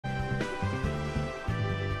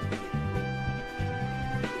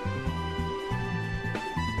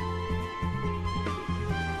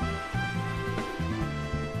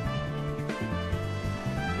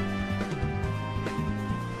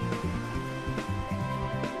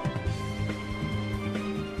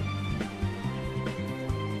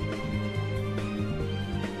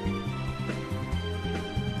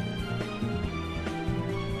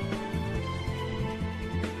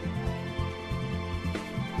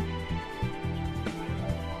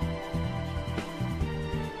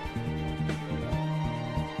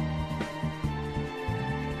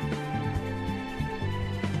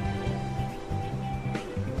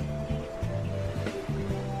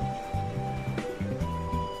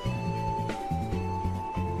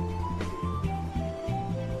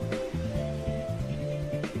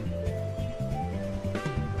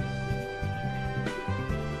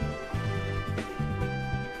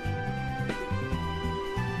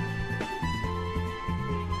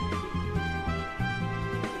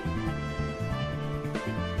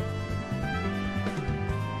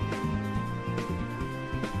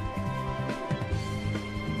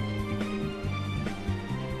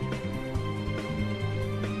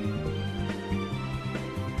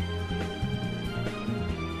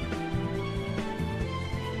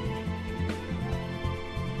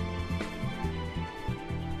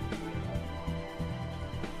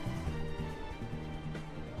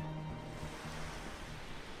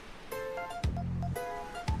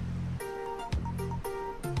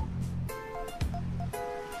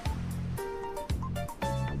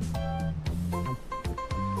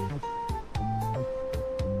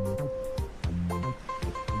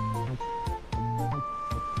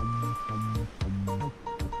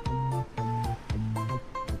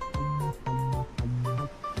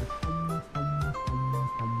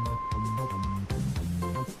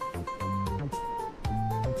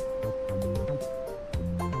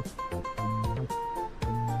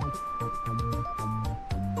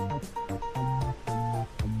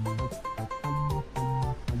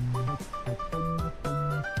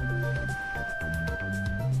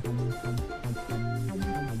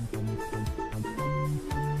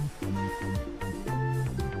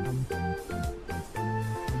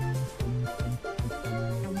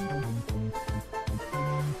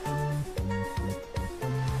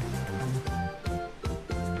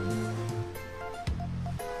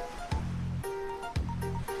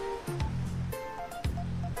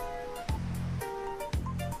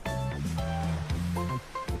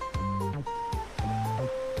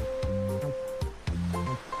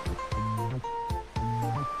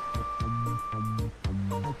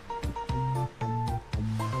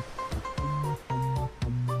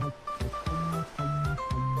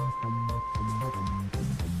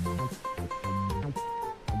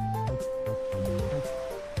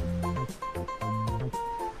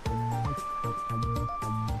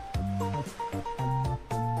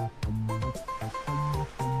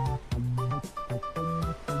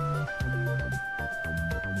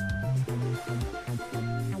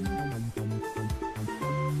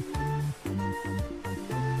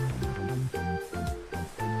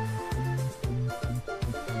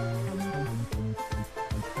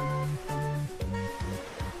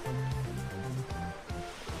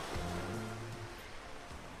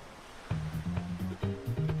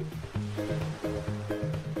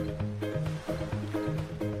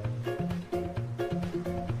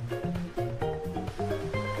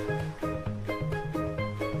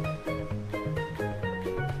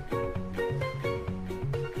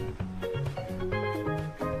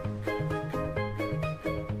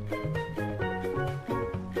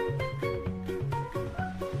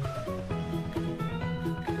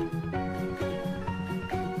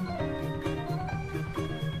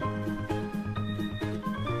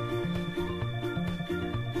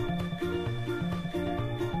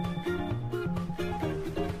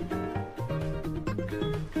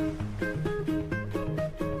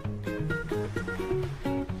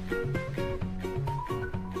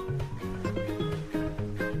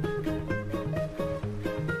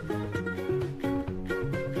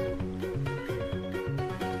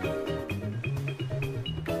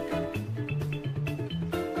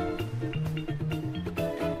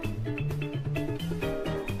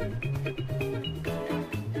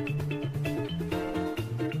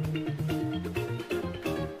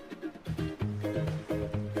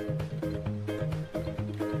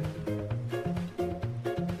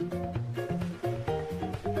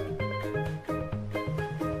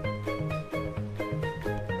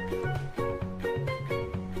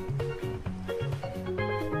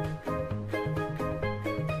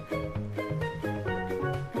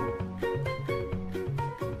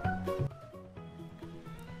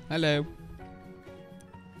Hello.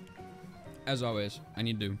 As always, I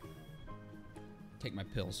need to take my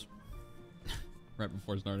pills right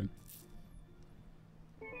before starting.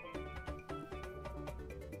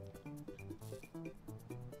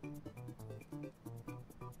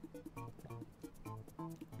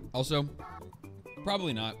 Also,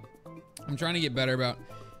 probably not. I'm trying to get better about...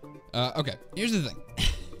 okay, here's the thing.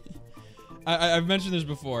 I've mentioned this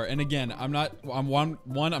before, and again, I'm not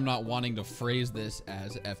wanting to phrase this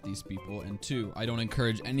as F these people, and two, I don't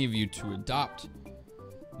encourage any of you to adopt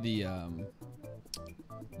the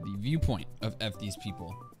viewpoint of F these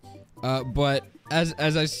people. But as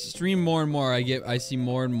I stream more and more, I see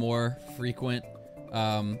more and more frequent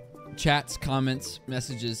chats, comments,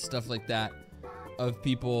 messages, stuff like that, of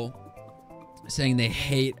people saying they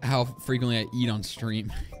hate how frequently I eat on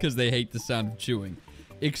stream because they hate the sound of chewing.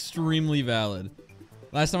 Extremely valid.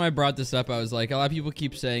 Last time I brought this up, I was like, a lot of people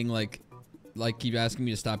keep saying like keep asking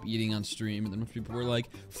me to stop eating on stream, and then people were like,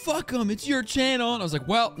 fuck them, it's your channel. And I was like,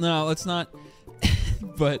 well, no, let's not.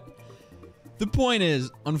 But the point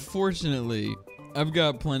is, unfortunately, I've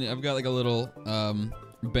got like a little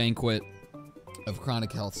banquet of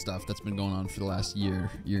chronic health stuff that's been going on for the last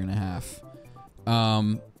year and a half.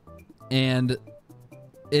 And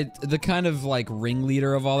the kind of like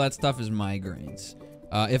ringleader of all that stuff is migraines.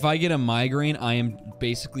 If I get a migraine, I am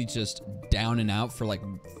basically just down and out for like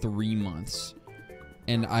 3 months.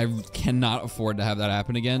 And I cannot afford to have that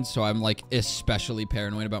happen again, so I'm like especially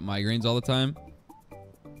paranoid about migraines all the time.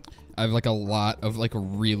 I have like a lot of like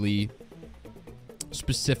really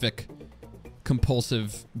specific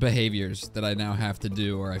compulsive behaviors that I now have to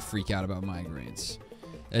do, or I freak out about migraines.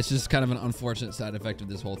 It's just kind of an unfortunate side effect of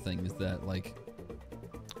this whole thing, is that like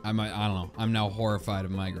I don't know, I'm now horrified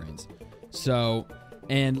of migraines. So,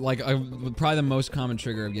 and like probably the most common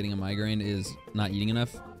trigger of getting a migraine is not eating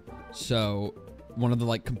enough. So one of the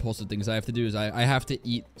like compulsive things I have to do is I have to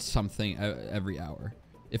eat something every hour.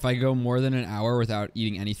 If I go more than an hour without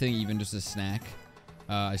eating anything, even just a snack,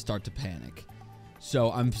 I start to panic.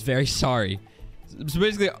 So I'm very sorry. So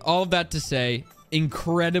basically all of that to say,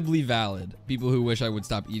 incredibly valid. People who wish I would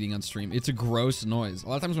stop eating on stream. It's a gross noise. A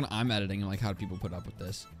lot of times when I'm editing, I'm like, how do people put up with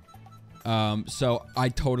this? So I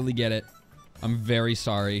totally get it. I'm very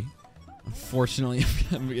sorry. Unfortunately,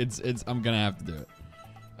 I'm gonna have to do it.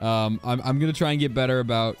 I'm gonna try and get better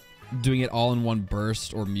about doing it all in one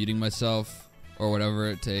burst, or muting myself, or whatever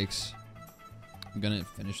it takes. I'm gonna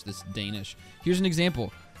finish this Danish. Here's an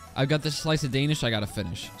example. I've got this slice of Danish I gotta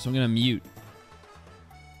finish, so I'm gonna mute.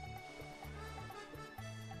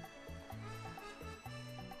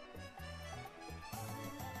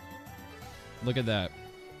 Look at that.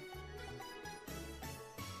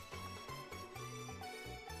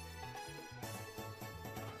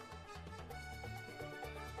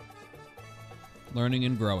 Learning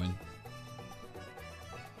and growing.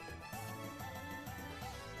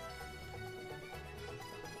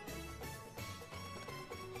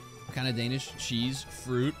 What kind of Danish? Cheese?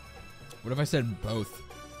 Fruit? What if I said both?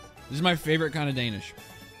 This is my favorite kind of Danish.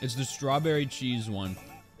 It's the strawberry cheese one.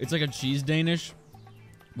 It's like a cheese Danish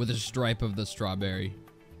with a stripe of the strawberry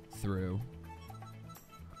through.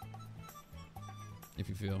 If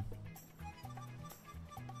you feel.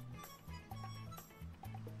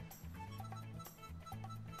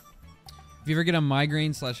 If you ever get a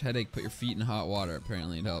migraine / headache, put your feet in hot water.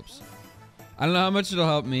 Apparently it helps. I don't know how much it'll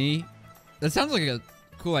help me. That sounds like a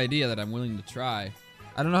cool idea that I'm willing to try.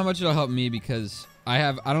 I don't know how much it'll help me because I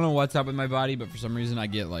don't know what's up with my body, but for some reason I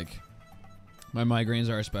get like, my migraines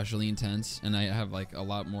are especially intense, and I have like a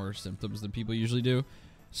lot more symptoms than people usually do.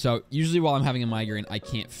 So usually while I'm having a migraine, I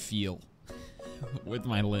can't feel with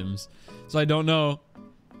my limbs. So I don't know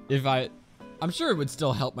if I'm sure it would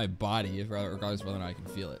still help my body, regardless of whether or not I can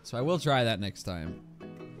feel it. So I will try that next time.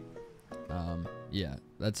 Yeah,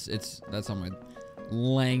 that's on my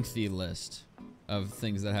lengthy list of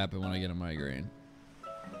things that happen when I get a migraine.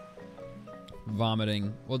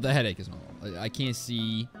 Vomiting. Well, the headache is normal. I can't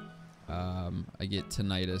see. I get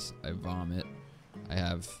tinnitus. I vomit. I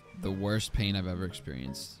have the worst pain I've ever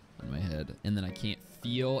experienced in my head, and then I can't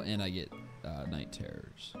feel, and I get night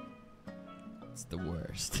terrors. It's the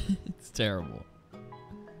worst. It's terrible.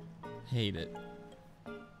 Hate it.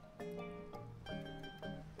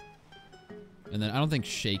 And then I don't think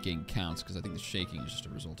shaking counts, because I think the shaking is just a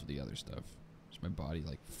result of the other stuff. Just my body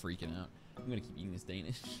like freaking out. I'm gonna keep eating this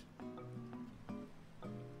Danish.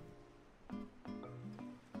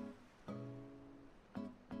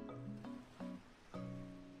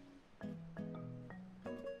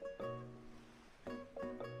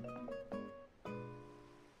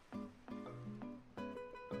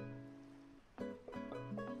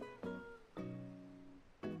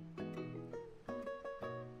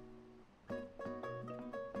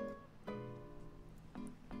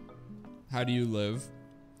 How do you live?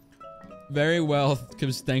 Very well,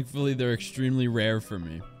 because thankfully they're extremely rare for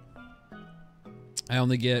me. I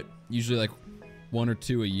only get usually like 1 or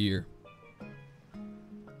 2 a year.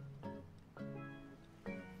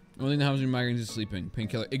 Only thing that helps me migraines is sleeping.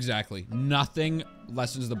 Painkiller. Exactly. Nothing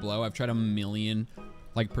lessens the blow. I've tried a million,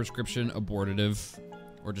 like, prescription abortive,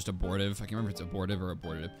 or just abortive. I can't remember if it's abortive or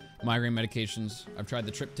abortive. Migraine medications. I've tried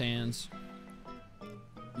the triptans.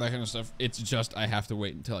 That kind of stuff. It's just, I have to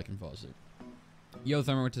wait until I can fall asleep. Yo,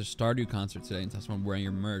 Thumber went to the Stardew concert today and tell someone wearing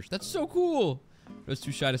your merch. That's so cool. I was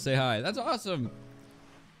too shy to say hi. That's awesome.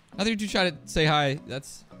 I think you're too shy to say hi.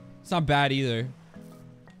 It's not bad either.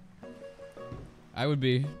 I would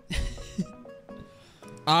be.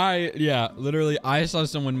 Yeah, literally, I saw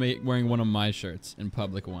someone wearing one of my shirts in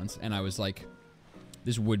public once, and I was like,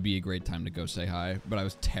 this would be a great time to go say hi, but I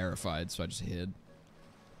was terrified, so I just hid.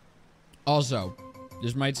 Also,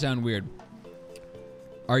 this might sound weird.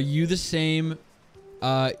 Are you the same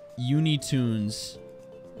Unitunes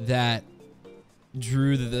that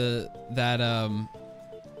drew that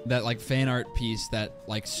like fan art piece that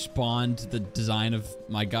like spawned the design of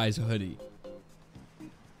my guy's hoodie?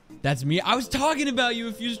 That's me. I was talking about you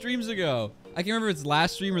a few streams ago. I can't remember if it's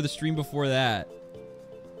last stream or the stream before that.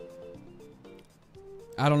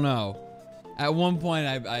 I don't know. At one point,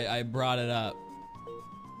 I brought it up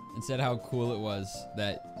and said how cool it was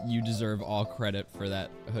that you deserve all credit for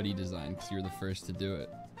that hoodie design because you were the first to do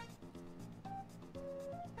it.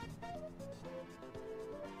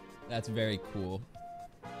 That's very cool.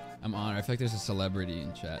 I'm honored. I feel like there's a celebrity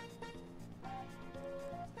in chat.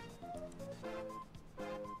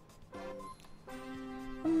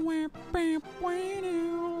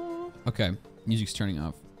 Okay, music's turning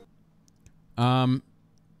off.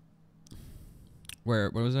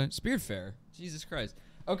 What was I? Spiritfarer. Jesus Christ.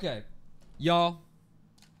 Okay, y'all.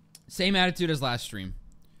 Same attitude as last stream.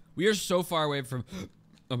 We are so far away from.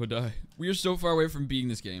 I'm gonna die. We are so far away from beating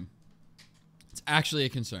this game. It's actually a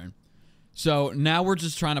concern. So now we're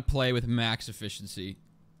just trying to play with max efficiency.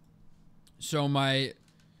 So my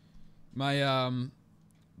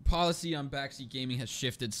policy on backseat gaming has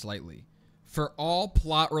shifted slightly. For all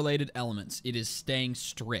plot-related elements, it is staying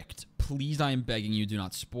strict. Please, I am begging you, do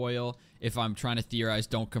not spoil. If I'm trying to theorize,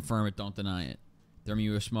 don't confirm it, don't deny it. Are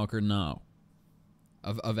you a smoker? No.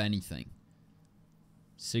 Of anything.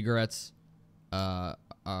 Cigarettes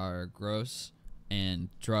are gross, and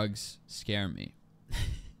drugs scare me.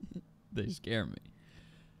 They scare me.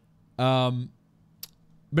 But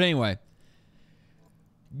anyway.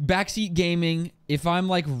 Backseat gaming, if I'm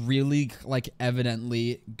like really like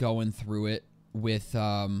evidently going through it with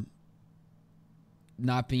not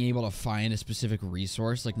being able to find a specific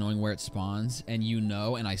resource, like knowing where it spawns, and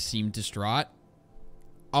and I seem distraught,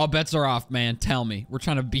 all bets are off, man. Tell me. We're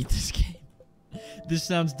trying to beat this game. This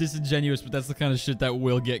sounds disingenuous, but that's the kind of shit that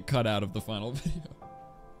will get cut out of the final video.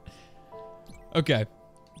 Okay.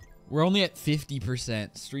 We're only at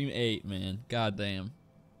 50%. Stream 8, man. God damn.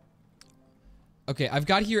 Okay, I've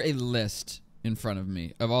got here a list in front of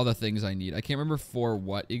me of all the things I need. I can't remember for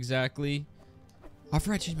what exactly. Oh, I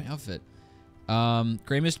forgot to change my outfit.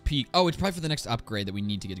 Grey Mist Peak. Oh, it's probably for the next upgrade that we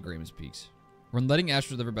need to get to Grey Mist Peaks. We're letting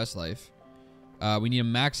Astros live her best life. We need a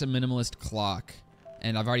max and minimalist clock.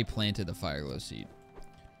 And I've already planted the Fire Glow seed.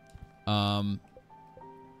 Oh,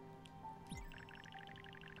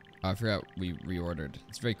 I forgot we reordered.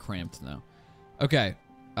 It's very cramped now. Okay.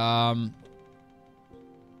 4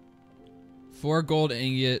 gold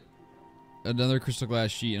ingot, another crystal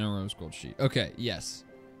glass sheet, and a rose gold sheet. Okay, yes.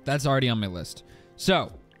 That's already on my list.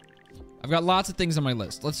 So, I've got lots of things on my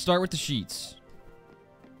list. Let's start with the sheets.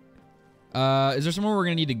 Is there somewhere we're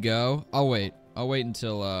gonna need to go? I'll wait. I'll wait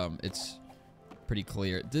until it's pretty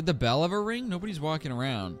clear. Did the bell ever ring? Nobody's walking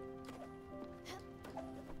around.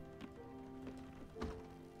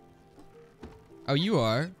 Oh, you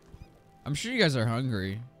are? I'm sure you guys are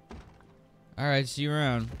hungry. Alright, see you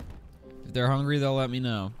around. If they're hungry, they'll let me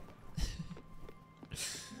know.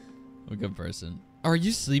 I'm a good person. Are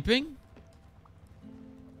you sleeping?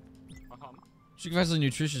 She can find something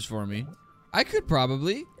nutritious for me. I could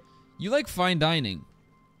probably. You like fine dining.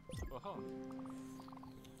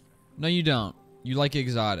 No, you don't. You like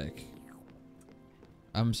exotic.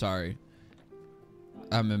 I'm sorry.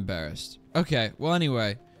 I'm embarrassed. Okay, well,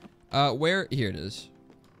 anyway. Here it is.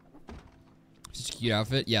 Is this a cute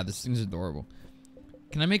outfit? Yeah, this thing's adorable.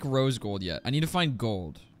 Can I make rose gold yet? I need to find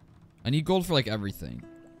gold. I need gold for, like, everything.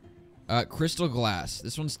 Crystal glass.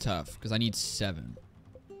 This one's tough, because I need 7.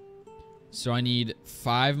 So I need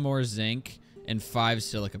 5 more zinc and 5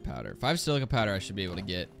 silica powder. 5 silica powder I should be able to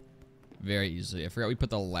get very easily. I forgot we put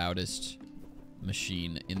the loudest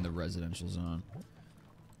machine in the residential zone.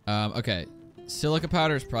 Okay. Silica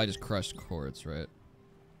powder is probably just crushed quartz, right?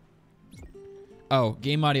 Oh,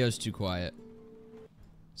 game audio is too quiet.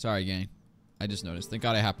 Sorry, gang. I just noticed. Thank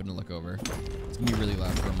God I happened to look over. It's gonna be really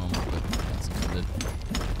loud for a moment, but that's intended.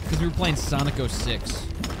 Because we were playing Sonic 06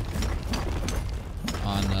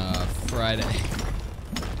 on Friday.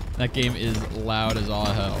 That game is loud as all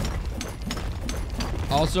hell.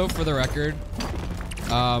 Also, for the record,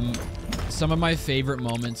 some of my favorite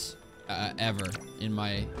moments ever in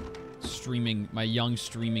my young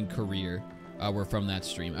streaming career were from that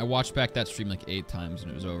stream. I watched back that stream like 8 times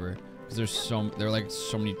and it was over. Because there are like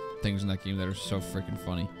so many things in that game that are so freaking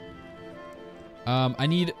funny. I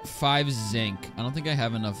need 5 zinc. I don't think I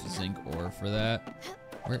have enough zinc ore for that.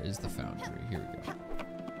 Where is the foundry? Here we go.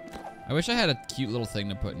 I wish I had a cute little thing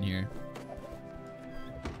to put in here.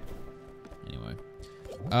 Anyway.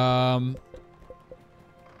 I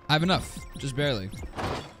have enough. Just barely.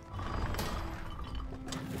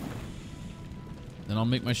 Then I'll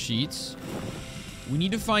make my sheets. We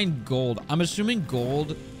need to find gold. I'm assuming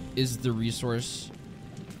gold is the resource,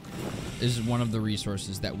 is one of the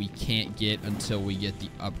resources that we can't get until we get the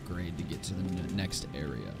upgrade to get to the next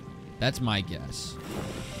area. That's my guess.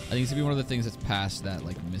 I think it's gonna be one of the things that's past that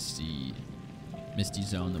like misty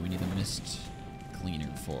zone that we need the mist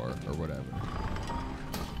cleaner for or whatever.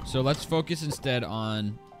 So let's focus instead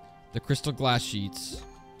on the crystal glass sheets,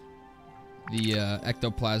 the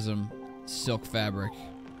ectoplasm silk fabric.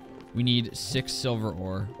 We need 6 silver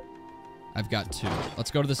ore. I've got 2. Let's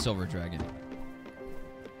go to the silver dragon.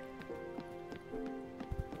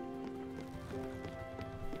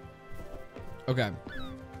 Okay.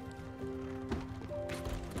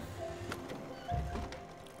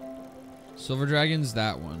 Silver dragon's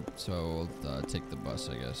that one. So we'll take the bus,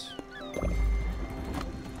 I guess.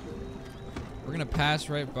 We're gonna pass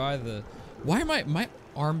right by the... Why are my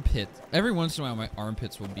armpit... Every once in a while, my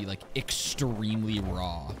armpits will be like extremely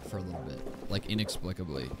raw for a little bit. Like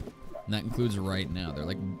inexplicably. And that includes right now. They're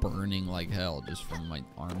like burning like hell just from my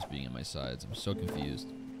arms being at my sides. I'm so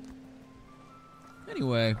confused.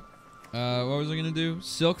 Anyway, what was I gonna do?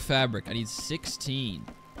 Silk fabric. I need 16.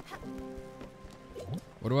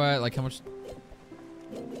 What do I, like, how much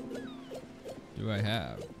do I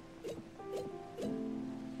have?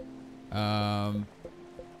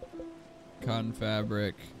 Cotton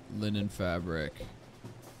fabric, linen fabric.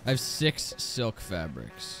 I have 6 silk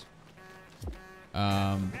fabrics.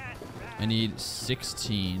 I need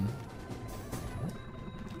 16.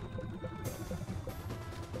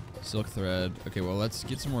 Silk thread. Okay, well, let's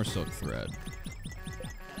get some more silk thread.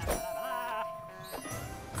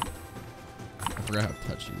 I forgot how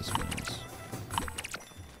touchy this one is.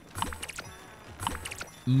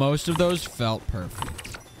 Most of those felt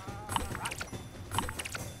perfect.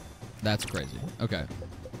 That's crazy. Okay.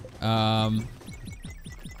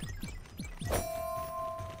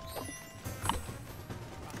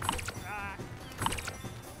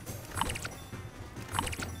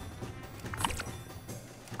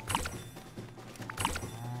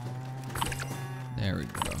 There we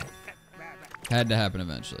go. Had to happen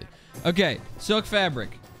eventually. Okay, silk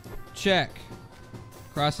fabric. Check.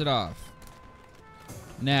 Cross it off.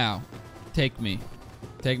 Now, take me.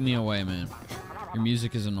 Take me away, man. Your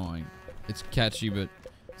music is annoying. It's catchy, but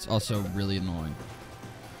it's also really annoying.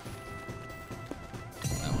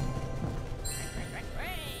 That one.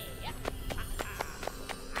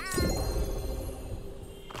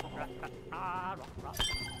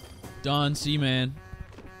 Done. See you, man.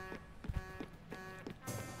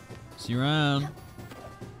 See you around.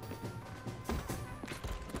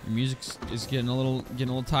 Your music is getting a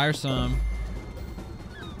little tiresome.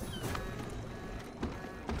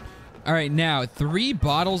 All right, now 3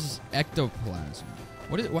 bottles ectoplasm.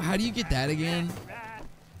 What is? How do you get that again?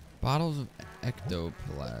 Bottles of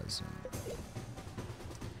ectoplasm.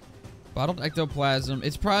 Bottled ectoplasm.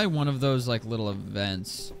 It's probably one of those like little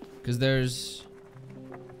events, because there's.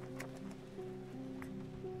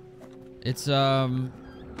 It's one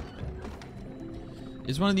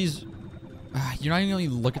of these. You're not even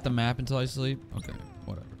gonna look at the map until I sleep. Okay,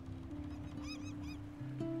 whatever.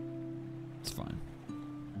 It's fine.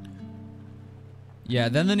 Yeah,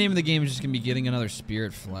 then the name of the game is just gonna be getting another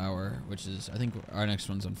spirit flower, which is, I think our next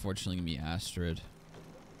one's unfortunately gonna be Astrid.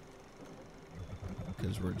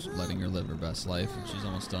 Because we're just letting her live her best life, and she's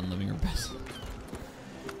almost done living her best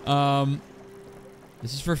life.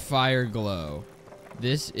 This is for Fire Glow.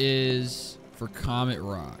 This is for Comet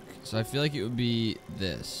Rock. So I feel like it would be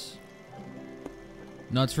this.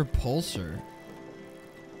 No, it's for Pulsar.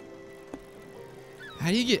 How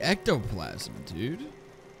do you get ectoplasm, dude?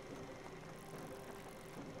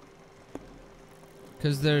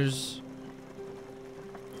 Because there's...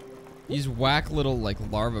 These whack little like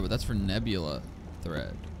larvae, but that's for nebula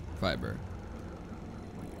thread fiber.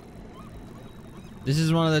 This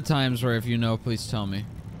is one of the times where if you know, please tell me.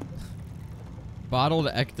 Bottled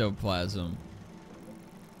ectoplasm.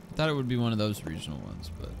 I thought it would be one of those regional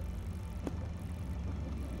ones, but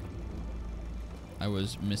I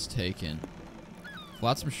was mistaken.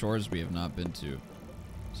 Lots of shores we have not been to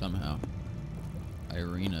somehow.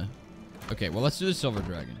 Irina. Okay, well, let's do the silver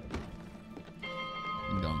dragon.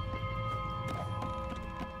 Ding dong.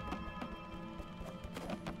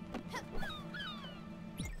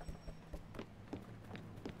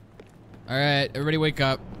 All right, everybody wake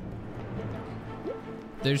up.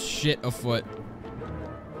 There's shit afoot.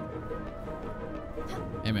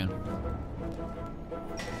 Hey, man.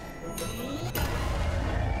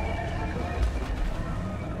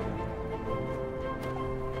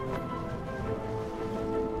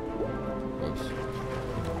 Whoops.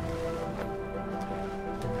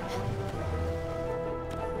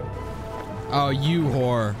 Oh, you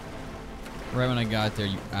whore. Right when I got there,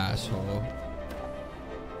 you asshole.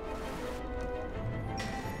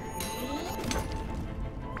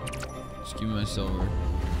 Just give me my silver.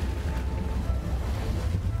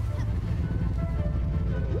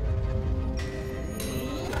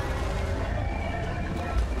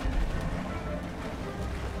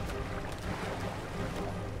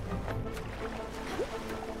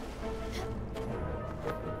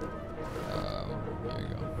 There you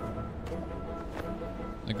go.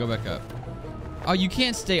 Now go back up. Oh, you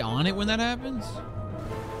can't stay on it when that happens?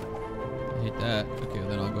 I hate that. Okay,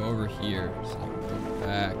 then I'll go over here. So I can go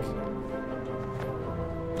back.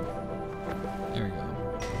 There we go.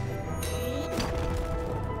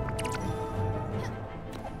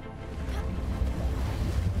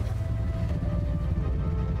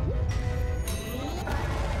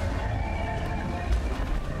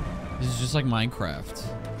 This is just like Minecraft.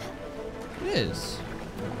 It is.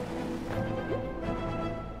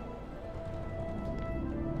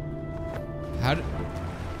 How did...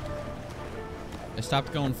 I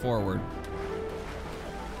stopped going forward.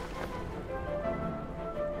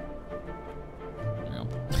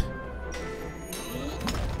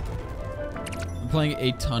 Playing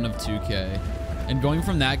a ton of 2K, and going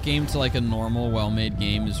from that game to like a normal well-made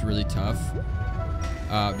game is really tough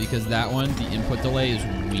because that one, the input delay is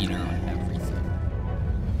wiener on everything.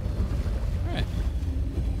 Alright.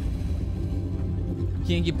 You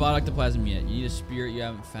can't get bot ectoplasm yet. You need a spirit you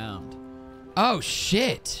haven't found. Oh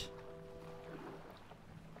shit!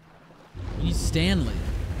 You need Stanley.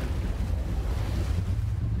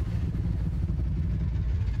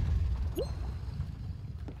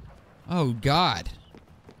 Oh, God.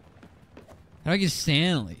 How do I get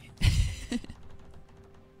Stanley?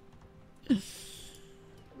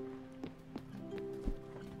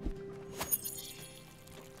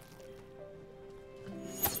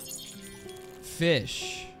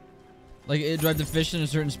 Fish. Like, do I have to fish in a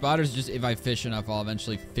certain spot, or is it just if I fish enough, I'll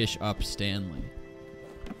eventually fish up Stanley?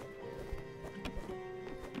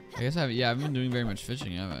 I guess I haven't, yeah, I haven't been doing very much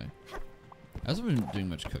fishing, have I? I also haven't been doing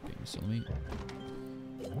much cooking, so let me...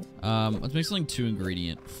 let's make something 2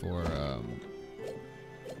 ingredient for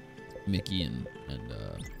Mickey and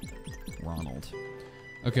Ronald.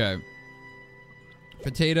 Okay.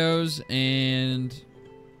 Potatoes and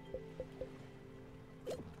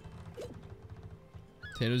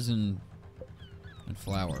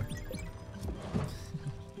flour.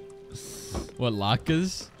 What,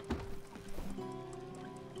 latkes?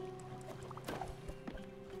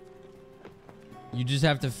 You just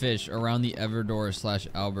have to fish around the Everdor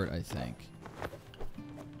 / Albert, I think.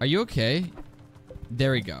 Are you okay?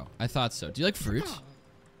 There we go. I thought so. Do you like fruit?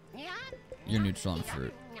 You're neutral on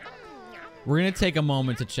fruit. We're gonna take a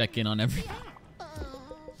moment to check in on everything.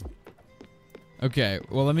 Okay.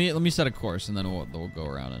 Well, let me set a course, and then we'll go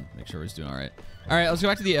around and make sure we're doing all right. All right. Let's go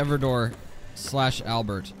back to the Everdor /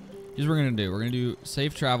 Albert. Here's what we're gonna do. We're gonna do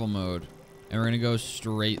safe travel mode, and we're gonna go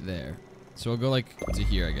straight there. So we'll go like to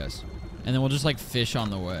here, I guess. And then we'll just like fish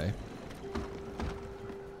on the way.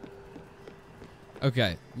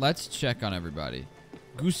 Okay, let's check on everybody.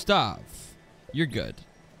 Gustav, you're good.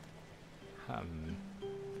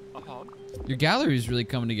 Your gallery is really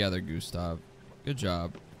coming together, Gustav. Good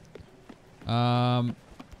job. I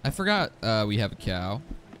forgot we have a cow.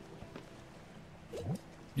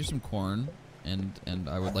 Here's some corn, and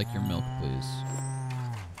I would like your milk, please.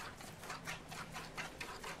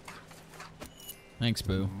 Thanks,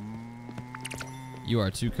 Boo. You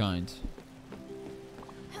are too kind.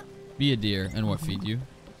 Be a deer. And what, feed you?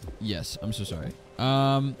 Yes, I'm so sorry.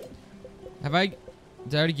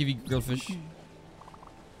 did I already give you grilled fish?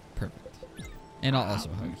 Perfect. And I'll also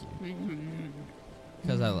hug you.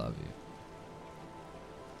 Because I love you.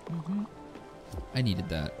 I needed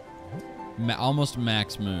that. Almost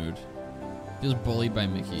max mood. Feels bullied by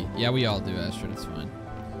Mickey. Yeah, we all do, Astrid. It's fine.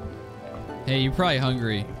 Hey, you're probably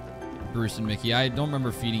hungry, Bruce and Mickey. I don't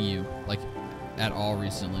remember feeding you, like, at all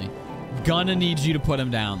recently. Gonna need you to put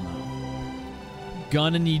him down, though.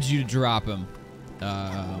 Gonna need you to drop him.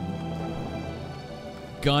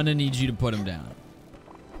 Gonna need you to put him down.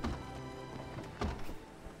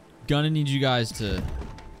 Gonna need you guys to...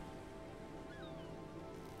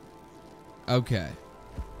 Okay.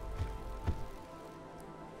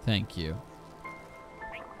 Thank you.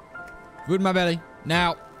 Food in my belly.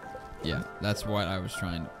 Now. Yeah, that's what I was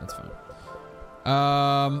trying. That's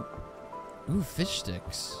fine. Ooh, fish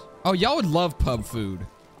sticks. Oh, y'all would love pub food.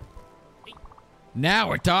 Now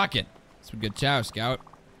we're talking. Some good chow, Scout.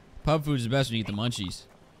 Pub food is the best when you eat the munchies.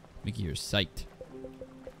 Mickey, you're psyched.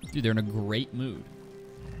 Dude, they're in a great mood.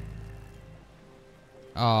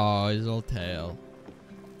 Oh, his little tail.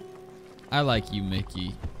 I like you,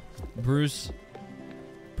 Mickey. Bruce,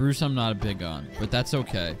 I'm not a big on, but that's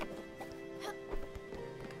okay.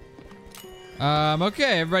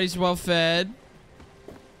 Okay, everybody's well fed.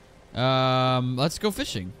 Let's go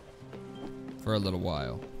fishing for a little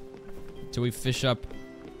while till we fish up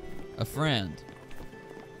a friend.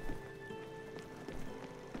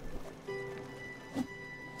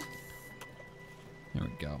 There we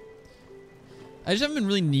go. I just haven't been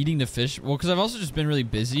really needing to fish. Well, because I've also just been really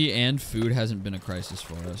busy and food hasn't been a crisis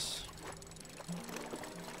for us.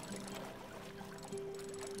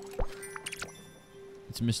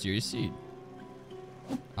 It's a mysterious seed.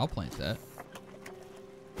 I'll plant that.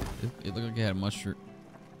 It looked like it had a mushroom.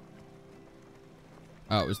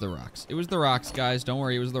 Oh, it was the rocks. It was the rocks, guys. Don't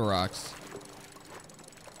worry, it was the rocks.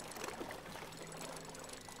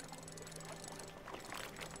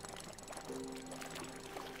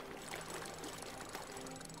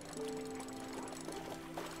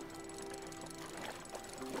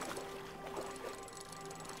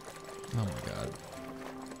 Oh my god.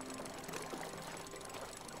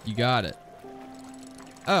 You got it.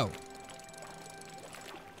 Oh.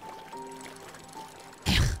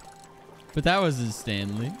 But that wasn't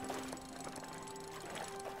Stanley.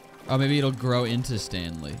 Oh, maybe it'll grow into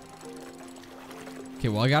Stanley. Okay,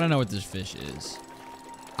 well, I gotta know what this fish is.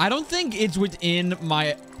 I don't think it's within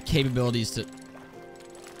my capabilities to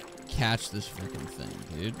catch this freaking thing,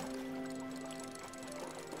 dude.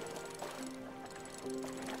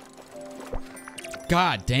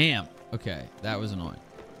 God damn. Okay, that was annoying.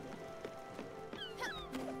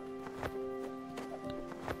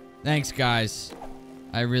 Thanks, guys.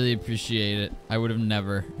 I really appreciate it. I would have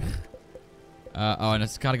never. Oh, and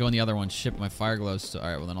it's got to go in the other one. Ship my fire glows. All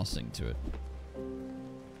right, well then I'll sing to it.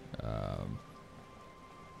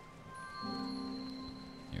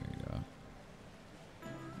 Here we go.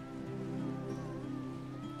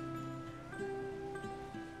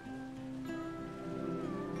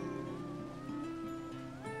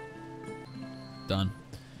 Done.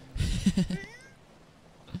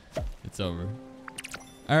 It's over.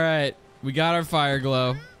 All right. We got our fire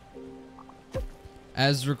glow.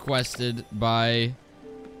 As requested by...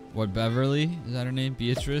 What, Beverly? Is that her name?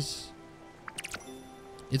 Beatrice?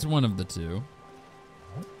 It's one of the two.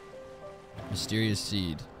 Mysterious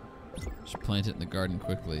seed. Should plant it in the garden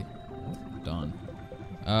quickly. Done.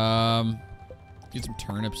 Get some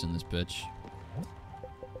turnips in this bitch.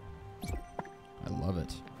 I love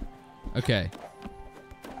it. Okay.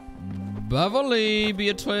 Beverly,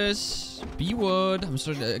 Beatrice, B-word. I'm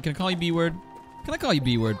sorry, can I call you B-word? Can I call you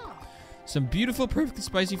B-word? Some beautiful, perfectly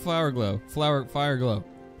spicy fire glow. Fire glow.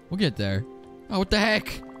 We'll get there. Oh, what the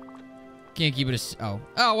heck? Can't keep it a...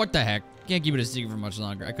 Oh, what the heck? Can't keep it a secret for much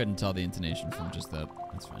longer. I couldn't tell the intonation from just that.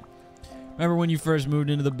 That's fine. Remember when you first moved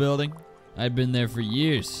into the building? I'd been there for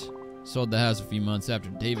years. Sold the house a few months after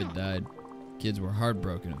David died. Kids were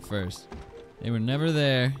heartbroken at first. They were never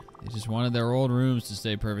there. They just wanted their old rooms to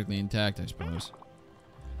stay perfectly intact, I suppose.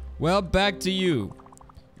 Well, back to you.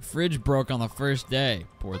 Your fridge broke on the first day.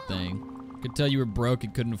 Poor thing. Could tell you were broke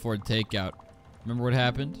and couldn't afford takeout. Remember what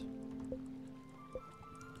happened?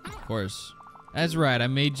 Of course. That's right, I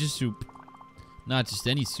made you soup. Not just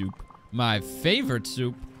any soup. My favorite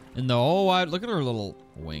soup in the whole wide... Look at her little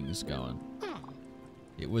wings going.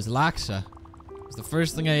 It was laksa. It was the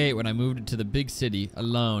first thing I ate when I moved to the big city,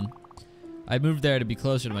 alone. I moved there to be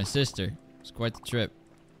closer to my sister. It was quite the trip.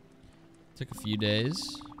 Took a few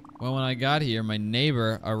days. Well, when I got here, my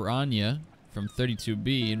neighbor, Aranya, from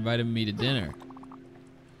 32B, invited me to dinner.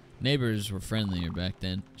 Neighbors were friendlier back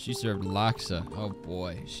then. She served laksa. Oh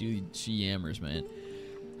boy, she yammers, man.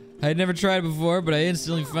 I had never tried it before, but I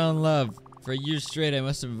instantly fell in love. For a year straight, I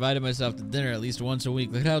must have invited myself to dinner at least once a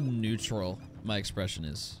week. Look how neutral my expression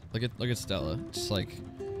is. Look at Stella. Just like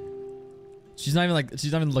she's not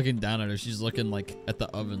even looking down at her. She's looking like at the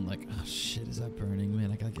oven like, oh shit, is that burning?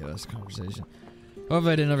 Man, I gotta get out of this conversation. Hope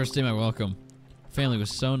I didn't overstay my welcome. Family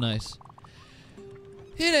was so nice.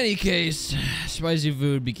 In any case, spicy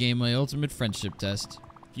food became my ultimate friendship test.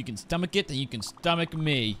 If you can stomach it, then you can stomach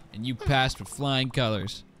me. And you passed with flying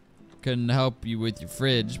colors. Couldn't help you with your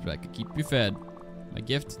fridge, but I could keep you fed. My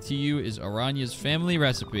gift to you is Aranya's family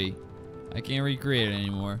recipe. I can't recreate it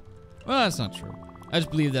anymore. Well, that's not true. I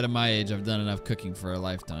just believe that at my age, I've done enough cooking for a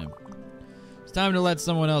lifetime. It's time to let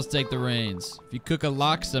someone else take the reins. If you cook a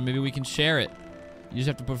laksa, maybe we can share it. You just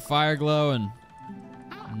have to put fire glow and...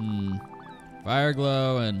 fire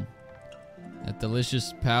glow and... that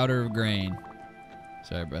delicious powder of grain.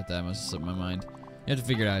 Sorry about that, must have slipped my mind. You have to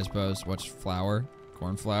figure it out, I suppose. Watch flour.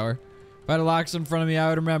 Corn flour. If I had a laksa in front of me, I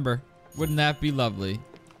would remember. Wouldn't that be lovely?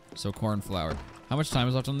 So corn flour. How much time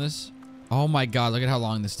is left on this? Oh my god, look at how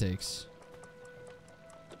long this takes.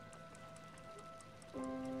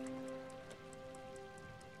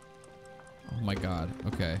 Oh my god.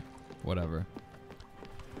 Okay. Whatever.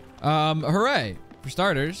 Hooray. For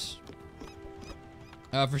starters,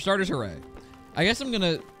 hooray. I guess I'm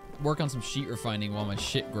gonna work on some sheet refining while my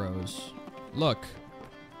shit grows. Look.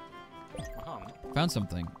 Found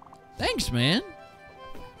something. Thanks, man.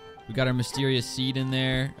 We got our mysterious seed in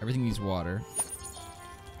there. Everything needs water.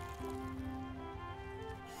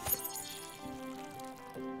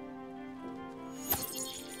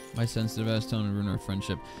 My sensitive ass tone would ruin our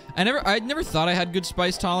friendship. I never thought I had good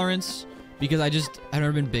spice tolerance because I've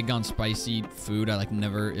never been big on spicy food. I like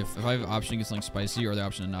never, if I have the option to get something spicy or the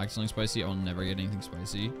option to not get something spicy, I will never get anything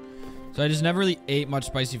spicy. So I just never really ate much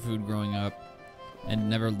spicy food growing up and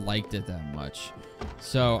never liked it that much.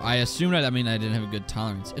 So I assumed I didn't have a good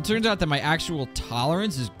tolerance. It turns out that my actual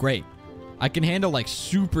tolerance is great. I can handle like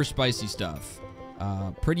super spicy stuff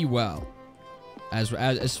pretty well.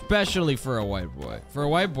 Especially for a white boy. For a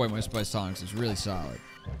white boy, my spice tolerance is really solid.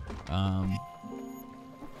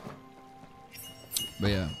 But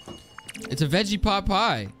yeah. It's a veggie pot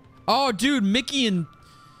pie. Oh, dude, Mickey and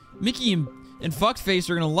Fuckface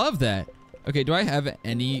are gonna love that. Okay, do I have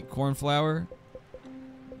any corn flour?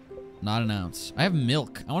 Not an ounce. I have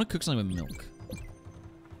milk. I want to cook something with milk.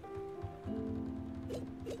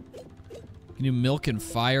 I can do milk and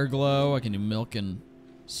fire glow. I can do milk and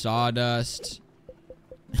sawdust.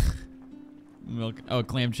 Milk. Oh,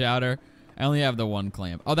 clam chowder. I only have the one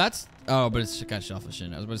clam. Oh, that's... oh, but it's got shellfish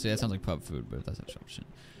in it. I was about to say, that sounds like pub food, but that's not shellfish in it.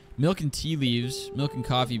 Milk and tea leaves. Milk and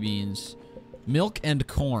coffee beans. Milk and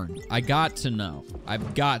corn. I got to know.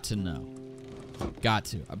 I've got to know. Got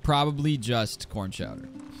to. Probably just corn chowder.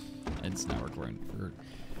 It's not occurring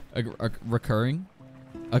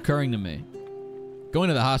to me. Going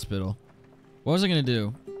to the hospital. What was I gonna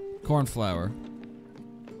do? Corn flour.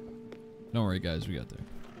 Don't worry, guys. We got there.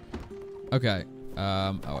 Okay.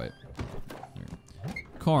 Oh wait. Here.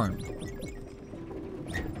 Corn.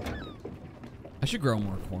 I should grow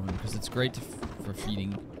more corn because it's great for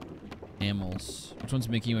feeding animals. Which one's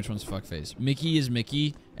Mickey? Which one's Fuckface? Mickey is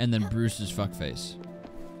Mickey, and then Bruce is Fuckface.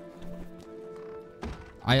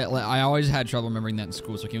 I always had trouble remembering that in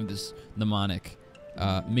school, so I came with this mnemonic.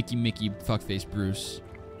 Mickey, Fuckface, Bruce.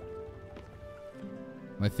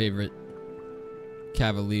 My favorite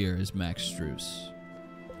Cavalier is Max Struess.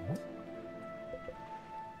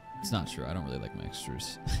 It's not true. I don't really like Max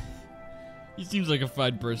Struess. He seems like a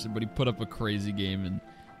fine person, but he put up a crazy game in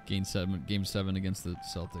Game 7 against the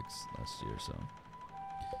Celtics last year, so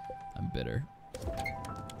I'm bitter.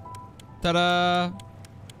 Ta-da!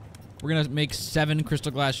 We're gonna make 7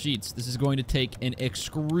 crystal glass sheets. This is going to take an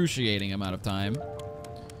excruciating amount of time.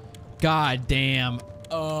 God damn.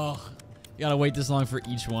 Ugh. You gotta wait this long for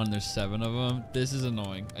each one. There's 7 of them. This is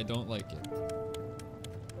annoying. I don't like it.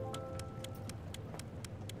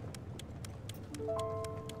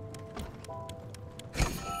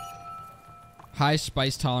 High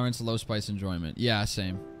spice tolerance, low spice enjoyment. Yeah,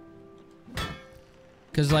 same.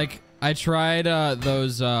 Cause like I tried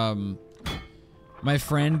those my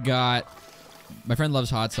friend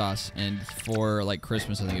loves hot sauce, and for like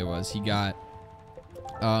Christmas I think it was, he got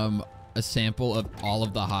a sample of all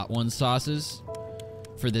of the Hot Ones sauces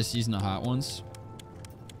for this season of Hot Ones.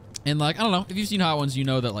 And like, I don't know, if you've seen Hot Ones, you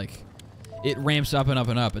know that like it ramps up and up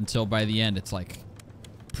and up until by the end it's like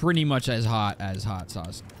pretty much as hot as hot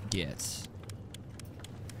sauce gets.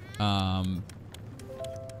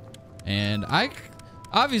 And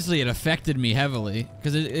obviously it affected me heavily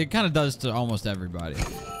because it kind of does to almost everybody,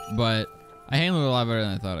 but I handled it a lot better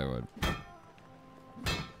than I thought I would.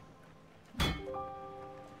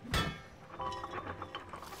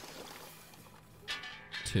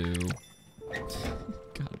 Two.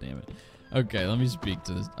 Okay, let me speak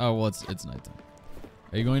to this. Oh, well, it's nighttime.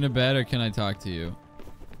 Are you going to bed or can I talk to you?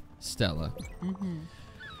 Stella.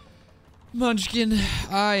 Munchkin,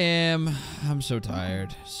 I am. I'm so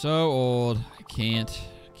tired. So old. I can't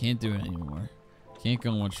do it anymore. Can't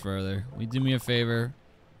go much further. Will you do me a favor?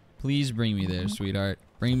 Please bring me there, sweetheart.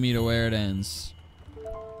 Bring me to where it ends.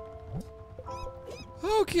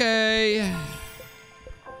 Okay.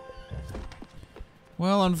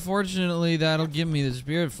 Well, unfortunately, that'll give me the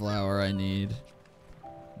spirit flower I need.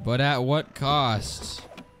 But at what cost?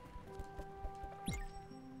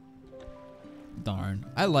 Darn.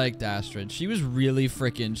 I liked Astrid. She was really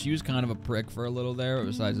freaking... She was kind of a prick for a little there, but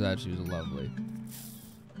besides that, she was lovely.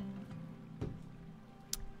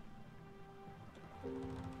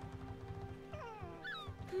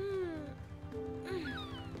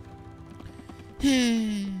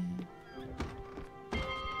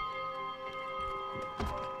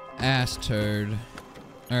 Ass turd.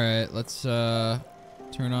 Alright, let's turn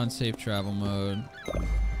on safe travel mode.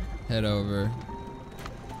 Head over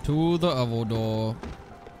to the oval door.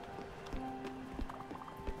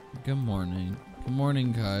 Good morning. Good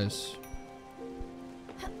morning, guys.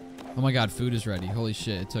 Oh my god, food is ready. Holy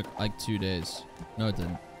shit, it took like 2 days. No, it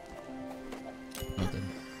didn't. No, it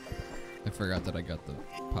didn't. I forgot that I got the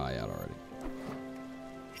pie out already.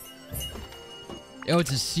 Oh,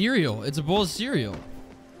 it's a cereal. It's a bowl of cereal.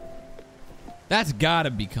 That's gotta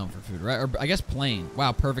be comfort food, right? Or I guess plain.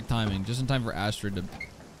 Wow, perfect timing. Just in time for Astrid to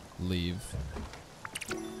leave.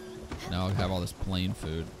 Now I'll have all this plain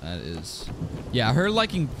food. That is... Yeah, her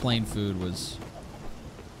liking plain food was...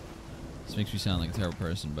 This makes me sound like a terrible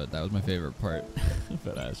person, but that was my favorite part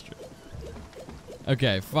about Astrid.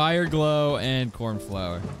 Okay, fire glow and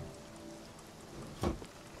cornflower.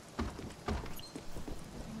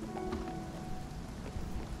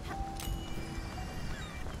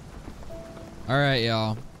 Alright,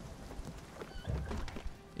 y'all.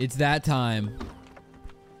 It's that time.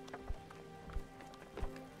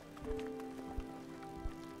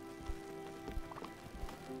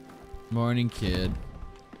 Morning, kid.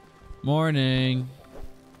 Morning.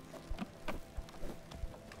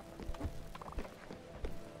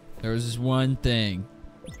 There was this one thing.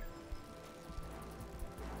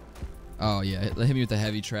 Oh, yeah. Hit me with the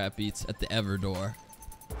heavy trap beats at the Everdore.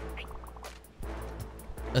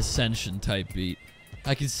 Ascension type beat.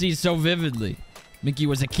 I can see so vividly. Mickey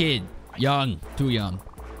was a kid. Young. Too young.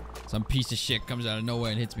 Some piece of shit comes out of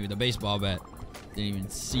nowhere and hits me with a baseball bat. Didn't even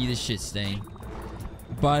see the shit stain.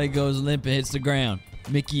 Body goes limp and hits the ground.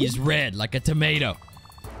 Mickey is red like a tomato.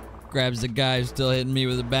 Grabs the guy who's still hitting me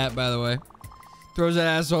with a bat, by the way. Throws that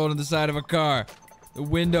asshole into the side of a car. The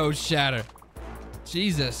windows shatter.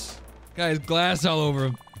 Jesus. Guy's glass all over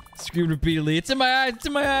him. Screamed repeatedly, "It's in my eyes! It's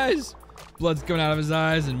in my eyes!" Blood's coming out of his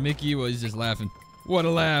eyes, and Mickey, well, he's just laughing. What a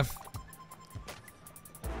laugh.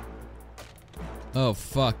 Oh,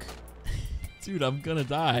 fuck. Dude, I'm gonna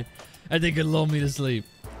die. I think it'll lull me to sleep.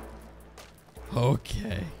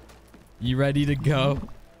 Okay. You ready to go?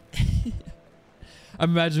 I'm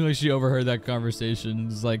imagining like she overheard that conversation and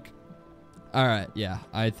was like, alright, yeah,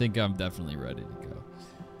 I think I'm definitely ready to go.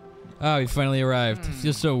 Oh, we finally arrived. I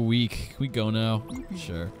feel so weak. We go now?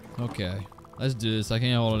 Sure. Okay. Let's do this. I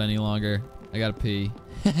can't hold it any longer. I gotta pee.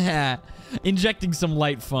 Injecting some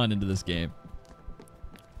light fun into this game.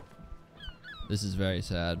 This is very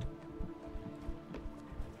sad.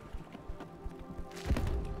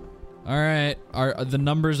 Alright. The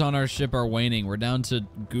numbers on our ship are waning. We're down to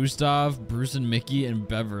Gustav, Bruce and Mickey, and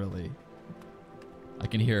Beverly. I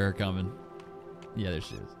can hear her coming. Yeah, there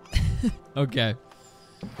she is. Okay.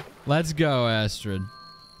 Let's go, Astrid.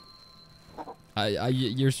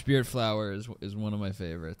 Your spirit flower is one of my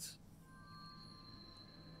favorites.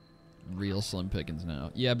 Real slim pickings now.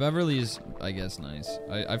 Yeah, Beverly's, I guess, nice.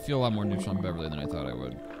 I feel a lot more neutral on Beverly than I thought I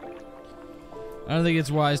would. I don't think it's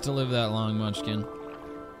wise to live that long, Munchkin.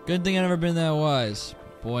 Good thing I've never been that wise.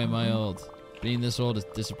 Boy, am I old. Being this old is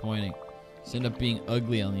disappointing. Just end up being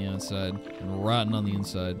ugly on the outside and rotten on the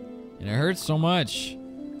inside. And it hurts so much.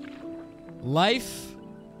 Life...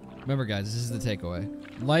 Remember, guys, this is the takeaway.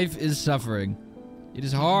 Life is suffering. It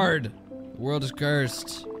is hard. The world is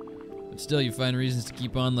cursed. But still, you find reasons to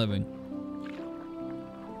keep on living.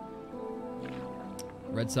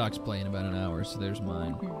 Red Sox play in about an hour, so there's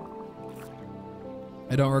mine.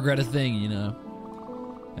 I don't regret a thing, you know.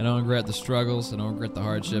 I don't regret the struggles. I don't regret the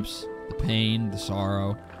hardships, the pain, the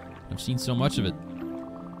sorrow. I've seen so much of it.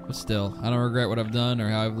 But still, I don't regret what I've done or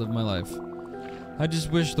how I've lived my life. I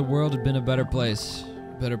just wish the world had been a better place.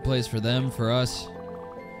 A better place for them, for us.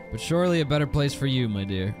 But surely a better place for you, my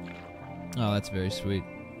dear. Oh, that's very sweet.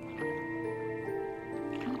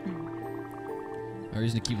 My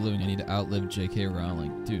reason to keep living, I need to outlive J.K.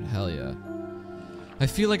 Rowling. Dude, hell yeah. I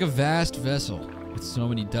feel like a vast vessel with so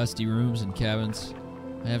many dusty rooms and cabins.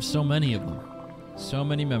 I have so many of them. So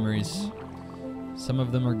many memories. Some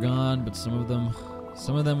of them are gone, but some of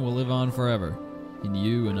them will live on forever. In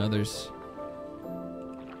you and others.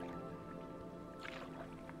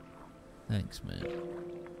 Thanks, man.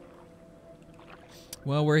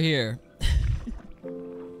 Well, we're here.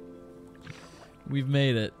 We've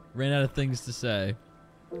made it. Ran out of things to say.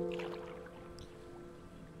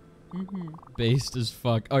 Based as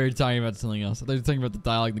fuck. Oh, you're talking about something else. I thought you were talking about the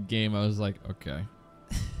dialogue of the game. I was like, okay.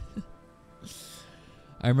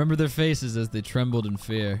 I remember their faces as they trembled in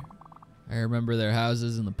fear. I remember their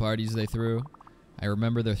houses and the parties they threw. I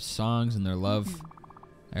remember their songs and their love.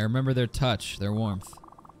 I remember their touch, their warmth.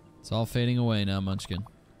 It's all fading away now, Munchkin.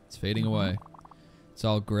 It's fading away. It's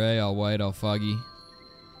all gray, all white, all foggy.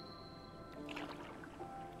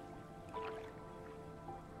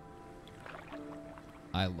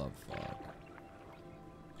 I love fog.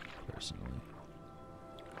 Personally.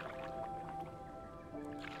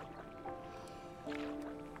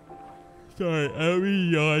 Sorry, I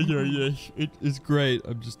mean, it's great.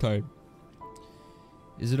 I'm just tired.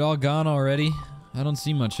 Is it all gone already? I don't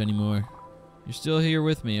see much anymore. You're still here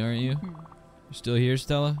with me, aren't you? You're still here,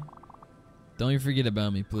 Stella? Don't you forget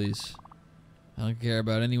about me, please. I don't care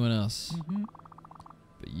about anyone else.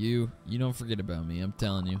 But you don't forget about me, I'm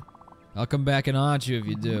telling you. I'll come back and haunt you if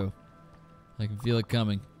you do. I can feel it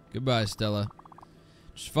coming. Goodbye, Stella.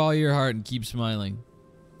 Just follow your heart and keep smiling.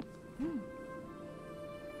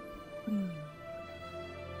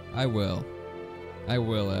 I will. I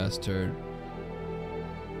will, ass turd.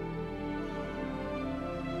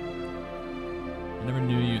 I never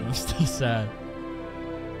knew you. I'm still sad.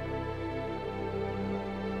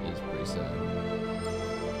 It's pretty sad.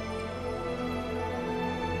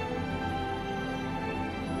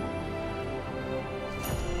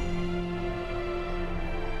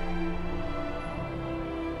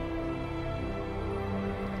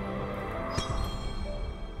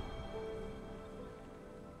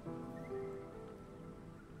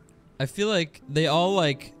 I feel like they all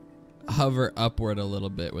like hover upward a little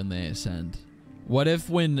bit when they ascend. What if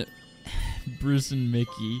when Bruce and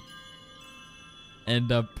Mickey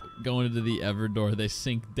end up going into the Everdoor, they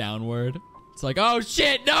sink downward? It's like, oh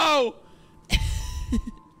shit, no!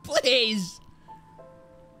 Please!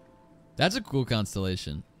 That's a cool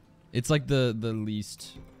constellation. It's like the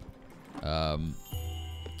least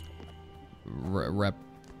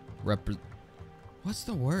what's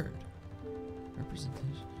the word?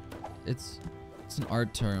 Representation. It's an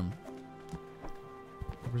art term.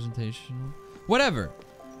 Representational. Whatever.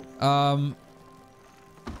 I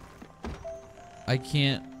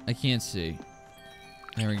can't see.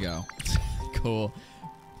 There we go. Cool.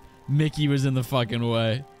 Mickey was in the fucking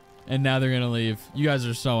way. And now they're gonna leave. You guys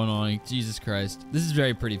are so annoying. Jesus Christ. This is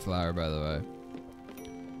very pretty flower, by the way.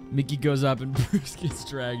 Mickey goes up and Bruce gets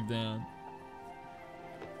dragged down.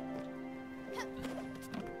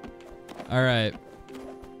 Alright.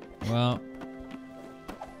 Well,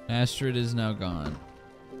 Astrid is now gone.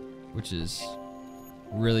 Which is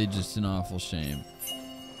really just an awful shame.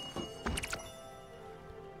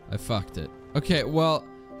 I fucked it. Okay, well,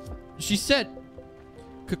 she said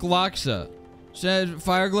Kuklaksa. She said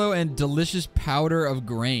Fireglow and delicious powder of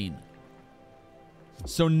grain.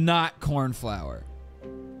 So not corn flour.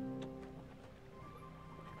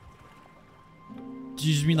 Do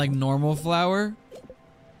you just mean like normal flour?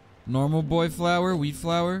 Normal boy flour? Wheat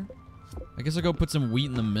flour? I guess I'll go put some wheat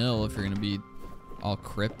in the mill if you're gonna be all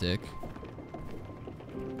cryptic.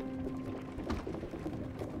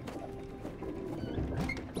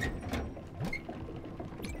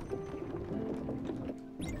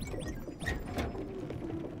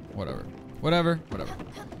 Whatever.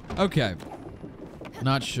 Okay.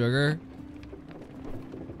 Not sugar.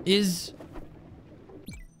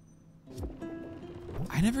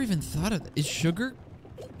 I never even thought of that. Is sugar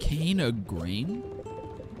cane a grain?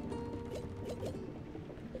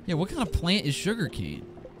 Yeah, what kind of plant is sugar cane?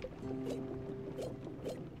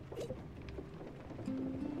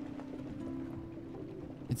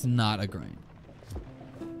 It's not a grain.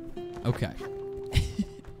 Okay.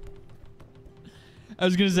 I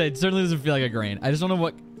was gonna say, it certainly doesn't feel like a grain. I just don't know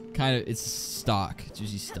what kind of... It's stock. It's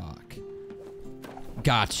usually stock.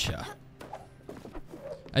 Gotcha.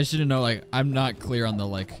 I just didn't know, like, I'm not clear on the,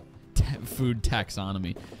 like, food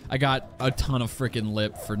taxonomy. I got a ton of frickin'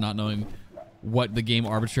 lip for not knowing what the game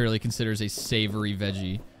arbitrarily considers a savory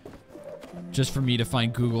veggie. Just for me to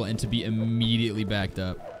find Google and to be immediately backed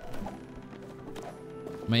up.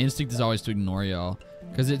 My instinct is always to ignore y'all.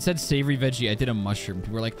 Because it said savory veggie, I did a mushroom.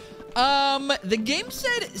 People were like, The game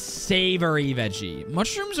said savory veggie.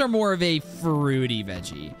 Mushrooms are more of a fruity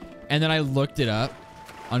veggie. And then I looked it up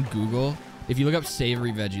on Google. If you look up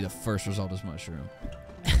savory veggie, the first result is mushroom.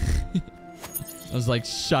 I was like,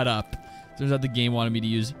 shut up. Turns out the game wanted me to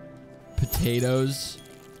use potatoes,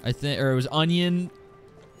 I think, or it was onion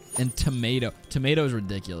and tomato. Tomato is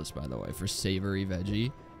ridiculous, by the way, for savory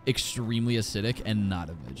veggie. Extremely acidic and not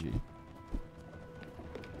a veggie.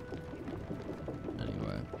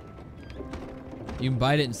 Anyway. You can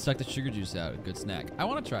bite it and suck the sugar juice out. Good snack. I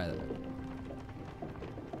want to try that.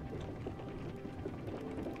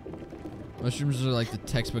 Mushrooms are like the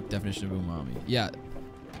textbook definition of umami. Yeah.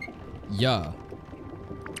 Yeah.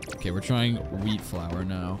 Okay, we're trying wheat flour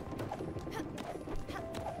now.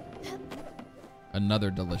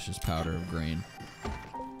 Another delicious powder of grain.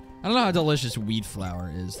 I don't know how delicious wheat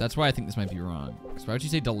flour is. That's why I think this might be wrong. Because why would you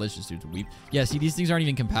say delicious, dude? Wheat? Yeah, see, these things aren't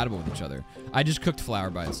even compatible with each other. I just cooked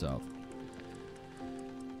flour by itself.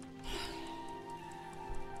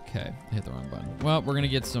 Okay, I hit the wrong button. Well, we're gonna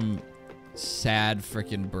get some sad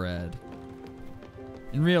frickin' bread.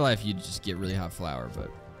 In real life, you'd just get really hot flour,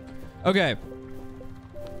 but... Okay.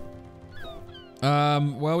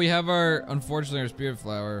 Well, we have our, unfortunately, our spirit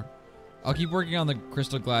flower. I'll keep working on the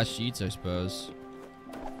crystal glass sheets, I suppose.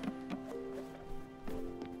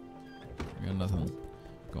 We got nothing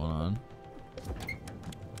going on.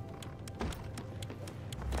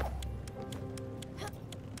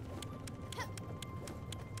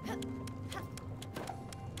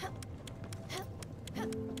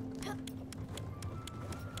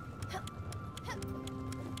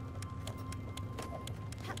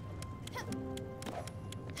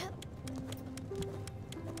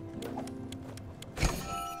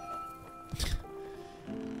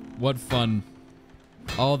 What fun.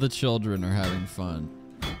 All the children are having fun.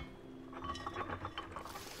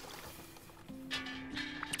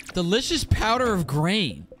 Delicious powder of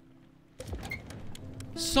grain.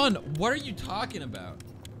 Son, what are you talking about?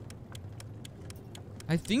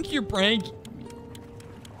 I think you're pranking me.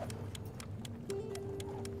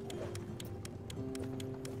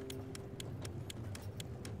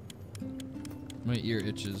 My ear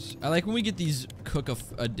itches. I like when we get these cook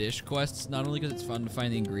a dish quests, not only because it's fun to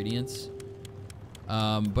find the ingredients,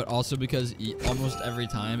 but also because almost every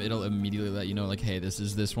time it'll immediately let you know, like, hey, this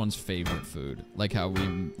is this one's favorite food. Like how we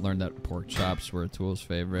learned that pork chops were Atool's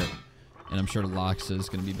favorite, and I'm sure Loxa is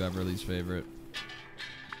going to be Beverly's favorite.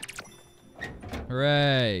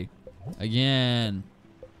 Hooray! Again.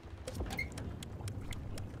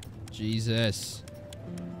 Jesus.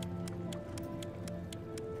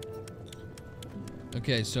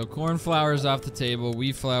 Okay, so corn flour is off the table.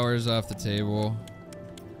 Wheat flour is off the table.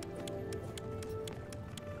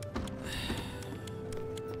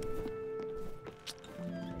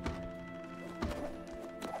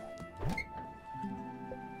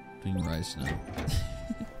 Doing rice now.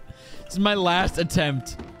 This is my last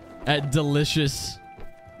attempt at delicious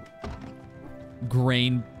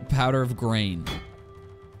grain, powder of grain.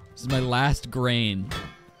 This is my last grain.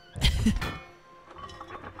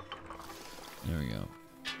 There we go.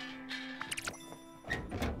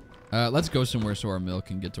 Let's go somewhere so our mill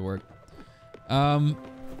can get to work. But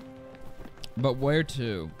where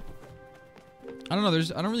to? I don't know.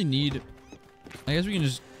 I don't really need. I guess we can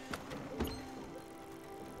just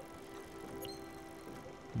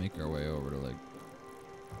make our way over to like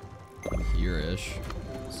here-ish.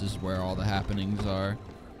 This is where all the happenings are.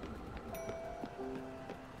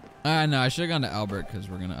 No, I should have gone to Albert because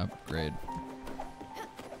we're gonna upgrade.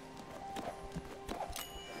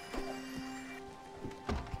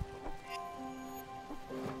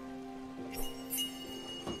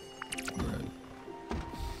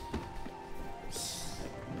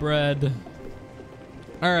 Bread.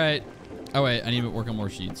 All right. Oh wait, I need to work on more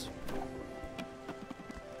sheets.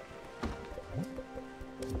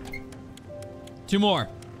 Two more.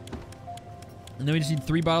 And then we just need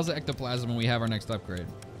 3 bottles of ectoplasm and we have our next upgrade.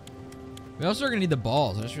 We also are gonna need the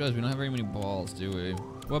balls. I just realized we don't have very many balls, do we?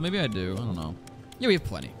 Well, maybe I do. I don't know. Yeah, we have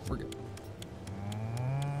plenty. We're good.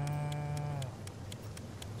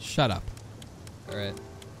 Shut up. All right.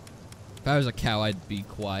 If I was a cow, I'd be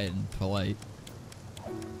quiet and polite.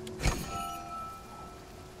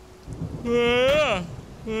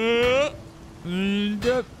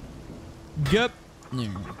 Gup.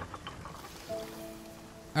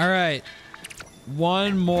 All right.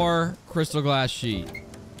 One more crystal glass sheet.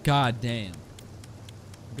 God damn.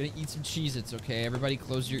 I'm gonna eat some Cheez-Its, okay? Everybody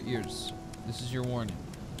close your ears. This is your warning.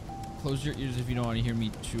 Close your ears if you don't want to hear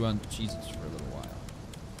me chew on Cheez-Its for a little while.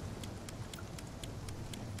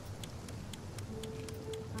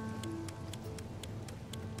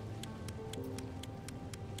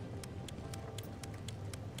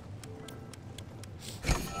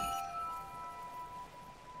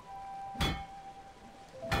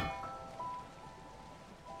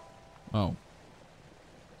 Oh.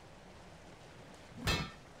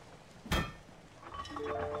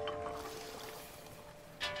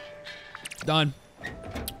 Done.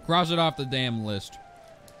 Cross it off the damn list.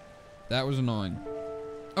 That was annoying.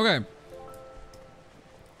 Okay.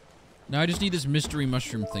 Now I just need this mystery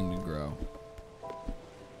mushroom thing to grow.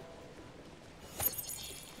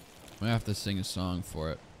 I have to sing a song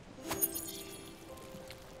for it.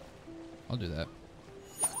 I'll do that.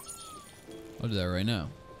 I'll do that right now.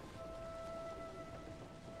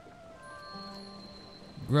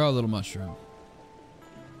 Grow a little mushroom.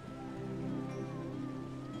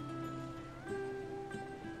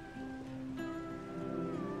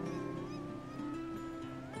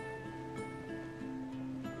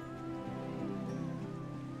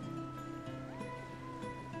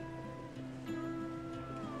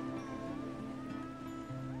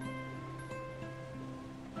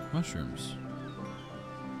 Mushrooms.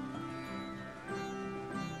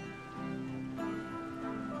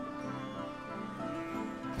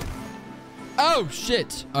 Oh,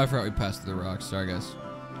 shit! Oh, I forgot we passed through the rocks. Sorry, guys.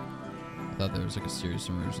 I thought there was like a serious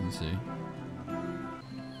emergency.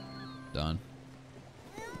 Done.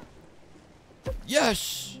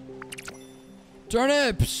 Yes!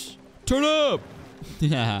 Turnips! Turn up!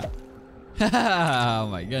 Yeah. Oh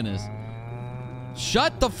my goodness.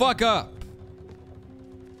 Shut the fuck up!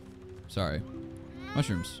 Sorry.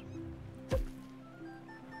 Mushrooms.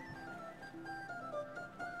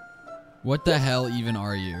 What the hell even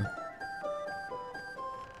are you?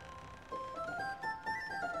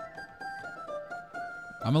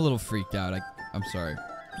 I'm a little freaked out. I'm sorry.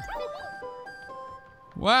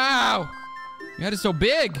 Wow! Your head is so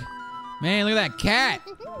big! Man, look at that cat!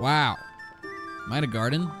 Wow. Am I in a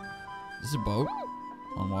garden? Is this a boat?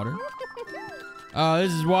 On water? Oh,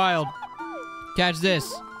 this is wild. Catch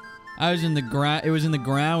this. I was in the ground. It was in the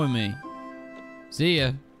ground with me. See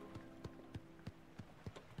ya.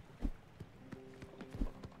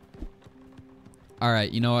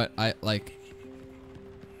 Alright, you know what?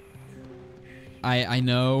 I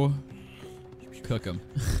know. Cook them.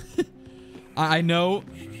 I know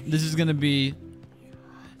this is gonna be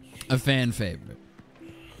a fan favorite.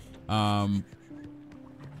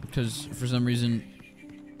 Because for some reason,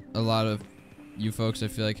 a lot of you folks I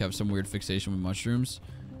feel like have some weird fixation with mushrooms.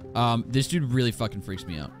 This dude really fucking freaks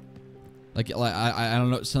me out. Like I don't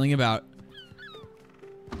know, something about.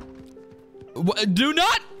 Do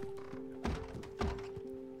not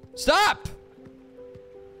stop.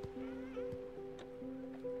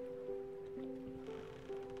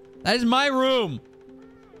 That is my room.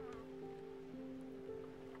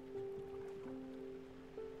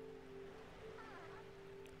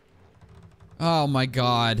 Oh my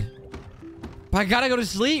god. But I gotta go to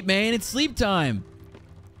sleep, man. It's sleep time.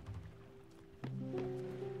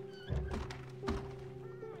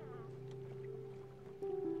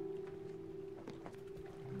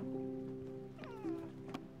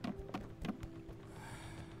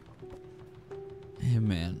 Hey,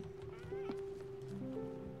 man.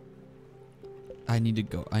 I need to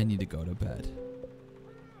go. I need to go to bed. Do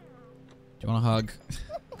you want a hug?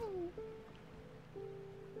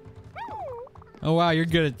 Oh, wow. You're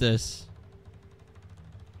good at this.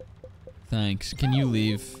 Thanks. Can you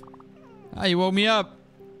leave? Ah, you woke me up.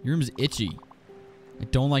 Your room's itchy. I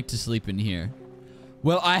don't like to sleep in here.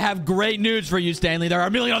 Well, I have great news for you, Stanley. There are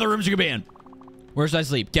a million other rooms you could be in. Where should I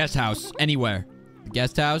sleep? Guest house. Anywhere. The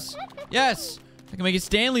guest house? Yes. I can make it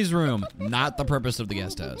Stanley's room. Not the purpose of the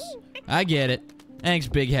guest house. I get it. Thanks,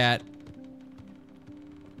 big hat.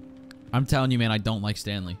 I'm telling you, man, I don't like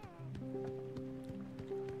Stanley.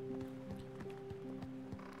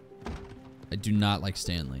 I do not like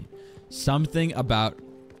Stanley. Something about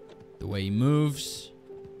the way he moves.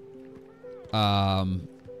 The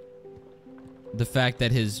fact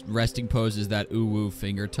that his resting pose is that ooh-woo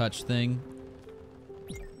finger touch thing.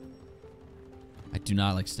 I do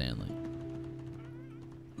not like Stanley.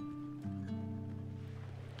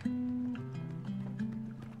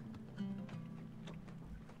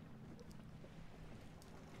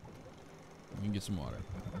 We can get some water.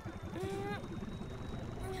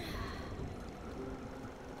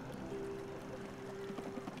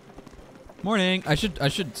 Morning. I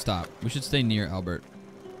should stop. We should stay near Albert.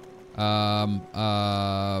 How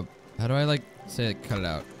do I like say it? Cut it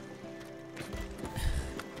out.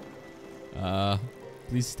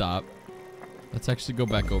 Please stop. Let's actually go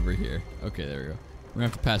back over here. Okay, there we go. We're gonna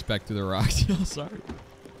have to pass back through the rocks. Sorry.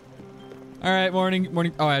 All right,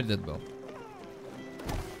 morning. Oh, I did the bell.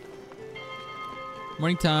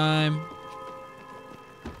 Morning time.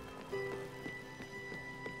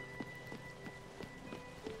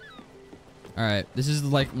 All right, this is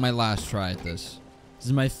like my last try at this. This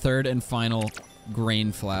is my third and final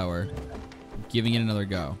grain flour. I'm giving it another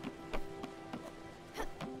go.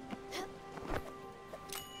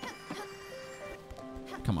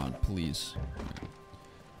 Come on, please.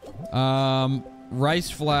 Rice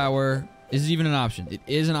flour. Is it even an option? It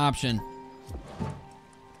is an option.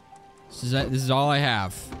 This is all I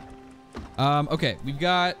have. Okay, we've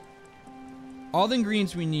got all the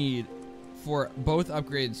ingredients we need for both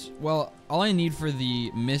upgrades. Well, all I need for the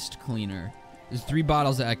mist cleaner is 3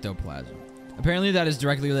 bottles of ectoplasm. Apparently that is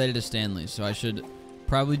directly related to Stanley, so I should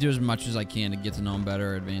probably do as much as I can to get to know him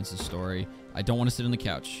better, advance the story. I don't want to sit on the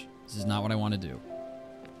couch. This is not what I want to do.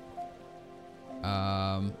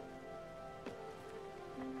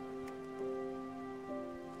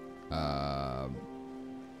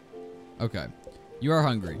 Okay. You are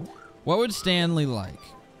hungry. What would Stanley like?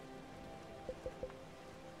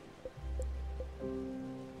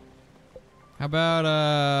 How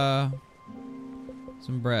about,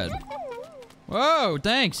 some bread? Whoa,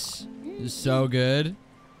 thanks! This is so good.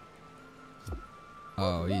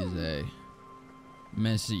 Oh, he's a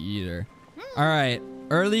messy eater. Alright,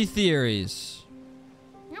 early theories.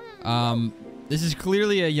 This is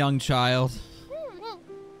clearly a young child.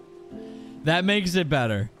 That makes it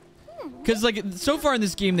better. Because, like, so far in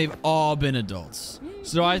this game, they've all been adults.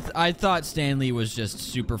 So I thought Stanley was just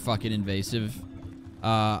super fucking invasive.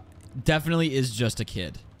 Definitely is just a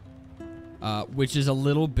kid. Which is a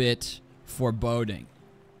little bit foreboding.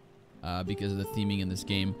 Because of the theming in this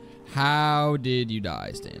game. How did you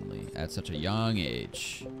die, Stanley, at such a young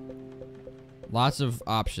age? Lots of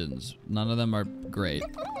options. None of them are great.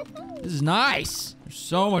 This is nice. There's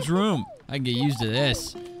so much room. I can get used to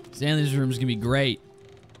this. Stanley's room is going to be great.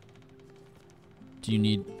 Do you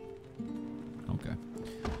need... Okay.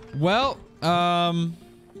 Well,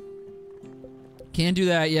 can't do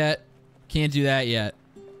that yet. Can't do that yet.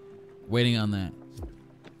 Waiting on that.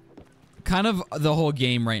 Kind of the whole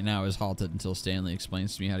game right now is halted until Stanley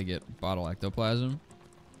explains to me how to get bottle ectoplasm.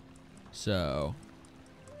 So...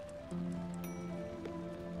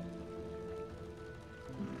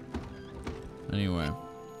 Anyway.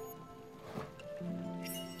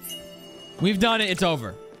 We've done it. It's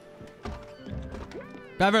over.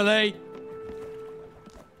 Beverly!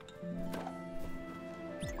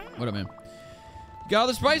 What up, man? Got all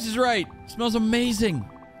the spices right. Smells amazing.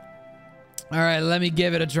 Alright, let me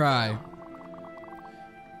give it a try.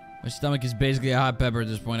 My stomach is basically a hot pepper at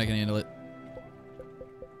this point. I can handle it.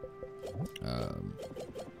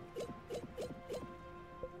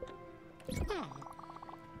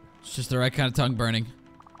 It's just the right kind of tongue burning.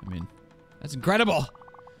 I mean, that's incredible.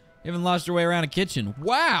 You haven't lost your way around a kitchen.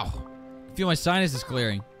 Wow! I feel my sinuses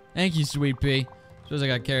clearing. Thank you, sweet pea. Suppose I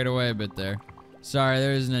got carried away a bit there. Sorry,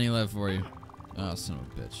 there isn't any left for you. Oh, son of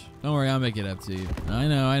a bitch. Don't worry, I'll make it up to you. I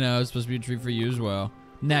know. It's supposed to be a treat for you as well.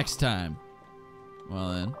 Next time.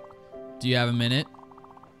 Well then. Do you have a minute?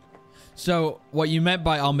 So, what you meant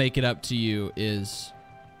by I'll make it up to you is...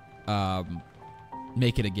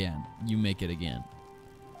 make it again. You make it again.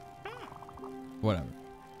 Whatever.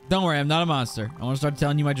 Don't worry, I'm not a monster. I want to start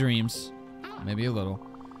telling you my dreams. Maybe a little.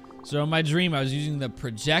 So in my dream, I was using the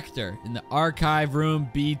projector in the archive room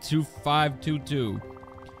B2522.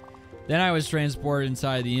 Then I was transported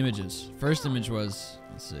inside the images. First image was,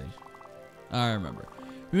 let's see. I remember.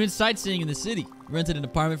 We went sightseeing in the city. We rented an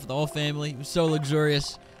apartment for the whole family. It was so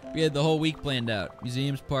luxurious. We had the whole week planned out.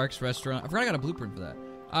 Museums, parks, restaurant. I forgot I got a blueprint for that.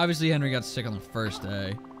 Obviously, Henry got sick on the first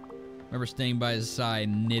day. Remember staying by his side,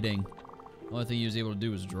 knitting. The only thing he was able to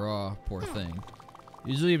do was draw. Poor thing.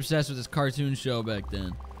 He was really obsessed with this cartoon show back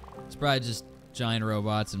then. It's probably just giant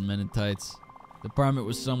robots and men in tights. The apartment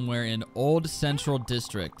was somewhere in Old Central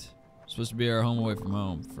District. Supposed to be our home away from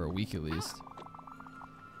home, for a week at least.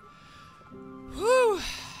 Whew!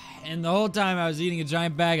 And the whole time I was eating a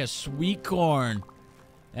giant bag of sweet corn.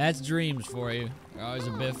 That's dreams for you. They're always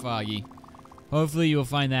a bit foggy. Hopefully you will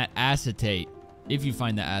find that acetate. If you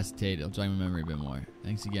find that acetate, it'll jog my memory a bit more.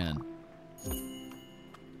 Thanks again.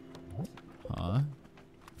 Huh?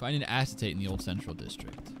 Finding acetate in the Old Central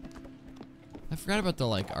District. I forgot about the,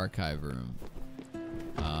 like, archive room.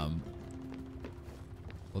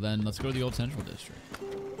 Well then, let's go to the Old Central District.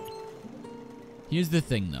 Here's the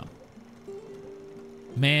thing, though.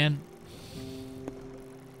 Man.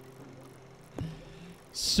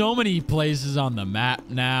 So many places on the map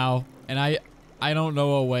now. And I don't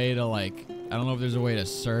know a way to, like... I don't know if there's a way to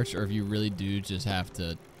search or if you really do just have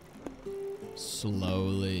to...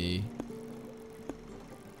 slowly...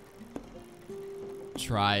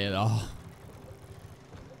 try it all.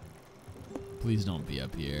 Please don't be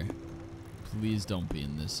up here. Please don't be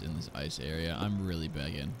in this ice area. I'm really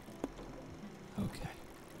begging. Okay.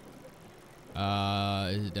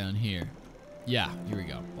 Is it down here? Yeah, here we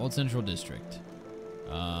go. Old Central District.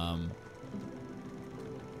 Here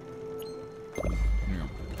we go.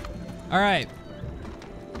 All right.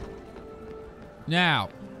 Now,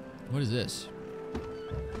 what is this?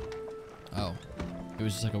 Oh, it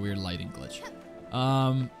was just like a weird lighting glitch.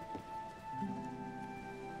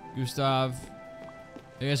 Gustav,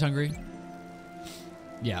 are you guys hungry?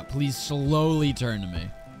 Yeah, please slowly turn to me.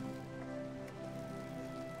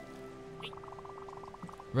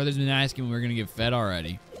 Brother's been asking when we're gonna get fed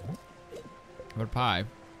already. What pie?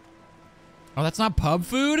 Oh, that's not pub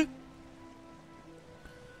food?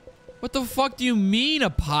 What the fuck do you mean a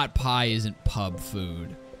pot pie isn't pub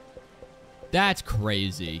food? That's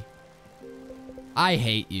crazy. I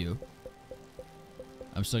hate you.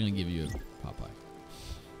 I'm still gonna give you a pot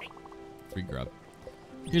pie. Free grub.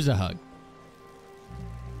 Here's a hug.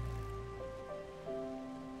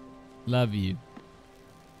 Love you.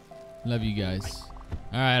 Love you guys.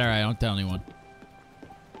 Alright, alright, don't tell anyone.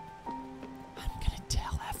 I'm gonna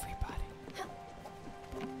tell everybody.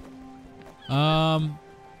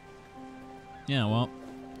 Yeah, well,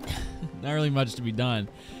 not really much to be done.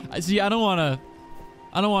 I don't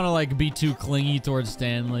wanna like be too clingy towards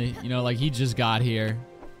Stanley. You know, like he just got here.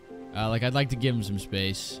 Like I'd like to give him some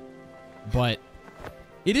space. But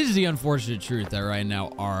it is the unfortunate truth that right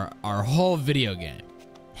now our whole video game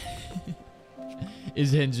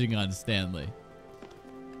is hinging on Stanley.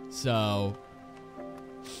 So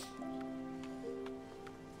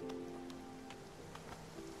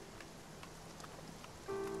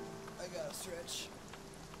I gotta stretch.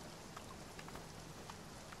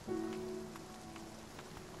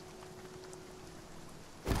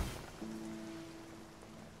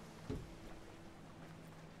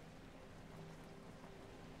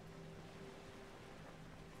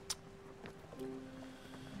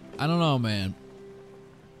 I don't know, man.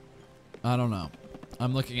 I don't know.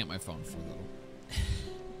 I'm looking at my phone for a little.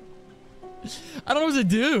 I don't know what to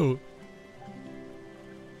do.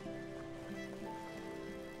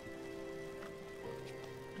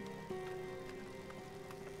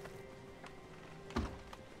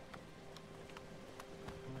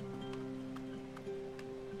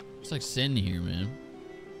 It's like sin here, man.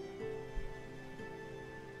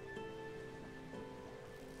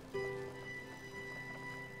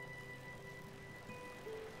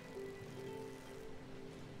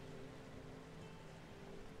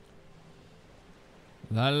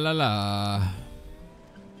 La la la.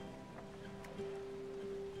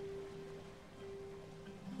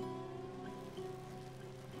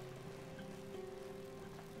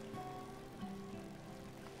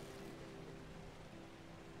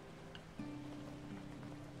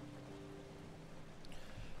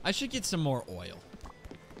 I should get some more oil.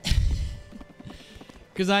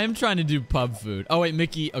 Because I am trying to do pub food. Oh, wait,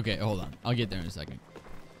 Mickey. Okay, hold on. I'll get there in a second.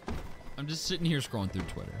 I'm just sitting here scrolling through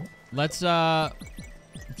Twitter. Let's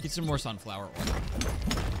get some more sunflower oil.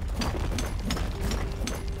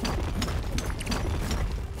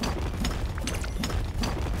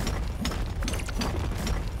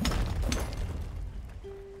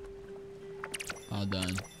 All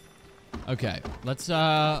done. Okay, let's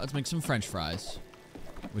make some French fries,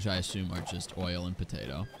 which I assume are just oil and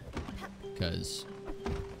potato, because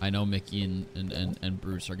I know Mickey and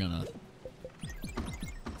Bruce are gonna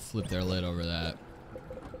flip their lid over that.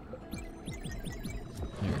 There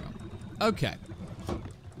we go. Okay.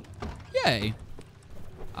 Yay.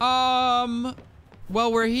 Well,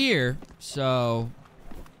 we're here, so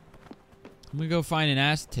I'm gonna go find an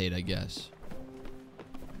acetate, I guess.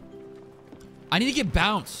 I need to get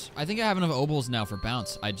bounce. I think I have enough obols now for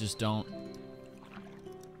bounce. I just don't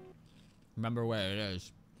remember where it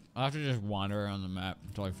is. I'll have to just wander around the map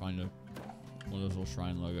until I find one of those little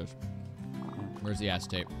shrine logos. Where's the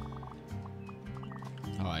acetate?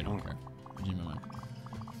 Oh, I don't care. It's in my mind.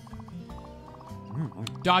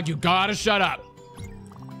 Dog, you gotta shut up.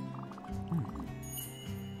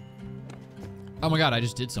 Oh my god, I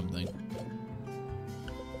just did something.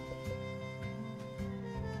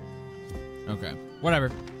 Okay,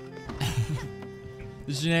 whatever.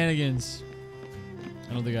 The shenanigans.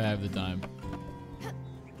 I don't think I have the time.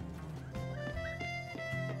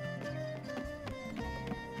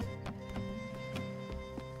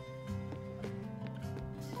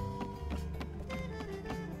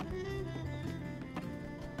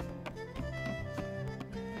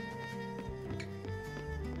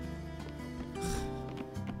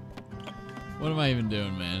 What am I even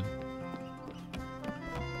doing, man?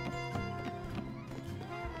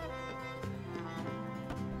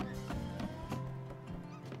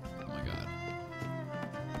 Oh my god.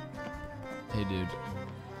 Hey, dude.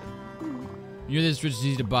 You're this rich, it's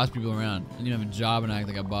easy to boss people around. I need to have a job and act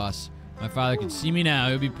like a boss. My father could see me now,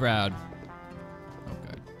 he'll be proud.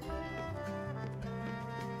 Okay.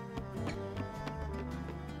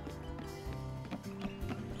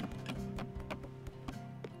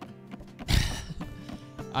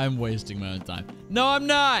 I'm wasting my own time. No, I'm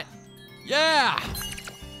not! Yeah!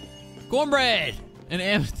 Cornbread! And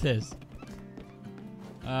amethyst.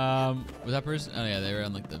 Was that person? Oh yeah, they were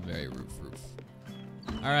on like the very roof.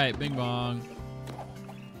 Alright, bing bong.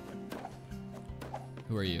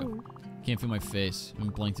 Who are you? Can't feel my face. I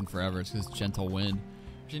haven't blinked in forever. It's because it's gentle wind.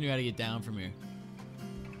 I knew how to get down from here.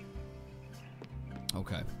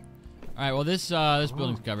 Okay. Alright, well this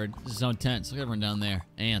building's covered. This is zone 10. Look at everyone down there.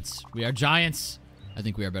 Ants. We are giants. I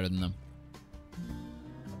think we are better than them.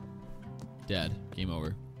 Dead. Game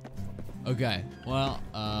over. Okay. Well,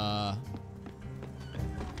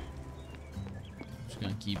 just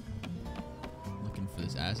gonna keep looking for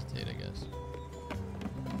this acetate, I guess.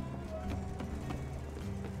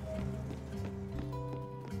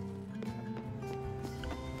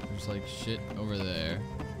 There's like shit over there.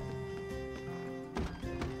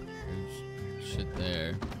 There's shit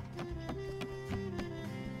there.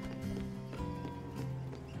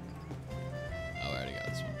 Oh, I already got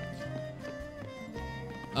this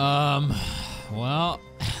one. Well.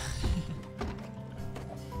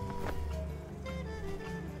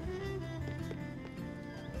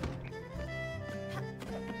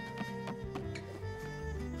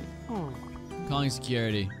 Calling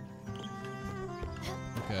security.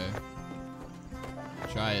 Okay.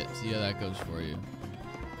 Try it. See how that goes for you.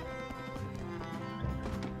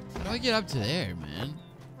 How do I get up to there, man?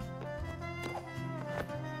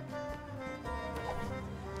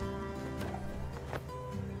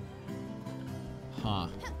 Huh.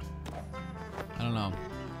 I don't know.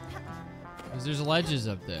 Because there's ledges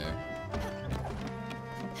up there.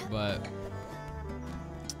 But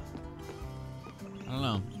I don't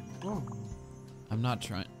know. I'm not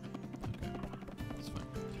trying. Okay. That's fine.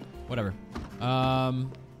 Whatever.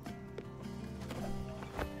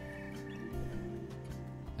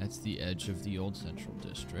 That's the edge of the old Central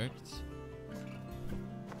District.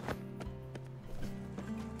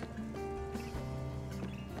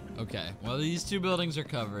 Okay. Well, these two buildings are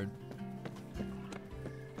covered.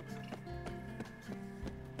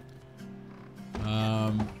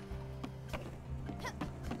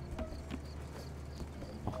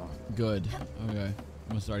 Good. Okay.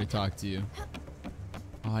 I must already talk to you.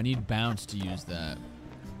 Oh, I need bounce to use that.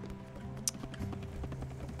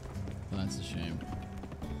 Oh, that's a shame.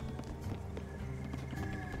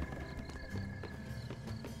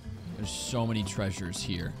 There's so many treasures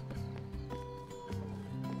here.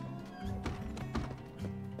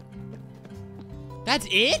 That's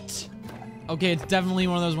it? Okay, it's definitely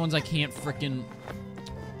one of those ones I can't frickin'...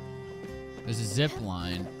 There's a zip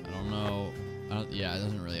line. I don't know. Yeah, it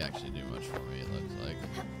doesn't really actually do much for me, it looks like.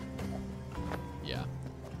 Yeah.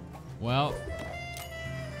 Well.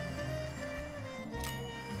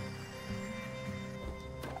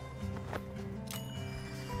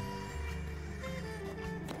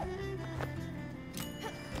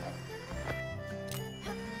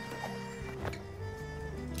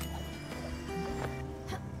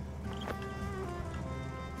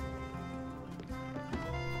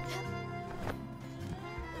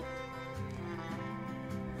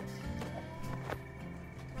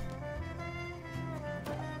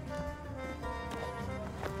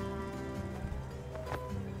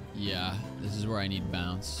 Yeah, this is where I need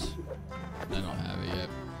bounce. I don't have it yet.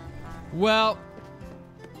 Well,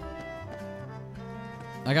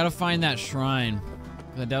 I gotta find that shrine.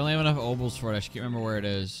 I definitely have enough obols for it. I just can't remember where it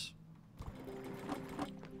is.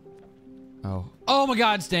 Oh. Oh my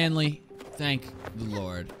god, Stanley! Thank the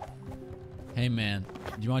Lord. Hey man,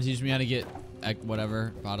 do you want to teach me how to get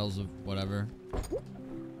whatever? Bottles of whatever?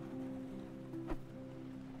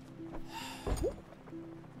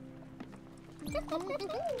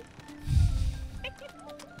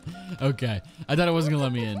 Okay, I thought it wasn't gonna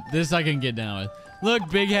let me in. This I can get down with. Look,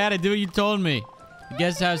 big hat, I did what you told me. The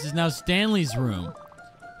guest house is now Stanley's room.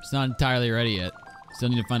 It's not entirely ready yet. Still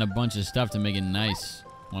need to find a bunch of stuff to make it nice.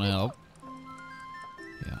 Wanna help?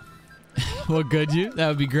 Yeah. Well, could you? That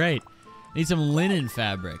would be great. I need some linen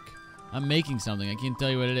fabric. I'm making something. I can't tell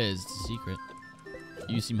you what it is. It's a secret.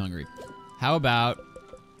 You seem hungry. How about...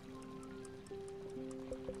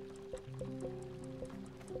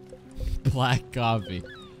 black coffee.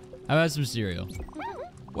 How about some cereal?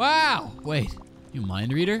 Wow! Wait, you a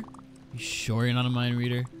mind reader? You sure you're not a mind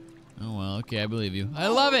reader? Oh well, okay, I believe you. I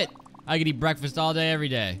love it! I could eat breakfast all day, every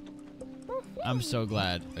day. I'm so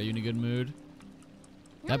glad. Are you in a good mood?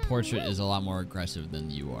 That portrait is a lot more aggressive than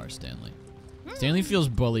you are, Stanley. Stanley feels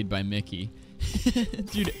bullied by Mickey.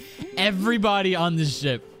 Dude, everybody on this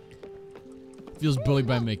ship feels bullied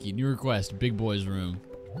by Mickey. New request, big boy's room.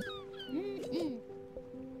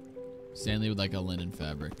 Stanley would like a linen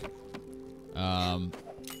fabric.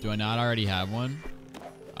 Do I not already have one?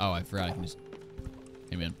 Oh, I forgot I can just...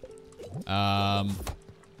 Hey, man.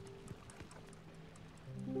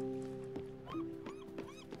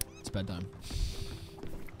 It's bedtime.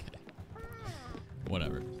 Okay.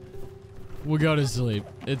 Whatever. We'll go to sleep.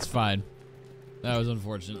 It's fine. That was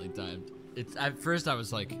unfortunately timed. It's at first I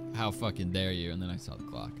was like, how fucking dare you? And then I saw the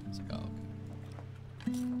clock. It's like, oh,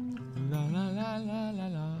 okay. La la la la la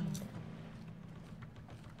la.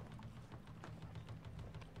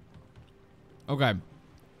 Okay.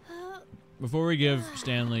 Before we give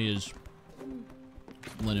Stanley his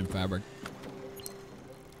linen fabric,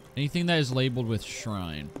 anything that is labeled with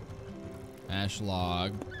shrine, ash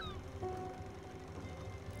log,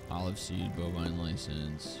 olive seed, bovine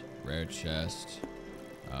license, rare chest.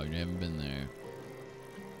 Oh, you haven't been there.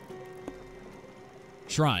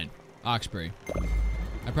 Shrine, Oxbury.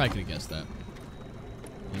 I probably could have guessed that.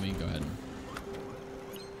 Let me go ahead.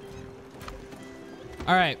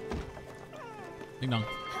 All right. Ding dong.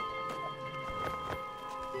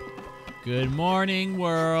 Good morning,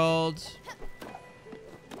 world.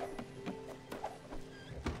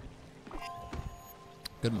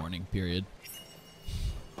 Good morning, period.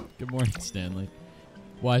 Good morning, Stanley.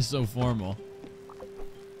 Why so formal?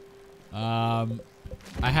 I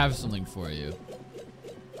have something for you.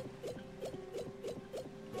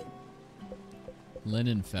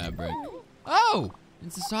 Linen fabric. Oh!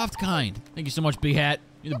 It's the soft kind. Thank you so much, Big Hat.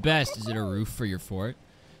 You're the best. Is it a roof for your fort?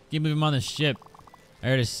 Can't believe I'm on the ship. I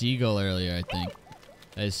heard a seagull earlier, I think.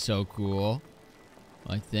 That is so cool.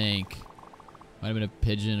 I think. Might have been a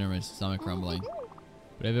pigeon or my stomach rumbling.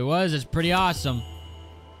 But if it was, it's pretty awesome.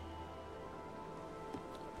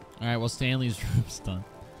 Alright, well, Stanley's room's done.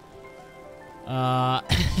 I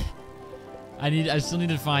still need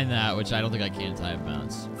to find that, which I don't think I can tie it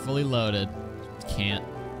bounce. Fully loaded. Can't.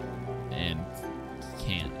 And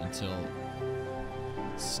can't until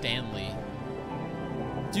Stanley.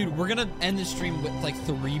 Dude, we're gonna end the stream with like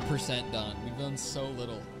 3% done. We've done so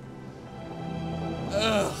little.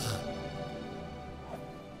 Ugh.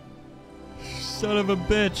 Son of a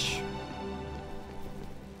bitch.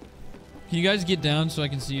 Can you guys get down so I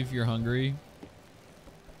can see if you're hungry?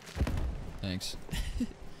 Thanks.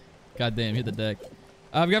 God damn, hit the deck.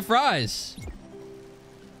 I've got fries.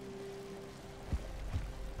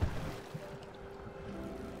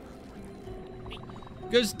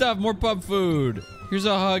 Good stuff, more pub food. Here's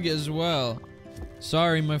a hug as well.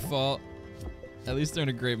 Sorry, my fault. At least they're in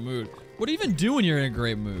a great mood. What do you even do when you're in a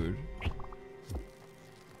great mood?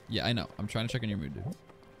 Yeah, I know. I'm trying to check on your mood, dude.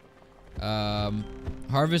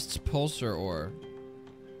 Harvests pulsar ore.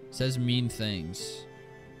 Says mean things.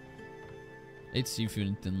 Ate seafood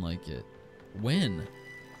and didn't like it. When?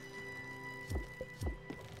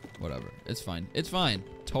 Whatever. It's fine. It's fine.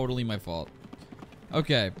 Totally my fault.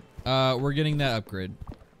 Okay. We're getting that upgrade.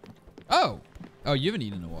 Oh! Oh, you haven't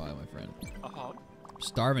eaten in a while, my friend.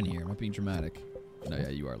 Starving here. I'm not being dramatic. No, yeah,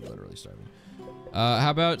 you are literally starving. How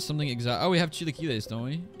about something exotic? Oh, we have chilaquiles, don't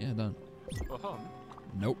we? Yeah, done.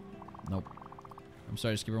 Nope. Nope. I'm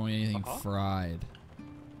sorry, just give everyone anything fried.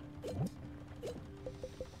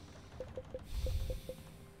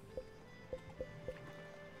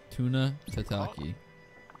 Tuna tataki.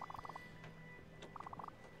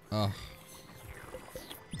 Oh.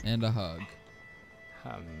 And a hug.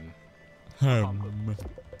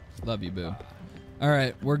 Love you, boo.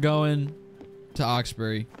 Alright, we're going to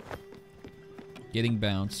Oxbury. Getting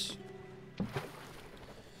bounce.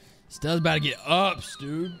 Stella's about to get ups,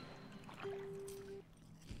 dude.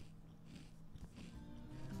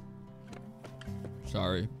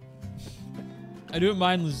 Sorry. I do it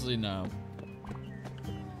mindlessly now.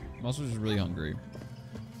 I'm also just really hungry.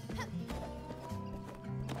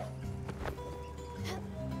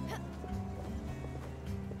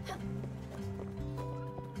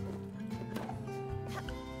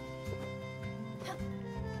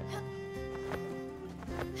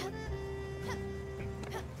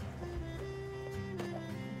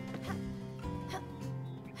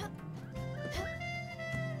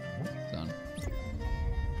 Done.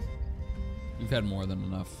 You've had more than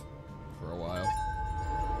enough for a while.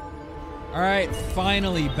 Alright,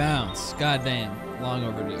 finally bounce. God damn. Long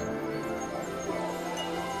overdue.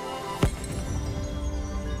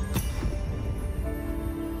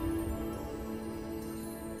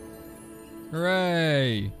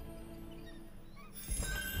 Hooray!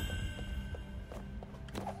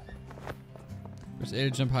 Press A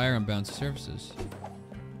to jump higher on bouncy surfaces.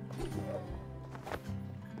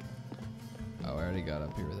 already got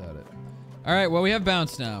up here without it. All right, well, we have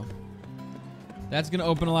bounce now. That's gonna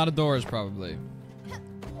open a lot of doors, probably.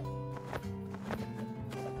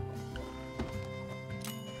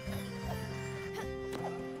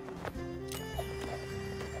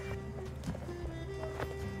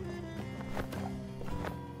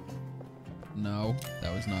 No,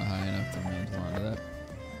 that was not high enough to mantle onto that.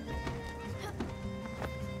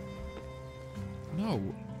 No.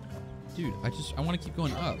 Dude, I want to keep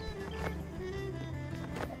going up.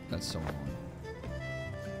 That's so long.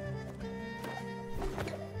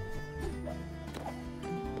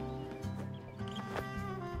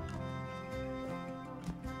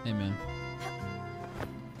 Hey, man.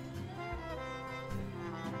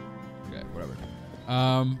 Okay, whatever.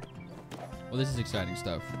 Well, this is exciting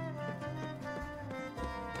stuff.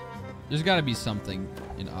 There's got to be something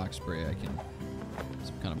in Oxbury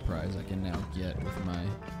some kind of prize I can now get with my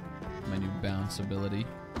new bounce ability.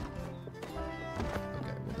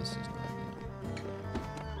 Okay, well, this is not good.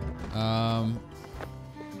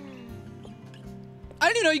 I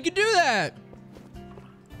didn't even know you could do that.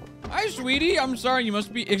 Hi, sweetie. I'm sorry. You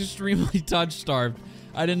must be extremely touch-starved.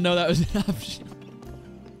 I didn't know that was an option.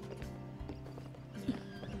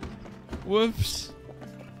 Whoops.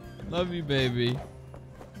 Love you, baby.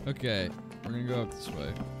 Okay, we're gonna go up this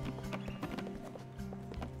way.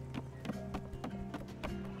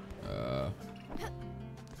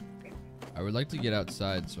 I would like to get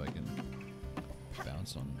outside so I can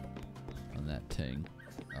bounce on that ting.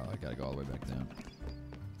 Oh, I gotta go all the way back down.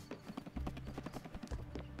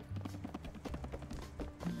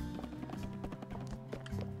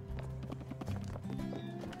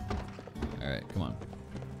 Alright, come on.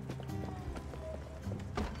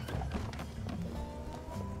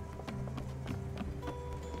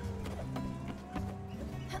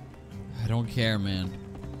 I don't care, man.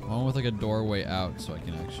 I want with like a doorway out so I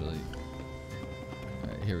can actually...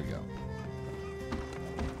 Alright, here we go.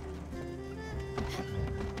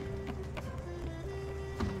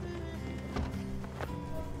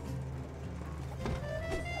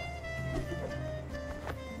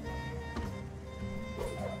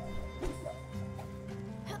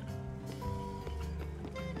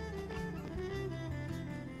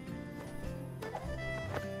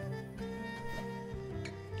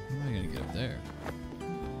 How am I gonna get up there?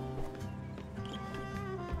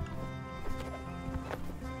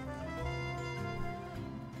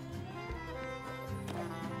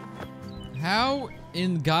 How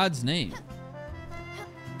in God's name?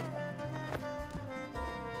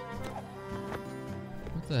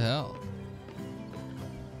 What the hell?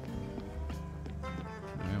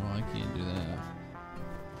 Alright, well, I can't do that.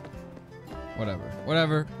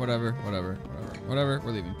 Whatever,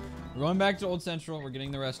 we're leaving. We're going back to Old Central, we're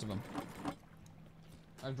getting the rest of them.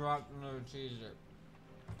 I dropped another cheeser.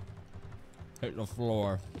 Hit the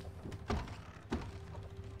floor.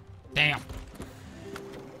 Damn.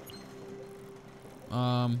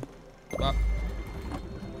 Well.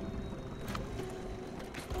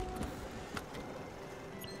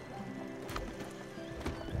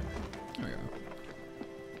 There we go.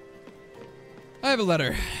 I have a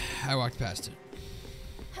letter. I walked past it.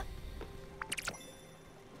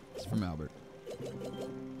 It's from Albert.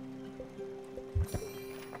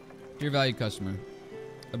 Dear valued customer,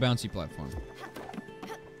 a bouncy platform.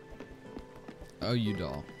 Oh, you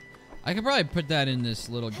doll. I could probably put that in this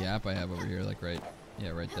little gap I have over here, like right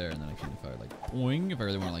there, and then I can, if I like, boing, if I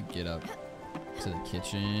really want to like get up to the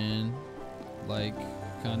kitchen, like,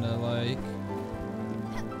 kind of like.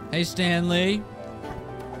 Hey, Stanley.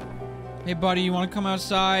 Hey, buddy, you want to come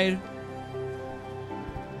outside?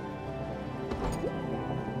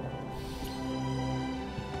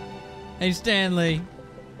 Hey, Stanley.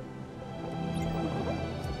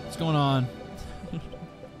 What's going on? I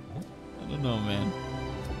don't know, man.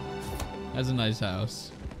 That's a nice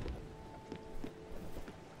house.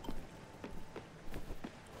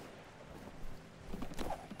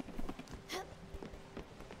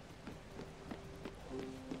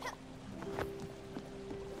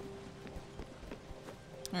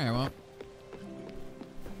 Alright, well.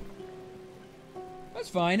 That's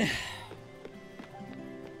fine.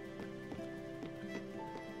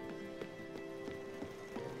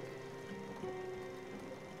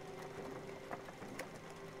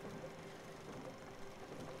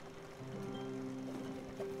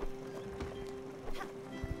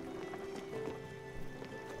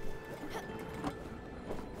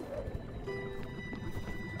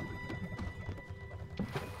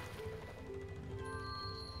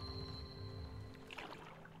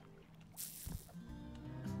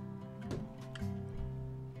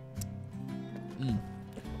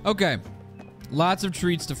 Okay. Lots of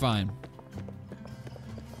treats to find.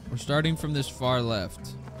 We're starting from this far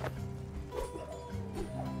left.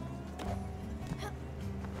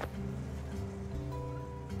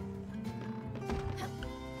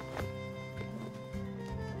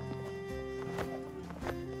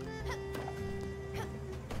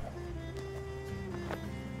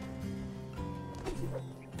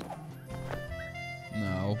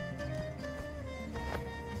 No.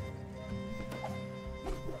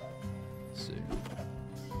 Let's see.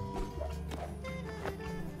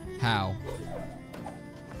 How?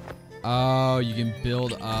 Oh, you can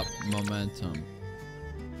build up momentum.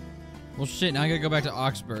 Well, shit, now I gotta go back to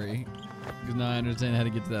Oxbury. Because now I understand how to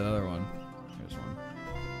get to that other one. Here's one.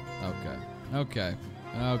 Okay. Okay.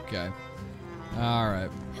 Okay.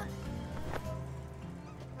 Alright.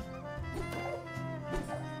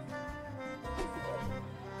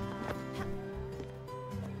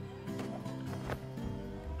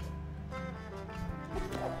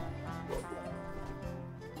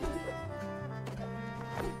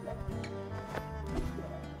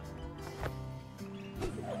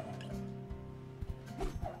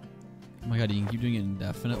 Oh my god, you can keep doing it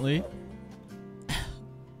indefinitely?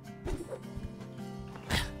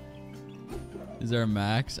 Is there a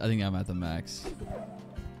max? I think I'm at the max.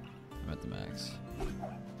 I'm at the max.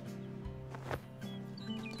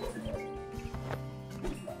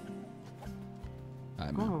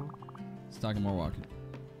 Alright, man. Let's talk more walking.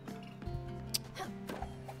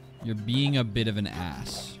 You're being a bit of an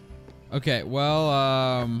ass. Okay, well,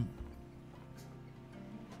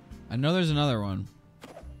 I know there's another one.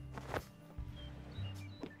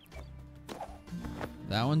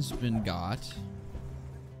 That one's been got.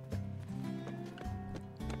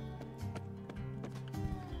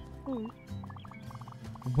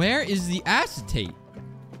 Where is the acetate?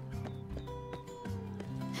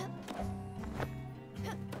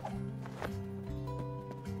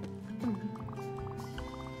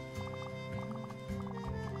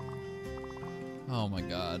 Oh my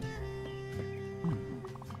god.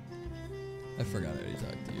 I forgot I already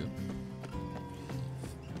talked to you.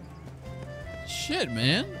 Shit,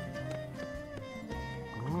 man.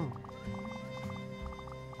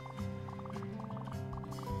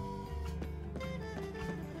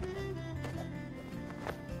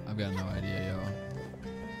 I've got no idea, yo.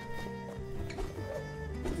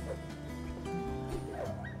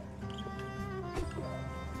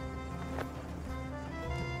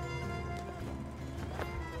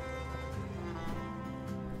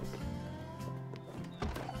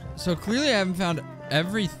 So clearly I haven't found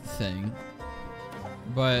everything,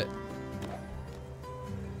 but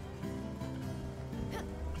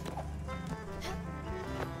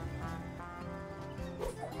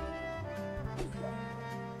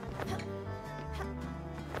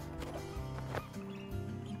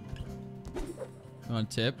you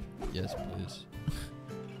want a tip? Yes, please.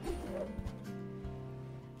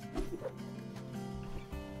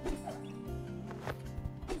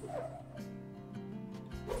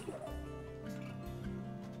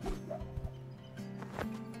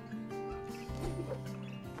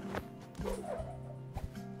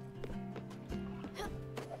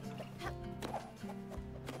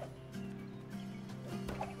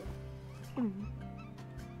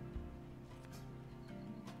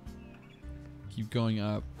 Keep going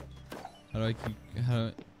up. How do I keep... How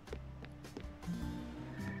do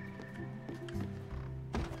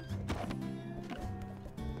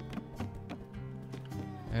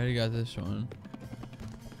I already got this one.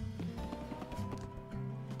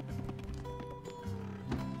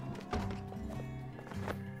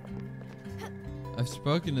 I've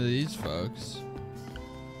spoken to these folks.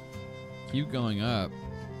 Keep going up.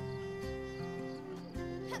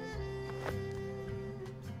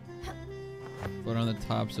 Put on the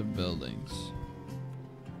tops of buildings.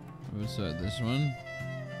 What's that? This one?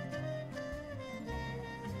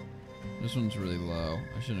 This one's really low.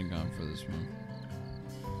 I shouldn't have gone for this one.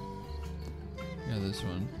 Yeah, this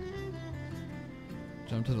one.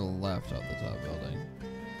 Jump to the left off the top building.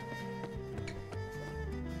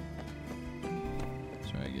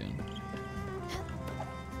 Let's try again.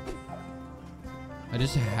 I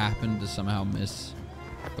just happened to somehow miss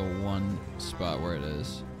the one spot where it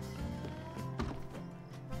is.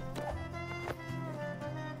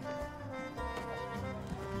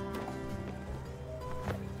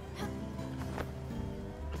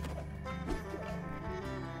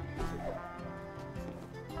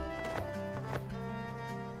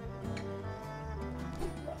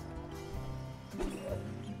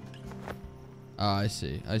 Oh, I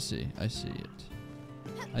see. I see. I see it.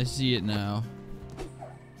 I see it now.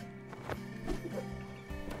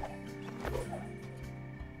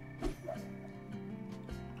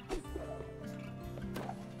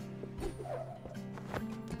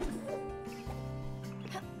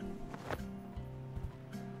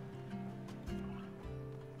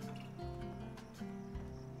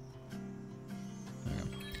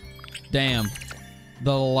 Damn.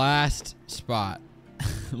 The last spot.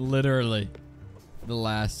 Literally. The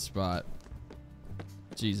last spot.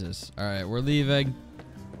 Jesus. Alright, we're leaving.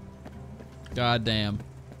 God damn.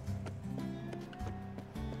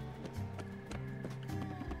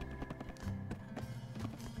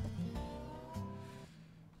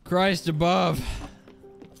 Christ above.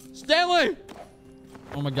 Stanley!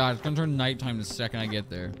 Oh my god, it's gonna turn nighttime the second I get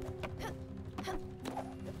there.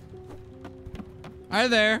 Hi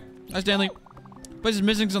there. Hi, Stanley. Place is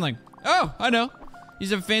missing something. Oh, I know.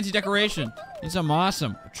 He's a fancy decoration. He's something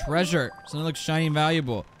awesome. A treasure. Something that looks shiny and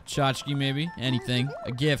valuable. Tchotchke, maybe. Anything.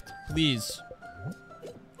 A gift. Please.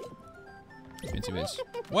 Fancy vase.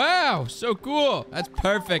 Wow, so cool. That's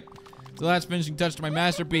perfect. It's the last finishing touch to my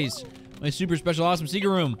masterpiece. My super special awesome secret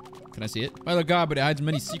room. Can I see it? My God, but it hides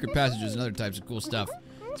many secret passages and other types of cool stuff.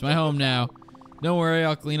 It's my home now. Don't worry,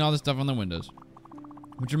 I'll clean all the stuff on the windows.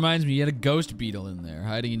 Which reminds me, you had a ghost beetle in there,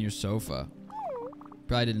 hiding in your sofa.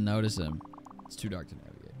 Probably didn't notice him. It's too dark to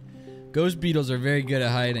navigate. Ghost beetles are very good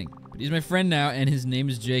at hiding. But he's my friend now, and his name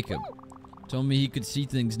is Jacob. Told me he could see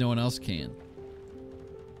things no one else can.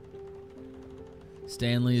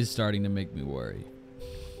 Stanley is starting to make me worry.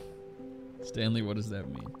 Stanley, what does that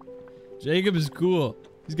mean? Jacob is cool.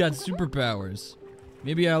 He's got superpowers.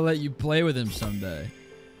 Maybe I'll let you play with him someday.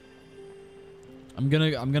 I'm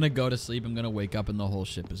gonna go to sleep. I'm gonna wake up and the whole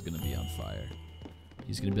ship is gonna be on fire.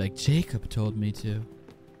 He's gonna be like, Jacob told me to.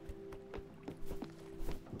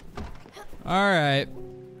 Alright.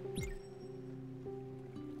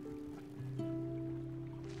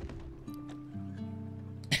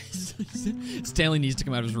 Stanley needs to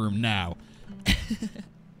come out of his room now.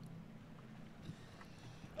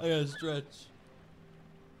 I gotta stretch.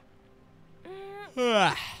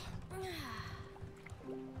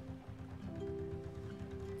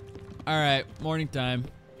 Alright, morning time.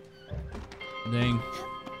 Ding.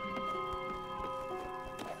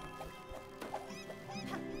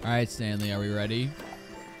 Alright, Stanley, are we ready?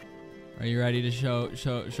 Are you ready to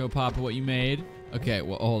show Papa what you made? Okay,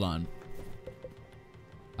 well, hold on.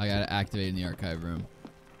 I gotta activate in the archive room.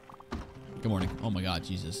 Good morning. Oh my god,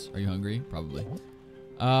 Jesus. Are you hungry? Probably.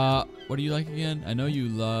 What do you like again? I know you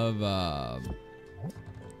love,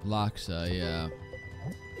 laksa, yeah.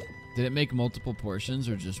 Did it make multiple portions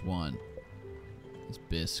or just one? It's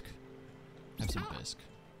bisque. Have some bisque.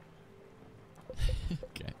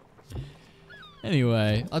 Okay.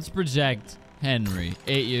 Anyway, let's project Henry,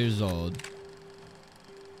 8 years old.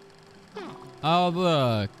 Oh,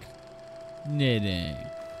 look. Knitting.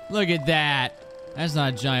 Look at that. That's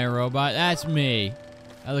not a giant robot. That's me.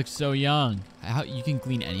 I look so young. How, you can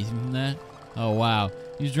clean anything from that? Oh, wow.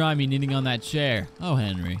 He was drawing me knitting on that chair. Oh,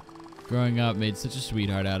 Henry. Growing up made such a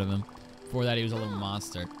sweetheart out of him. Before that, he was a little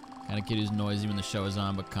monster. Kind of kid who's noisy when the show was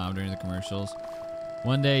on, but calm during the commercials.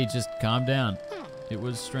 One day, he just calmed down. It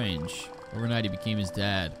was strange. Overnight, he became his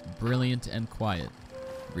dad. Brilliant and quiet.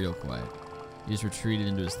 Real quiet. He just retreated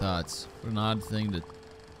into his thoughts. What an odd thing to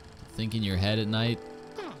think in your head at night.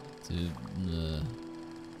 To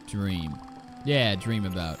dream. Yeah, dream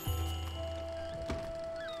about.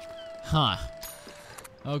 Huh.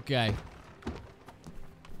 Okay.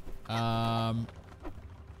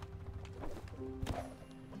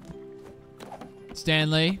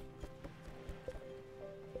 Stanley?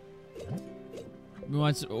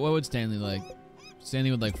 What would Stanley like?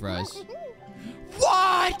 Stanley would like fries.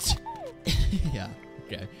 What? Yeah,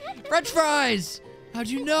 okay. French fries! How'd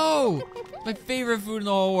you know? My favorite food in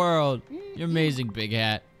the whole world. You're amazing, Big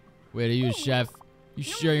Hat. Wait, are you a chef? You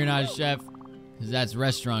sure you're not a chef? Cause that's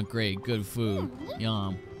restaurant grade, good food.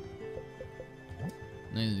 Yum.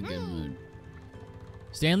 Nice in a good mood.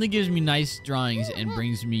 Stanley gives me nice drawings and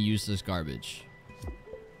brings me useless garbage.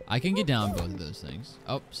 I can get down both of those things.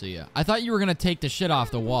 Oh, see ya. I thought you were gonna take the shit off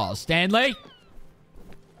the wall. Stanley!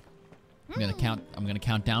 I'm gonna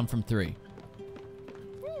count down from 3.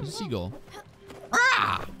 There's a seagull.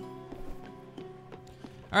 Ah!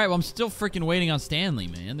 Alright, well, I'm still freaking waiting on Stanley,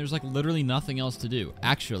 man. There's like literally nothing else to do.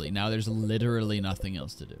 Actually, now there's literally nothing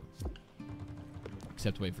else to do.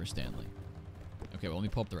 Except wait for Stanley. Okay, well, let me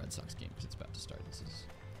pull up the Red Sox game because it's about to start. This is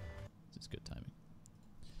good timing.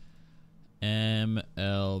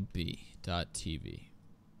 MLB.TV.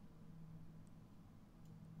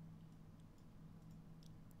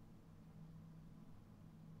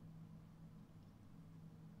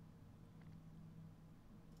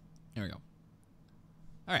 There we go.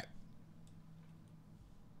 All right.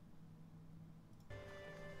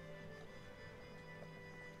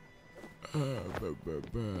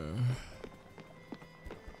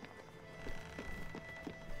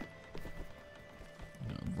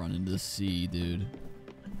 Run into the sea, dude.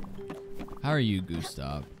 How are you,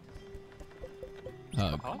 Gustav?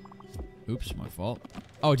 Hug. Oops, my fault.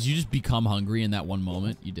 Oh, did you just become hungry in that one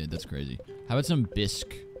moment? You did. That's crazy. How about some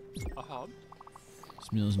bisque?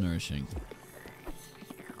 This meal is nourishing.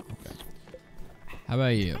 Okay. How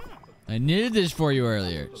about you? I knitted this for you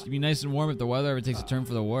earlier. It's gonna be nice and warm if the weather ever takes a turn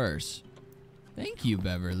for the worse. Thank you,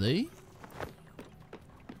 Beverly.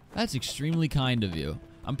 That's extremely kind of you.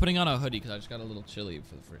 I'm putting on a hoodie because I just got a little chilly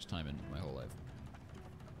for the first time in my whole life.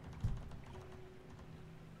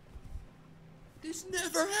 This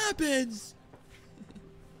never happens!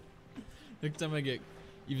 Next time I get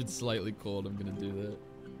even slightly cold, I'm gonna do that.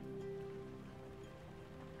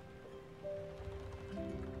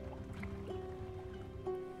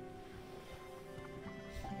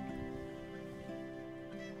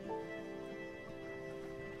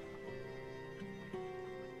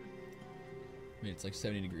 I mean, it's like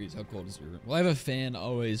 70 degrees. How cold is your room? Well, I have a fan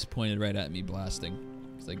always pointed right at me blasting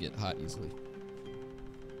because I get hot easily.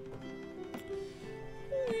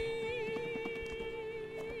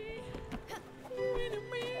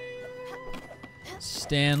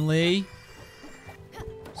 Stanley.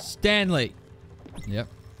 Stanley. Yep.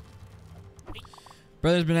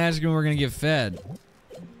 Brother's been asking when we're gonna get fed.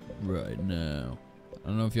 Right now. I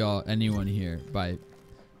don't know if anyone here, by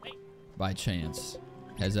chance,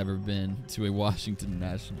 has ever been to a Washington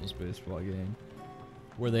Nationals baseball game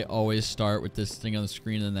where they always start with this thing on the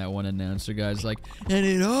screen and that one announcer guy's like, and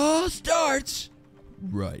it all starts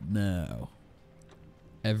right now.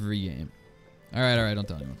 Every game. All right, don't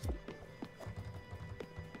tell anyone.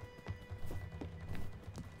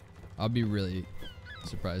 I'll be really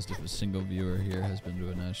surprised if a single viewer here has been to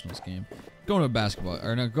a Nationals game. Going to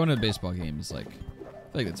a going to a baseball game is like, I feel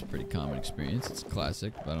like that's a pretty common experience. It's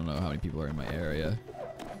classic, but I don't know how many people are in my area.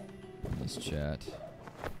 Let's chat.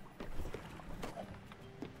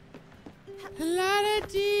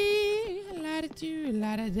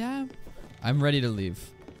 I'm ready to leave.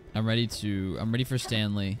 I'm ready for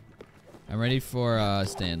Stanley. I'm ready for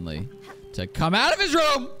Stanley to come out of his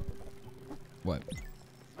room. What?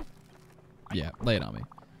 Yeah, lay it on me.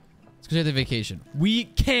 Let's go take the vacation. We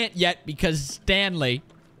can't yet because Stanley.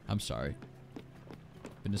 I'm sorry.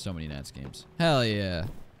 Been to so many Nats games. Hell yeah.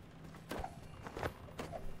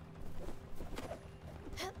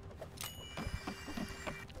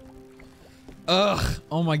 Ugh.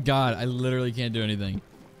 Oh my god. I literally can't do anything.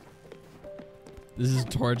 This is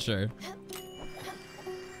torture.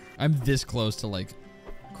 I'm this close to like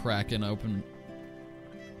cracking open.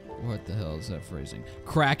 What the hell is that phrasing?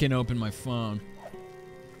 Cracking open my phone.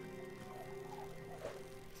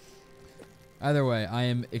 Either way, I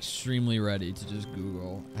am extremely ready to just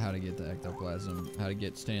Google how to get the ectoplasm, how to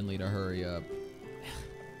get Stanley to hurry up.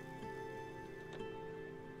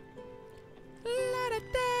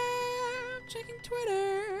 I'm checking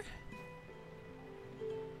Twitter.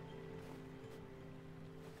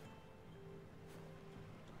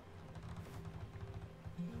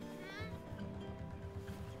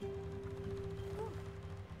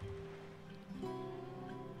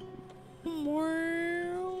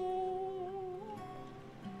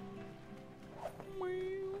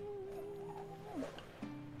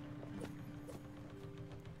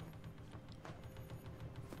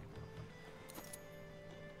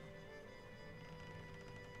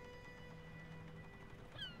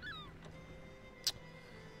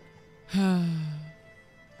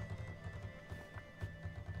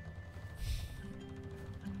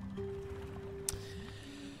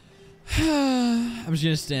 I'm just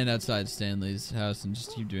gonna stand outside Stanley's house and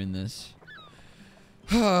just keep doing this.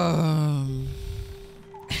 Until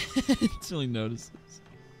he notices.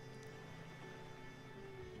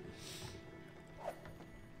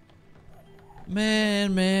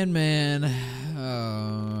 Man.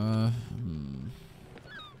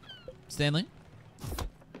 Stanley?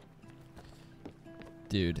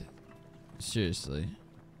 Dude, seriously.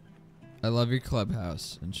 I love your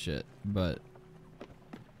clubhouse and shit, but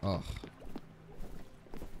oh.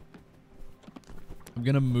 I'm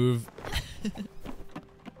gonna move.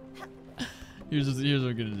 here's what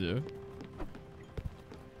I'm gonna do.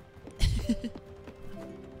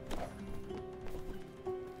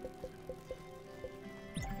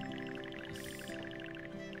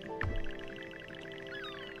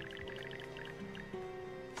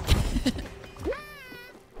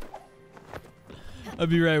 I'll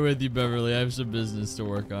be right with you, Beverly. I have some business to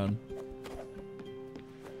work on.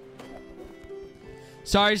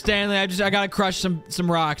 Sorry, Stanley. I gotta crush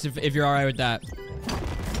some rocks if you're all right with that.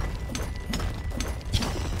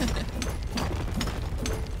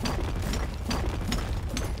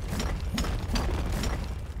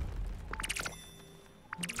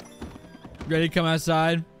 Ready to come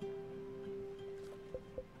outside?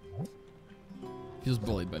 Feels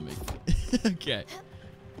bullied by me. Okay.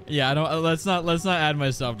 Yeah, I don't. Let's not add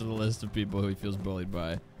myself to the list of people who he feels bullied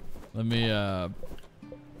by. Let me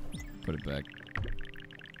put it back.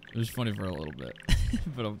 It was funny for a little bit,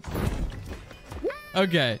 but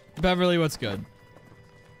okay. Beverly, what's good?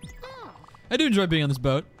 I do enjoy being on this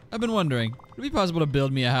boat. I've been wondering, would it be possible to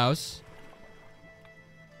build me a house?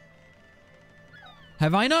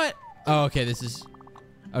 Have I not? Oh, okay. This is.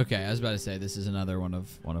 Okay, I was about to say this is another one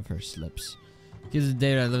of her slips. Kids and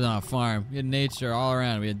David, I lived on a farm. We had nature all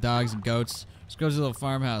around. We had dogs and goats. Just goes to a little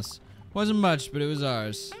farmhouse. Wasn't much, but it was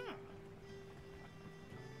ours.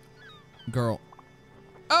 Girl.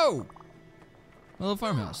 Oh! A little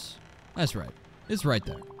farmhouse. That's right. It's right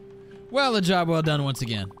there. Well, a job well done once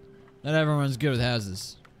again. Not everyone's good with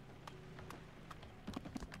houses.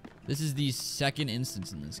 This is the second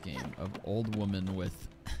instance in this game of old woman with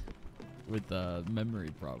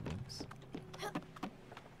memory problems.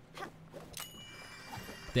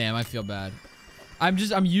 Damn, I feel bad. I'm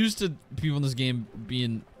used to people in this game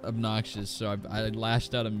being obnoxious, so I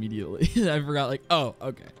lashed out immediately. I forgot, like, oh,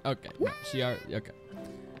 okay. No, okay.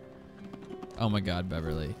 Oh my god,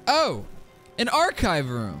 Beverly. Oh! An archive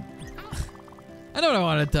room! I know what I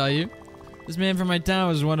wanted to tell you. This man from my town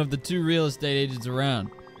was one of the 2 real estate agents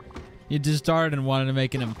around. He had just started and wanted to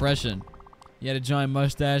make an impression. He had a giant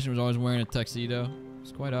mustache and was always wearing a tuxedo. It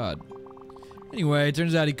was quite odd. Anyway, it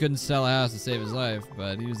turns out he couldn't sell a house to save his life,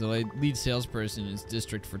 but he was the lead salesperson in his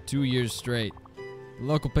district for 2 years straight. The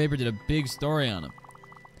local paper did a big story on him.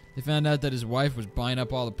 They found out that his wife was buying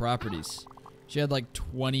up all the properties. She had like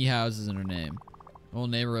 20 houses in her name. The whole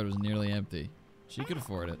neighborhood was nearly empty. She could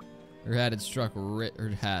afford it. Her dad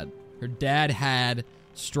had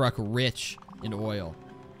struck rich in oil.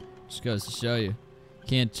 Just goes to show you,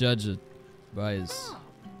 can't judge it by his.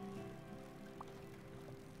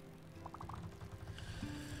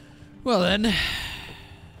 Well then,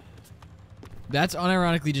 that's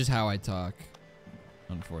unironically just how I talk,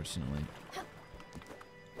 unfortunately.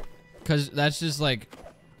 Cause that's just like,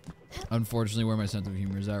 unfortunately, where my sense of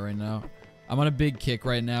humor is at right now. I'm on a big kick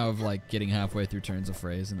right now of like getting halfway through turns of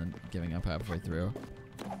phrase and then giving up halfway through,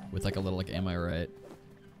 with like a little like, am I right?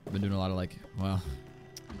 I've been doing a lot of like, well,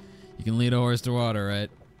 you can lead a horse to water, right?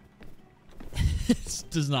 It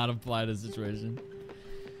does not apply to the situation.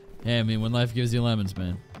 Hey, I mean, when life gives you lemons,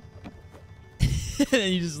 man.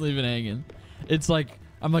 And you just leave it hanging. It's like,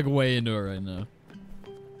 I'm like way into it right now.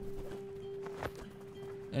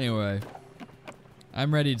 Anyway.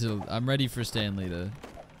 I'm ready for Stanley to...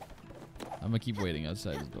 I'm gonna keep waiting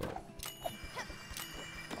outside his door.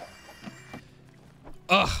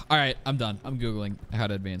 Ugh! Alright, I'm done. I'm Googling how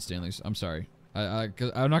to advance Stanley's. I'm sorry.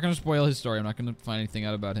 Cause I'm not gonna spoil his story. I'm not gonna find anything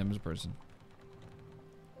out about him as a person.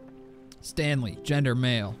 Stanley. Gender,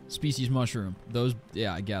 male. Species, mushroom. Those...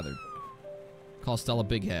 Yeah, I gathered. Call Stella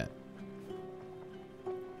Big Hat.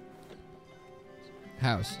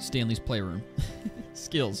 House. Stanley's playroom.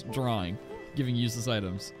 Skills. Drawing. Giving useless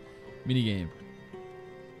items. Minigame.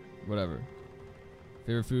 Whatever.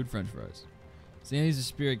 Favorite food? French fries. Stanley's a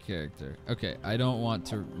spirit character. Okay, I don't want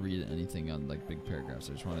to read anything on like big paragraphs.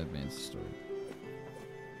 I just want to advance the story.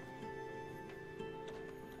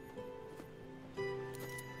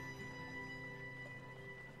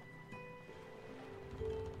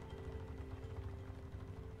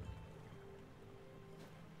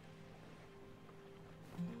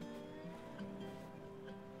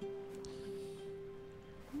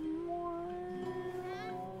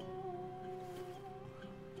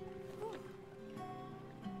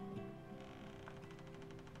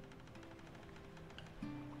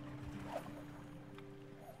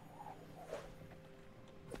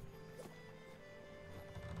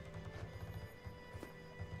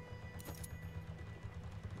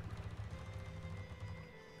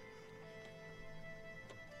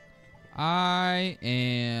 I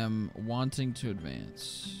am wanting to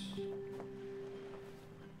advance.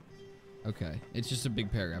 Okay. It's just a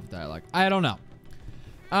big paragraph of dialogue. I don't know.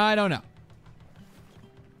 I don't know.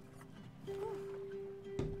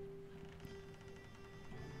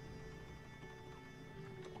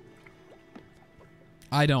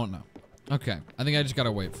 I don't know. Okay. I think I just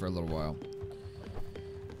gotta wait for a little while.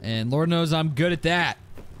 And Lord knows I'm good at that.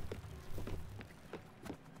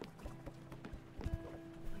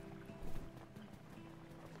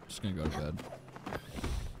 Just gonna go to bed.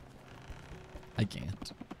 I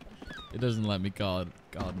can't. It doesn't let me call it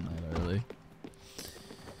night early.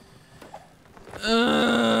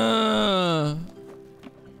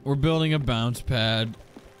 We're building a bounce pad.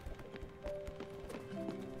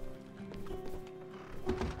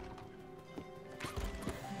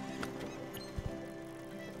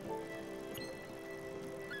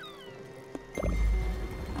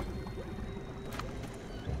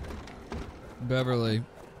 Beverly.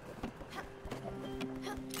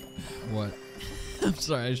 What? I'm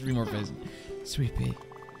sorry, I should be more patient. Sweet pea.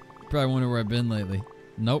 Probably wonder where I've been lately.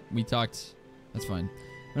 Nope, we talked. That's fine.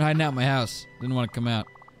 Been hiding out in my house. Didn't want to come out.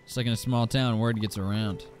 Just like in a small town, word gets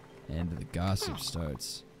around. And the gossip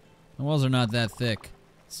starts. The walls are not that thick.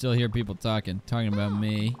 Still hear people talking about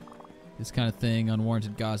me. This kind of thing,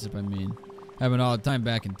 unwarranted gossip, I mean. Happened all the time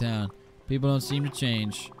back in town. People don't seem to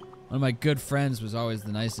change. One of my good friends was always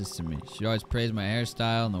the nicest to me. She always praised my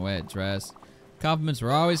hairstyle and the way I dressed. Compliments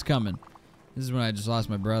were always coming. This is when I just lost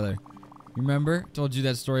my brother. You remember? I told you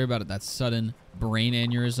that story about that sudden brain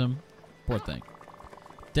aneurysm? Poor thing.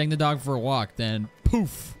 Taking the dog for a walk, then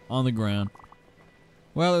poof, on the ground.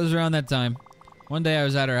 Well, it was around that time. One day I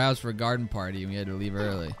was at her house for a garden party and we had to leave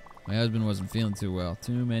early. My husband wasn't feeling too well.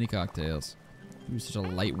 Too many cocktails. He was such a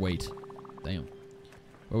lightweight. Damn.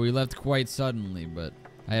 Well, we left quite suddenly, but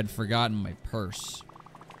I had forgotten my purse.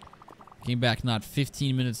 Came back not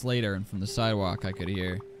 15 minutes later, and from the sidewalk I could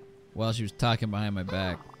hear, well, she was talking behind my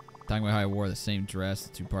back. Talking about how I wore the same dress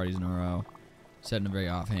 2 parties in a row. Said in a very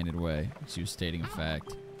offhanded way. She was stating a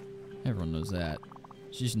fact. Everyone knows that.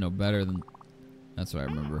 She should know better than... That's what I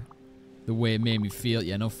remember. The way it made me feel.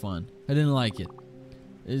 Yeah, no fun. I didn't like it.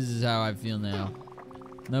 This is how I feel now.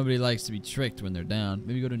 Nobody likes to be tricked when they're down.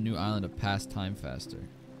 Maybe go to a new island to pass time faster.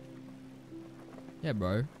 Yeah,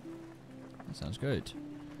 bro. That sounds good.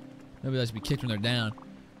 Nobody likes to be kicked when they're down.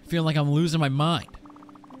 Feeling like I'm losing my mind.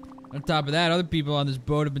 On top of that, other people on this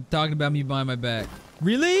boat have been talking about me behind my back.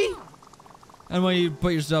 Really? I don't want you to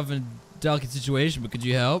put yourself in a delicate situation, but could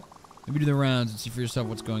you help? Maybe do the rounds and see for yourself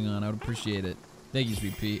what's going on. I would appreciate it. Thank you,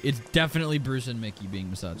 Sweet Pea. It's definitely Bruce and Mickey being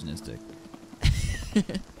misogynistic.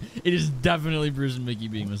 It is definitely Bruce and Mickey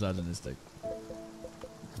being misogynistic.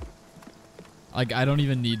 Like, I don't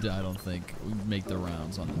even need to, I don't think, make the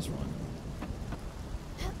rounds on this one.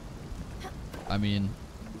 I mean...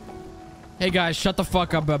 Hey guys, shut the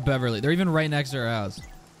fuck up about Beverly. They're even right next to her house.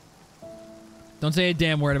 Don't say a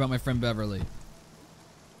damn word about my friend Beverly.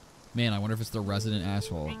 Man, I wonder if it's the resident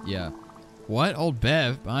asshole. Yeah. What? Old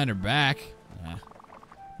Bev? Behind her back? Nah.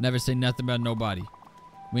 Never say nothing about nobody.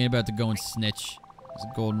 We ain't about to go and snitch. It's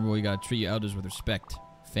a golden rule. You gotta treat your elders with respect.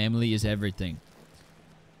 Family is everything.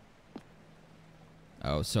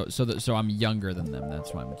 Oh, so I'm younger than them.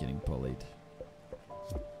 That's why I'm getting bullied.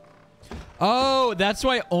 Oh, that's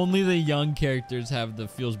why only the young characters have the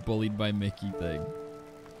feels bullied by Mickey thing.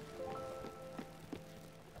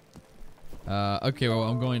 Okay, well,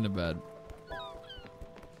 I'm going to bed.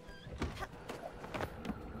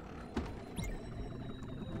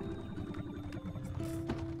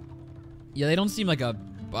 Yeah, they don't seem like a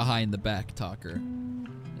behind the back talker.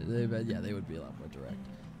 Yeah, they would be a lot more direct.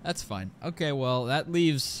 That's fine. Okay, well, that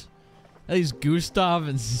leaves Gustav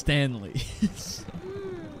and Stanley.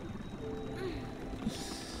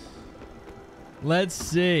 Let's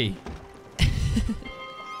see.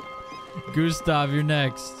 Gustav, you're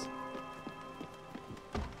next.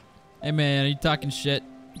 Hey man, are you talking shit?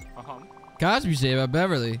 Cosby say about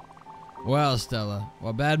Beverly. Well, Stella,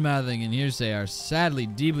 while bad-mouthing and hearsay are sadly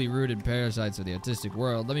deeply rooted parasites of the artistic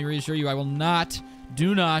world, let me reassure you I will not,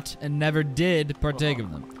 do not, and never did partake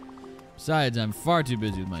of them. Besides, I'm far too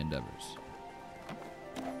busy with my endeavors.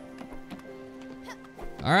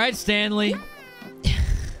 Alright, Stanley.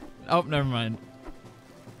 Oh, never mind.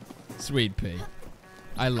 Sweet pea.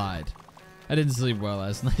 I lied. I didn't sleep well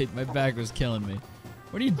last night. My back was killing me.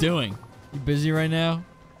 What are you doing? You busy right now?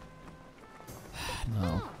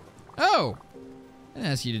 No. Oh! I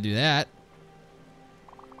didn't ask you to do that.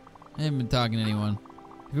 I haven't been talking to anyone.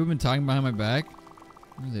 Have you been talking behind my back?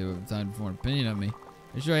 They would have time to form an opinion of me.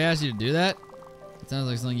 Are you sure I asked you to do that? It sounds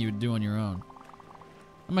like something you would do on your own.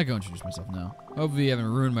 I might go introduce myself now. Hopefully you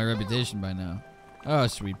haven't ruined my reputation by now. Oh,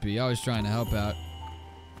 Sweet Pea. Always trying to help out.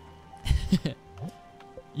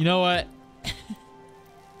 You know what?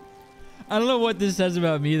 I don't know what this says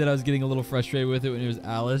about me that I was getting a little frustrated with it when it was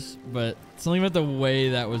Alice, but something about the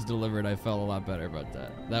way that was delivered, I felt a lot better about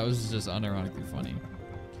that. That was just unironically funny.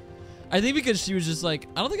 I think because she was just like,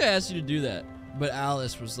 I don't think I asked you to do that, but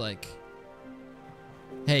Alice was like,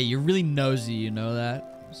 hey, you're really nosy, you know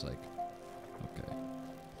that? I was like, okay.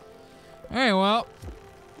 All right, well,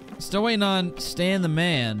 still waiting on Stan the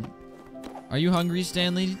man. Are you hungry,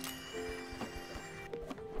 Stanley?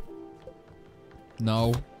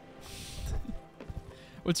 No.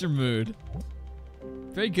 What's your mood?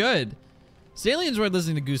 Very good. Stanley enjoyed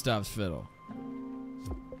listening to Gustav's fiddle.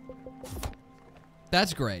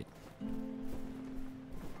 That's great.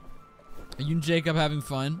 Are you and Jacob having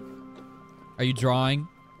fun? Are you drawing?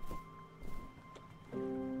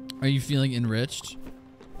 Are you feeling enriched?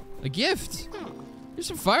 A gift. Here's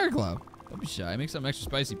some fire glove. Don't be shy. Make something extra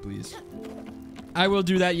spicy, please. I will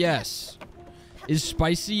do that, yes. Is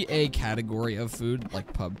spicy a category of food?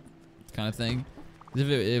 Like pub kind of thing? If it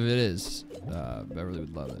is, Beverly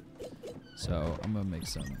would love it. So I'm gonna make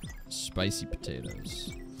some spicy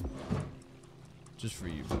potatoes. Just for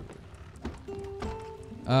you, Beverly.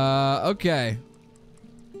 Okay.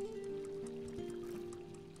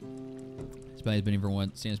 Stanley's been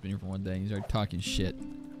here for one day. He's already talking shit.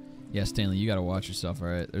 Yeah, Stanley, you gotta watch yourself,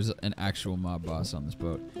 alright? There's an actual mob boss on this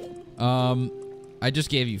boat. I just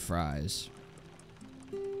gave you fries.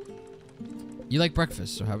 You like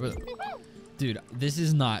breakfast, so how about... Dude, this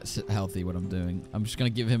is not healthy, what I'm doing. I'm just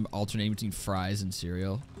gonna give him alternating between fries and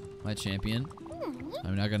cereal. My champion.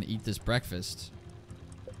 I'm not gonna eat this breakfast.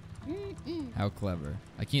 How clever.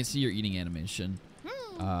 I can't see your eating animation.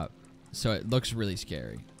 So it looks really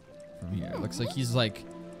scary from here. It looks like he's like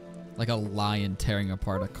a lion tearing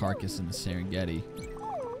apart a carcass in the Serengeti.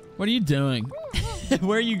 What are you doing?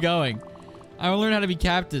 Where are you going? I will learn how to be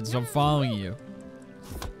captain, so I'm following you.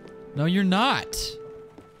 No, you're not.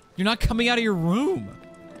 You're not coming out of your room.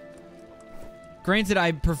 Granted,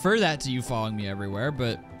 I prefer that to you following me everywhere,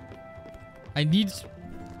 but I need...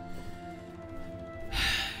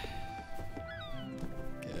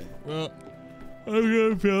 Okay, well, I'm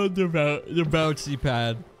gonna build the bouncy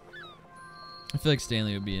pad. I feel like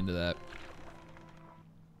Stanley would be into that.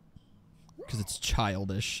 Because it's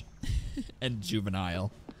childish and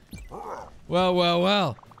juvenile. Well, well,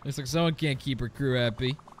 well. Looks like someone can't keep her crew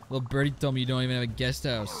happy. Little birdie told me you don't even have a guest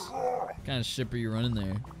house. What kind of ship are you running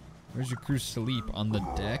there? Where's your crew sleep? On the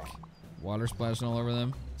deck? Water splashing all over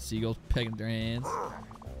them? Seagulls pecking at their hands?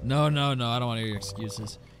 No, no, no. I don't want to hear your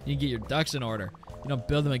excuses. You can get your ducks in order. You don't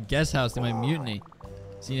build them a guest house, they might mutiny.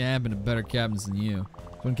 Seen it happen to better captains than you.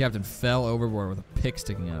 One captain fell overboard with a pick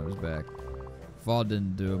sticking out of his back. Fall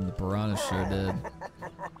didn't do him. The piranha sure did.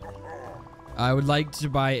 I would like to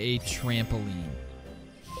buy a trampoline.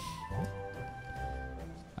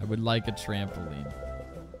 I would like a trampoline.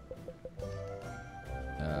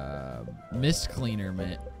 Mist cleaner,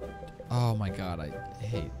 man. Oh my god, I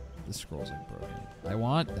hate the scrolls like broken. I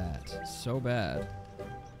want that so bad.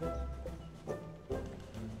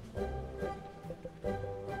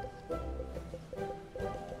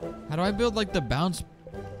 How do I build like the bounce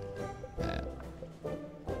pad?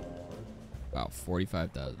 Wow,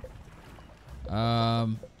 45,000.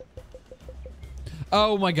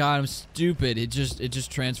 Oh my god, I'm stupid. It just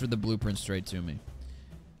transferred the blueprint straight to me.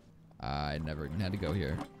 I never even had to go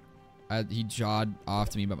here. He jawed off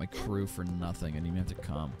to me about my crew for nothing. I didn't even have to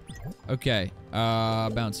come. Okay,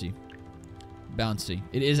 bouncy. Bouncy.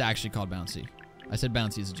 It is actually called bouncy. I said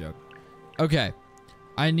bouncy as a joke. Okay,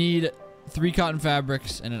 I need 3 cotton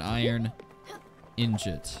fabrics and an iron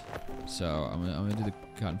ingot. So I'm gonna do the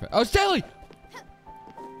cotton fabric. Oh, Stanley!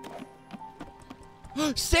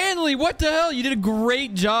 Stanley, what the hell? You did a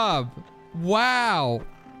great job. Wow.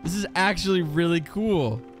 This is actually really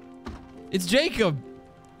cool. It's Jacob.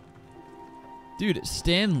 Dude,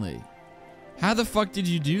 Stanley. How the fuck did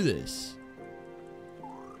you do this?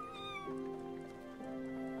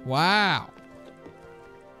 Wow.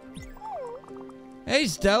 Hey,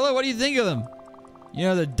 Stella, what do you think of them? You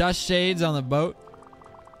know the dust shades on the boat?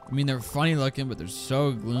 I mean, they're funny looking, but they're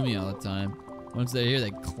so gloomy all the time. Once they're here,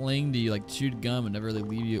 they cling to you like chewed gum and never really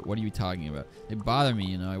leave you. What are you talking about? They bother me,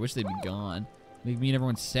 you know. I wish they'd be gone. Make me and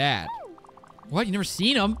everyone sad. What? You never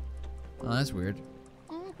seen them? Oh, that's weird.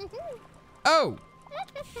 Oh!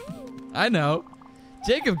 I know.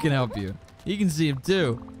 Jacob can help you. He can see him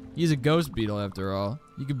too. He's a ghost beetle after all.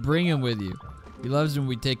 You can bring him with you. He loves when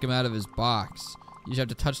we take him out of his box. You just have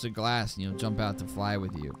to touch the glass and he'll jump out to fly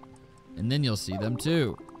with you. And then you'll see them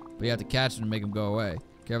too. But you have to catch them and make them go away.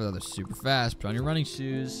 Careful though, they're super fast. Put on your running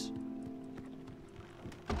shoes.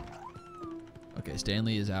 Okay,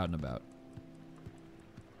 Stanley is out and about.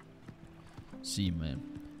 See you, man.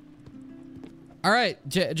 All right,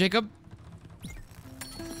 Jacob.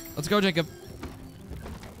 Let's go, Jacob.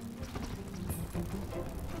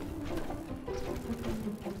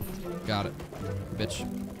 Got it, bitch.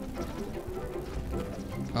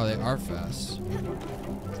 Oh, they are fast.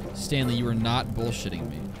 Stanley, you are not bullshitting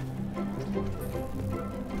me.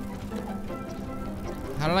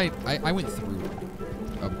 How did I went through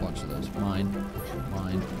a bunch of those. Mine.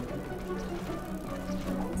 Mine.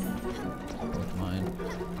 Both mine.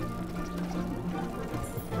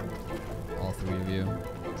 All 3 of you.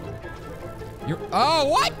 You're, oh,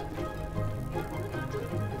 what?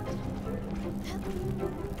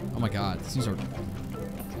 Oh my god, these are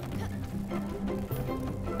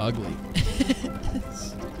ugly.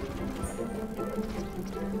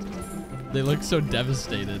 They look so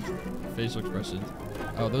devastated. Facial expressions.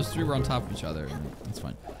 Oh, those three were on top of each other. That's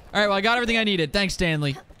fine. All right, well, I got everything I needed. Thanks,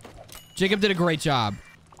 Stanley. Jacob did a great job.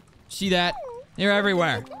 See that? They're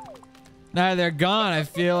everywhere. Now that they're gone, I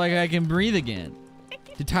feel like I can breathe again.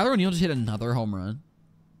 Did Tyler O'Neill just hit another home run?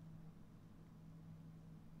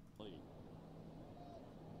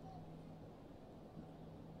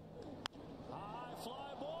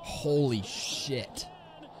 Holy shit.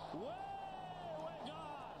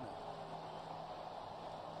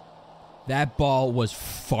 That ball was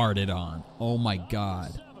farted on. Oh my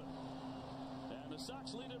god.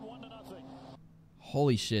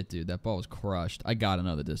 Holy shit, dude. That ball was crushed. I gotta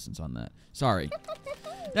know the distance on that. Sorry.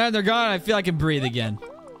 Now they're gone. I feel I can breathe again.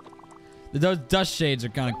 Those dust shades are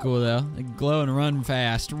kind of cool, though. They glow and run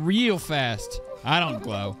fast. Real fast. I don't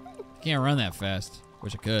glow. Can't run that fast.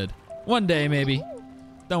 Wish I could. One day, maybe.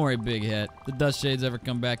 Don't worry, big head. If the dust shades ever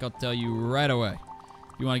come back, I'll tell you right away.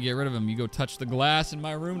 If you want to get rid of them, you go touch the glass in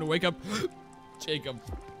my room to wake up Jacob.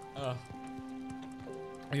 Are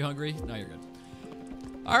you hungry? No, you're good.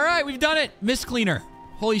 All right, we've done it. Mist cleaner.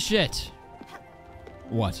 Holy shit.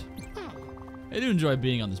 What? I do enjoy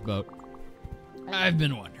being on this boat. I've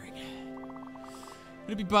been wondering.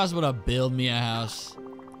 Would it be possible to build me a house?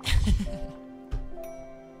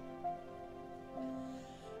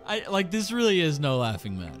 This really is no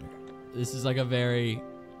laughing matter. This is like a very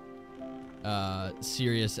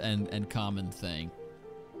serious and common thing.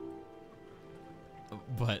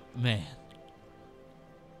 But man.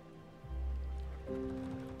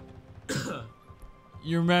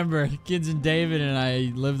 You remember, kids and David and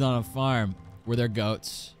I lived on a farm. Were there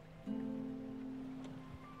goats?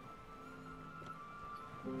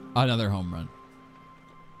 Another home run.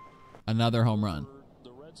 Another home run.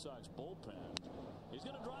 The Red Sox bullpen. He's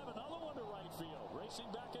going to drive another one to right field.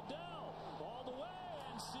 Racing back and down. All the way.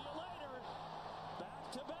 And see you later.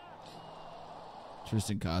 Back to back.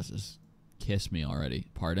 Tristan Casas. Kiss me already.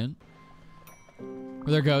 Pardon?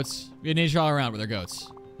 Were there goats? We had nature all around. Were there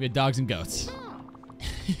goats? We had dogs and goats.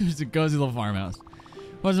 It was a cozy little farmhouse.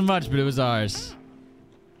 Wasn't much, but it was ours.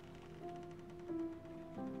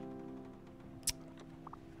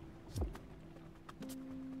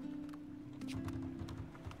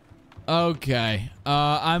 Okay.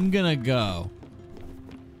 I'm gonna go.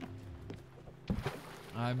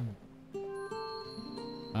 I'm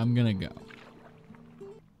gonna go.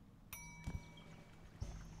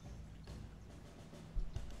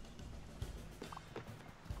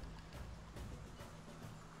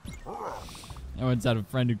 I once had a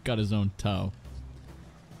friend who cut his own toe.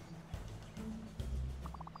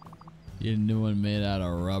 He had a new one made out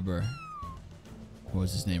of rubber. What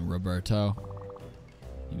was his name? Roberto?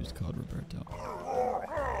 He was called Roberto.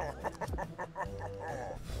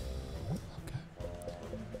 Okay.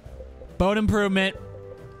 Boat improvement.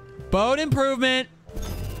 Boat improvement.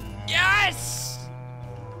 Yes!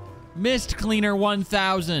 Mist cleaner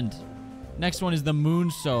 1000. Next one is the moon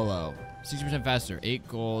solo. 60% faster. 8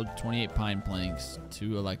 gold, 28 pine planks,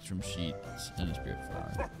 2 electrum sheets, and a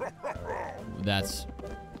Spiritfarer.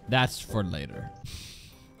 That's for later.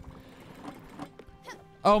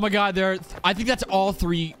 Oh my god, I think that's all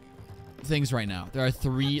 3 things right now. There are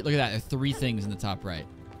 3, look at that, there are 3 things in the top right.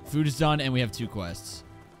 Food is done, and we have 2 quests.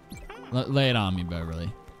 Lay it on me,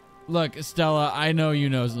 Beverly. Look, Stella, I know you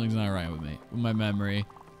know something's not right with me. With my memory.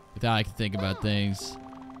 With how I can think about things.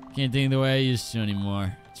 Can't think the way I used to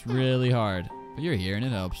anymore. It's really hard. But you're here, and it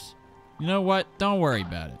helps. You know what? Don't worry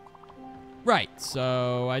about it. Right,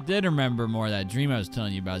 so I did remember more of that dream I was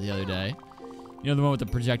telling you about the other day. You know the one with the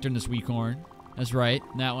projector and the sweet corn? That's right.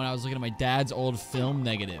 That one I was looking at my dad's old film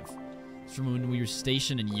negative. It's from when we were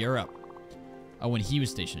stationed in Europe. Oh, when he was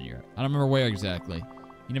stationed in Europe. I don't remember where exactly.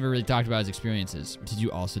 He never really talked about his experiences. Did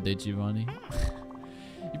you also date Giovanni?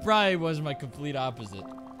 He probably was my complete opposite.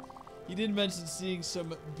 He did mention seeing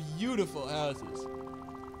some beautiful houses.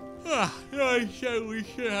 I said we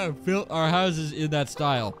should have built our houses in that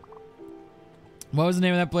style. What was the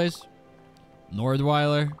name of that place?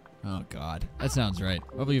 Nordweiler? Oh, God. That sounds right.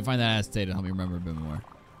 Hopefully you find that acetate to help me remember a bit more.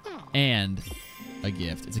 And a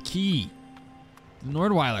gift. It's a key. The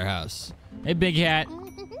Nordweiler house. Hey, Big Hat.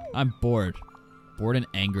 I'm bored. Bored and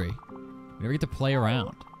angry. We never get to play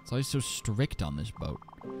around. It's always so strict on this boat.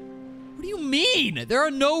 What do you mean? There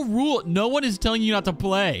are no rules. No one is telling you not to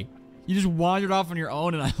play. You just wandered off on your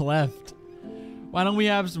own and I left. Why don't we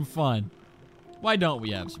have some fun? Why don't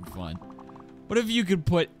we have some fun? What if you could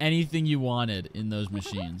put anything you wanted in those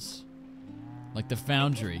machines? Like the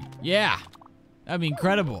foundry. Yeah. That'd be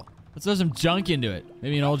incredible. Let's throw some junk into it.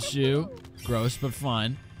 Maybe an old shoe. Gross, but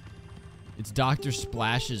fun. It's Dr.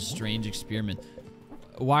 Splash's strange experiment.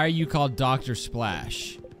 Why are you called Dr.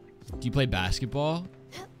 Splash? Do you play basketball?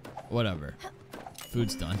 Whatever.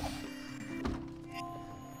 Food's done.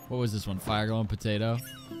 What was this one? Fire glowing potato?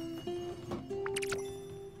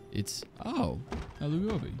 It's... Oh. Alu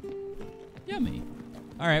gobi. Yummy.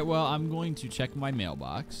 Alright, well, I'm going to check my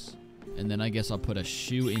mailbox. And then I guess I'll put a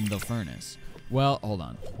shoe in the furnace. Well, hold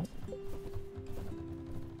on.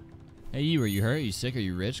 Hey, you, are you hurt? Are you sick? Are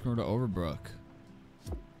you rich? Come over to Overbrook.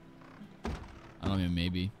 I don't even,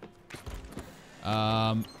 maybe.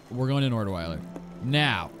 We're going to Nordweiler.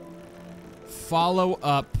 Now,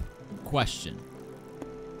 follow-up question.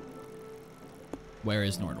 Where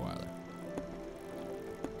is Nordweiler?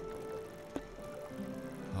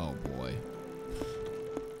 Oh, boy.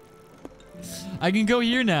 I can go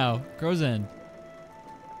here now. Crow's End.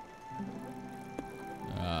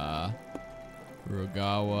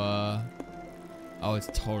 Kurogawa. Oh, it's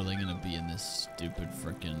totally gonna be in this stupid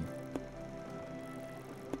frickin'...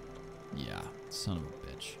 Yeah, son of a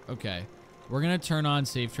bitch. Okay, we're gonna turn on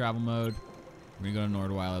safe travel mode. We're gonna go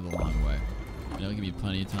to Nordweiler the long way. That'll give me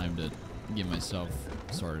plenty of time to get myself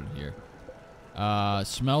sorted here.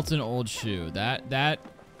 Smelt an old shoe. That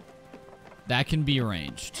can be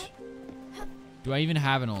arranged. Do I even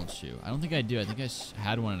have an old shoe? I don't think I do. I think I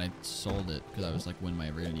had one and I sold it because I was like, when am I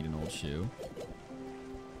ever gonna need an old shoe?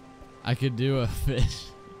 I could do a fish.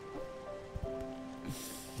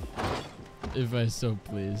 If I so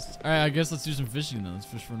pleased. Alright, I guess let's do some fishing then. Let's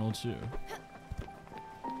fish for an old shoe.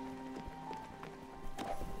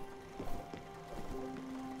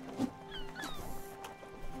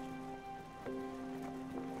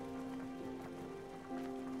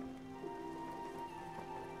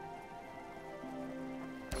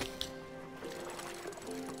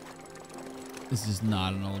 This is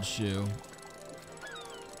not an old shoe.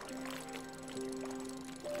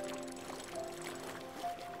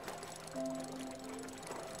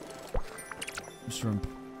 Shrimp.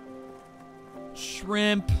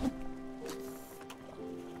 Shrimp.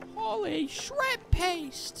 Holy shrimp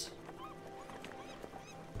paste.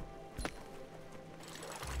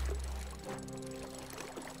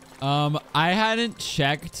 I hadn't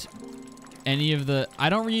checked any of the...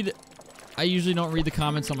 I usually don't read the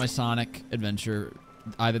comments on my Sonic Adventure,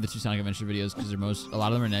 either the two Sonic Adventure videos, because a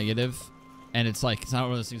lot of them are negative. And it's like, it's not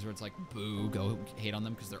one of those things where it's like, boo, go hate on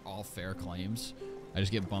them, because they're all fair claims. I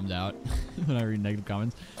just get bummed out when I read negative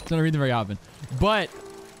comments. So I don't read them very often. But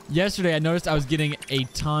yesterday I noticed I was getting a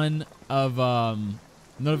ton of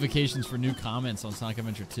notifications for new comments on Sonic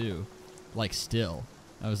Adventure 2. Like, still.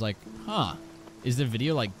 I was like, huh, is the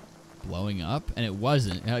video like blowing up? And it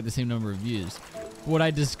wasn't. It had like the same number of views. But what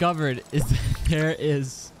I discovered is that there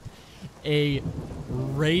is a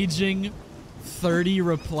raging 30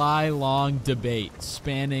 reply long debate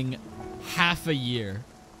spanning half a year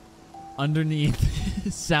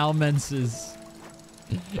underneath Sal Mence's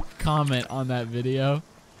comment on that video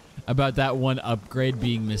about that one upgrade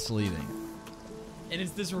being misleading. And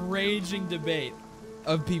it's this raging debate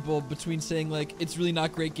of people between saying like it's really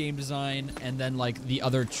not great game design and then like the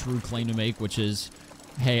other true claim to make, which is,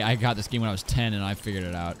 hey, I got this game when I was 10 and I figured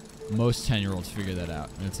it out. Most 10-year-olds figure that out.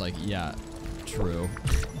 And it's like, yeah, true.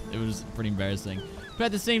 It was pretty embarrassing. But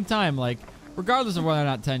at the same time, like, regardless of whether or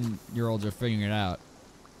not 10-year-olds are figuring it out,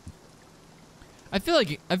 I feel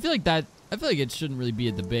like it shouldn't really be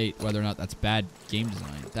a debate whether or not that's bad game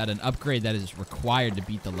design. That an upgrade that is required to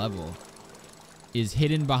beat the level is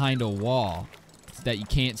hidden behind a wall that you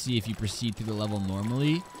can't see if you proceed through the level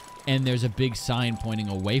normally, and there's a big sign pointing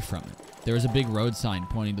away from it. There is a big road sign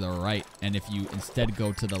pointing to the right, and if you instead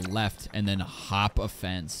go to the left and then hop a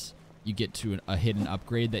fence, you get to a hidden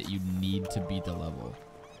upgrade that you need to beat the level.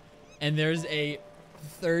 And there's a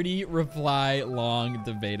 30 reply long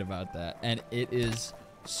debate about that, and it is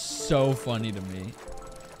so funny to me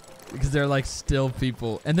because they're like still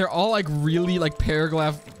people, and they're all like really like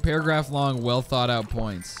paragraph long, well thought out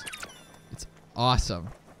points. It's awesome.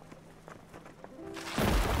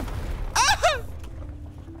 Ah!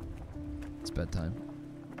 It's bedtime.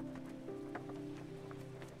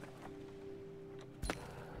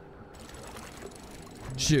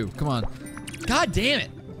 Shoe, come on. God damn it.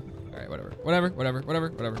 All right, whatever.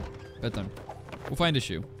 Bedtime. We'll find a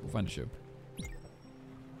shoe.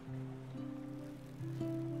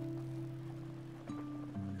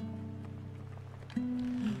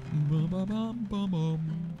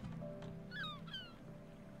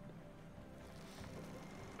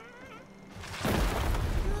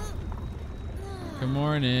 Good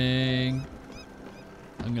morning.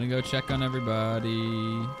 I'm gonna go check on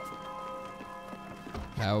everybody.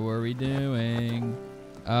 How are we doing?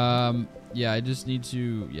 Yeah, I just need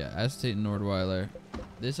to, acetate and Nordweiler.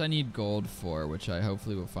 This I need gold for, which I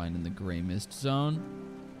hopefully will find in the Gray Mist Zone.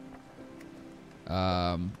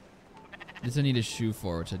 This I need a shoe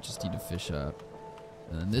for, which I just need to fish up.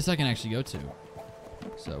 And then this I can actually go to.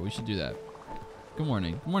 So we should do that. Good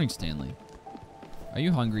morning. Good morning, Stanley. Are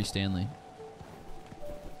you hungry, Stanley?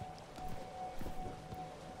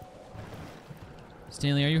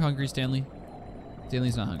 Stanley, are you hungry, Stanley?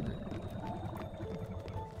 Stanley's not hungry.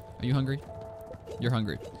 Are you hungry? You're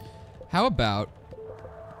hungry. How about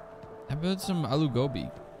some aloo gobi?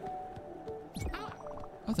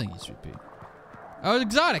 Oh, thank you, sweet pea. Oh,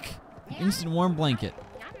 exotic! Instant warm blanket.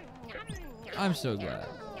 I'm so glad.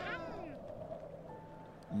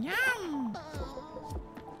 Yum.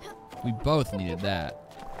 We both needed that.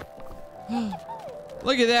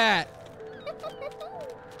 Look at that!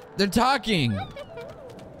 They're talking!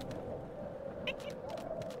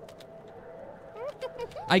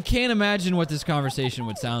 I can't imagine what this conversation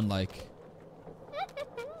would sound like.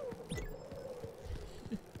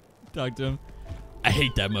 Talk to him. I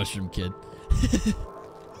hate that mushroom kid.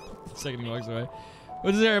 Second he walks away.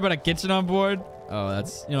 What's there about a kitchen on board? Oh,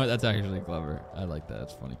 that's, you know what, that's actually clever. I like that,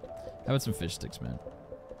 that's funny. How about some fish sticks, man?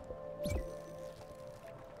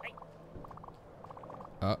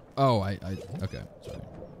 Okay, sorry.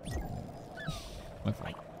 My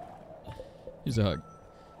fault. Here's a hug.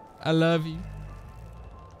 I love you.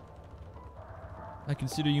 I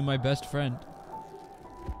consider you my best friend.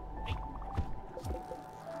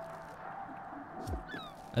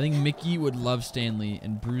 I think Mickey would love Stanley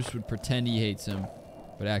and Bruce would pretend he hates him,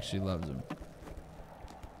 but actually loves him.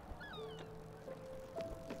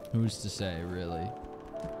 Who's to say, really?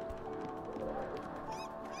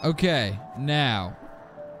 Okay, now.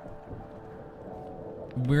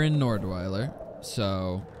 We're in Nordweiler,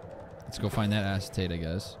 so let's go find that acetate, I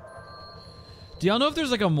guess. Do y'all know if there's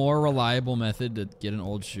like a more reliable method to get an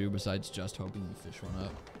old shoe besides just hoping you fish one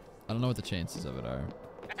up? I don't know what the chances of it are.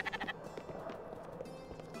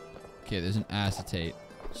 Okay, there's an acetate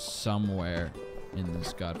somewhere in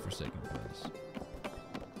this godforsaken place.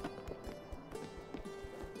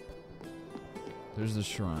 There's the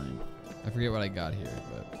shrine. I forget what I got here,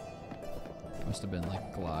 but it must have been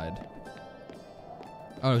like glide.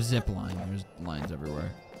 Oh, zip line. There's lines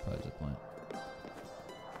everywhere. Probably zip line.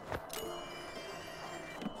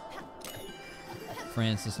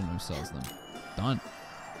 Francis and who sells them. Done.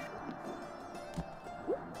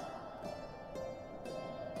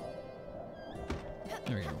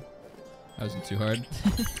 There we go. That wasn't too hard.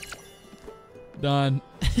 Done.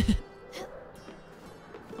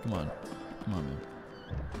 Come on. Come on, man.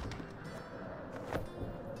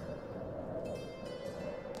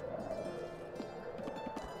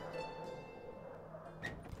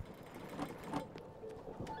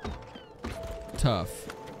 Tough.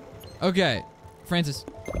 Okay. Francis.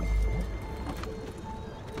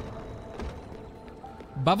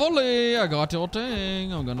 Beverly, I got your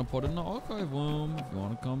thing. I'm gonna put it in the archive room if you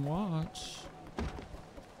wanna come watch.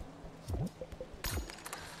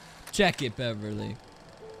 Check it, Beverly.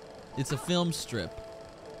 It's a film strip.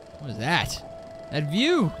 What is that? That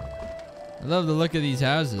view! I love the look of these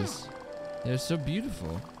houses. They're so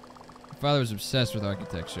beautiful. My father was obsessed with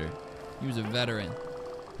architecture. He was a veteran.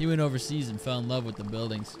 He went overseas and fell in love with the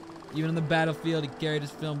buildings. Even on the battlefield, he carried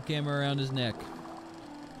his film camera around his neck.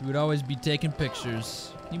 He would always be taking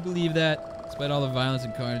pictures. Can you believe that? Despite all the violence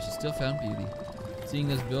and carnage, he still found beauty. Seeing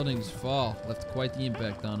those buildings fall left quite the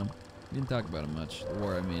impact on him. He didn't talk about it much. The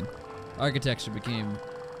war, I mean. Architecture became...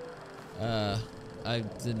 I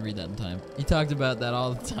didn't read that in time. He talked about that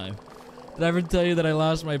all the time. Did I ever tell you that I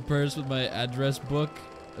lost my purse with my address book?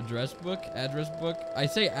 Address book? Address book? I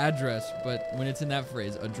say address, but when it's in that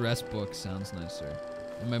phrase, address book sounds nicer.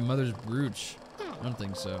 And my mother's brooch. I don't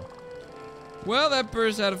think so. Well, that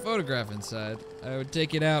purse had a photograph inside. I would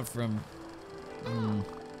take it out from...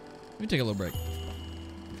 Let me take a little break.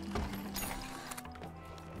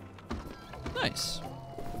 Nice.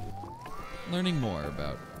 Learning more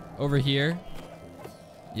about... Over here.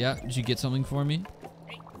 Yeah, did you get something for me?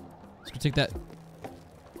 Let's go take that...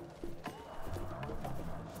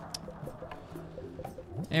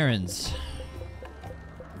 Errands.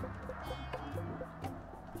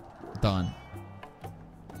 Done.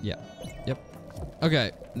 Yeah. Yep.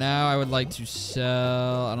 Okay. Now I would like to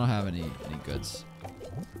sell... I don't have any goods.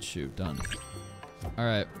 Shoot. Done.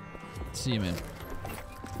 Alright. See you, man.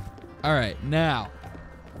 Alright. Now.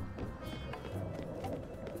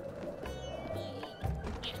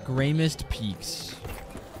 Gray Mist Peaks.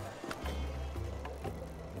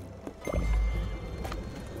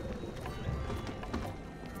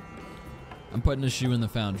 I'm putting a shoe in the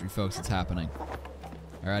foundry, folks. It's happening.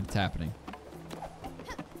 Alright, it's happening.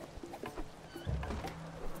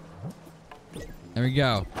 There we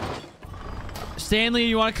go. Stanley,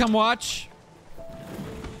 you want to come watch?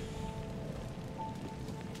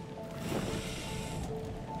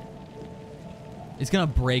 It's gonna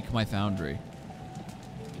break my foundry.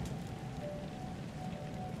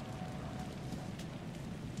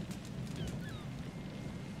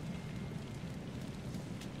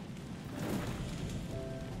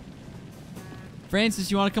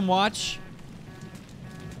 Francis, you want to come watch?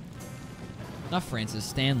 Not Francis,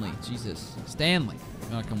 Stanley. Jesus. Stanley.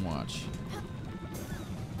 You want to come watch?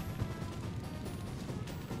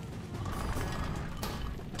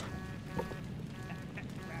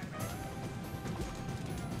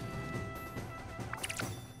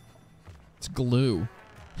 It's glue.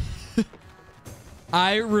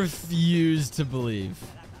 I refuse to believe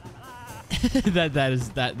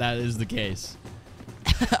that is the case.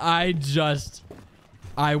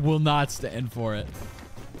 I will not stand for it.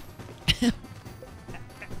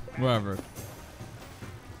 Whatever.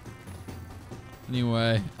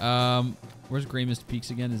 Anyway, where's Grey Mist Peaks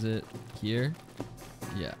again? Is it here?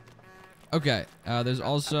 Yeah. Okay. There's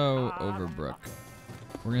also Overbrook.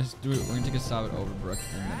 We're gonna do it. We're gonna take a stop at Overbrook,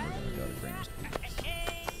 and then we're gonna go to Grey Mist Peaks.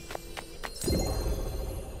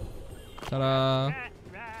 Ta-da!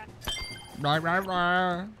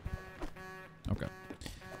 Okay.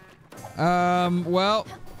 Well,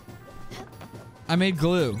 I made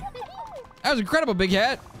glue. That was incredible, Big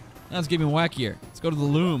Hat. Now let's get even wackier. Let's go to the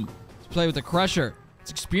loom. Let's play with the crusher.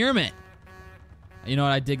 Let's experiment. You know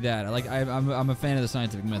what? I dig that. I'm a fan of the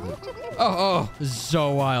scientific method. Oh, this is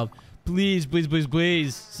so wild. Please, please, please,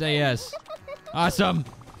 please say yes. Awesome.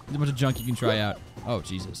 There's a bunch of junk you can try out. Oh,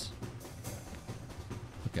 Jesus.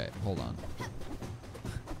 Okay, hold on.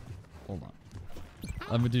 Hold on.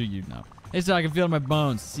 I'm gonna do you now. Hey, so I can feel it in my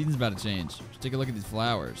bones. The season's about to change. Just take a look at these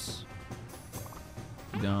flowers.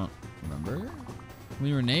 You don't remember? When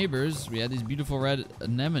we were neighbors, we had these beautiful red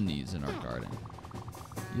anemones in our garden.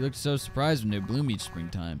 You looked so surprised when they bloom each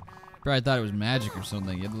springtime. Probably thought it was magic or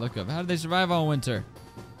something. You had the look of, how did they survive all winter?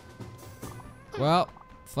 Well,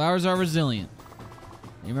 flowers are resilient.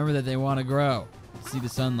 You remember that they want to grow, to see the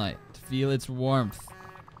sunlight, to feel its warmth.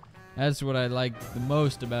 That's what I like the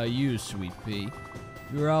most about you, Sweet Pea.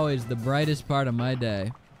 You were always the brightest part of my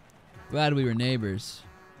day. Glad we were neighbors.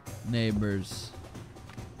 Neighbors.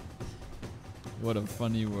 What a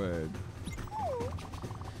funny word.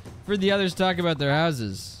 Heard the others talk about their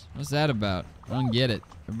houses. What's that about? I don't get it.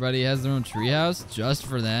 Everybody has their own treehouse just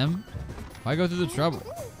for them? Why go through the trouble?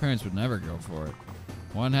 Parents would never go for it.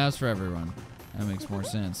 One house for everyone. That makes more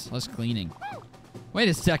sense. Less cleaning. Wait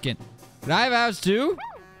a second. Did I have a house too?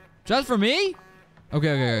 Just for me?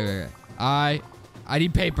 Okay. I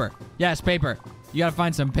need paper. Yes, paper. You gotta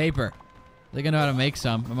find some paper. I think I know how to make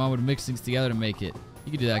some. My mom would mix things together to make it.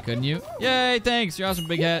 You could do that, couldn't you? Yay, thanks. You're awesome,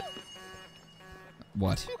 Big Hat.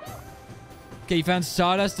 What? Okay, you found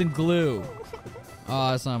sawdust and glue.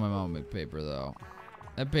 Oh, that's not my mom would make paper, though.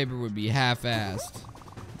 That paper would be half-assed.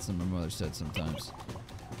 That's what my mother said sometimes.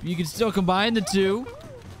 You could still combine the two.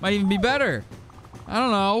 Might even be better. I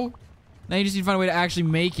don't know. Now you just need to find a way to actually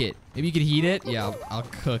make it. Maybe you could heat it? Yeah, I'll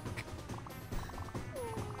cook.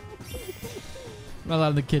 I'm not allowed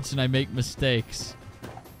in the kitchen. I make mistakes.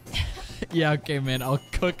 Yeah, okay, man. I'll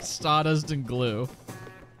cook sawdust and glue.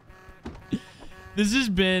 This has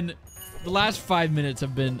been... The last 5 minutes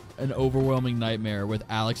have been an overwhelming nightmare with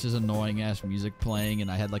Alex's annoying-ass music playing,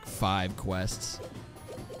 and I had like 5 quests.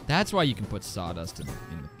 That's why you can put sawdust in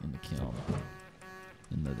the kiln.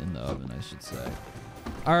 In the oven, I should say.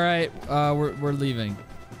 All right, we're leaving.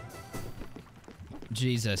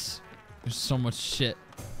 Jesus, there's so much shit.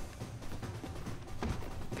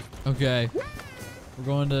 Okay, we're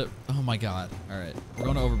going to. Oh my God! All right, we're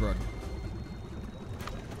going to Overbrook.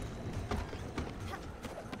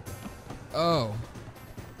 Oh.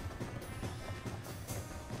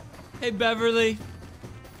 Hey Beverly,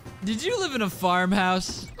 did you live in a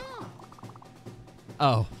farmhouse?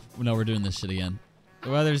 Oh no, we're doing this shit again.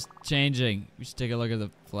 The weather's changing. We should take a look at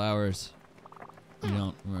the flowers. You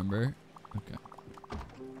don't remember? Okay.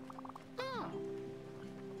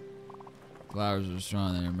 Flowers are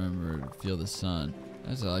strong. They remember to feel the sun.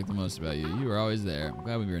 That's what I like the most about you. You were always there. I'm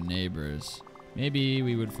glad we were neighbors. Maybe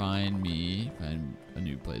we would find a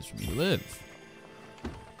new place for me to live.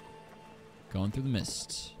 Going through the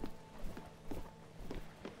mist.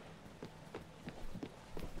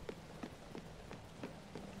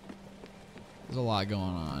 There's a lot going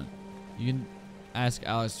on. You can ask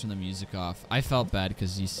Alex to turn the music off. I felt bad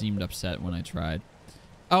because he seemed upset when I tried.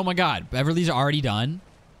 Oh my God, Beverly's already done?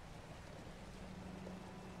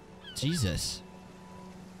 Jesus.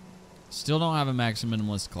 Still don't have a max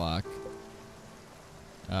minimalist clock.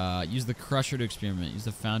 Use the crusher to experiment. Use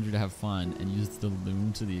the foundry to have fun. And use the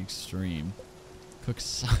loom to the extreme. Cook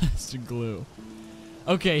sawdust and glue.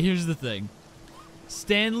 Okay, here's the thing.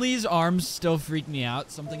 Stanley's arms still freak me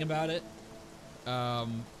out. Something about it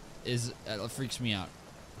freaks me out.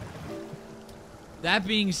 That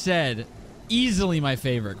being said, easily my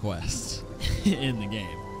favorite quest in the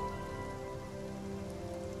game.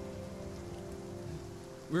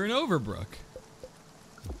 We're in Overbrook.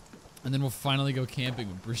 And then we'll finally go camping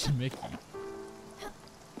with Bruce and Mickey.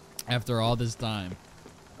 After all this time.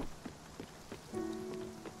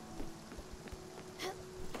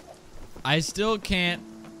 I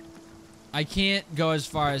can't go as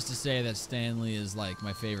far as to say that Stanley is like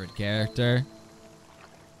my favorite character.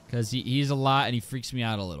 Because he's a lot and he freaks me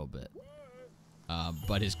out a little bit.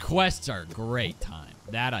 But his quests are a great time.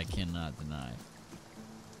 That I cannot deny.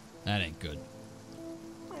 That ain't good.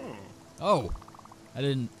 Oh. I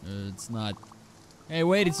didn't... it's not... Hey,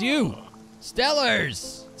 wait, it's you!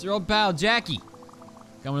 Stellars! It's your old pal, Jackie.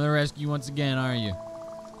 Coming to the rescue once again, are you?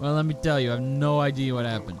 Well, let me tell you, I have no idea what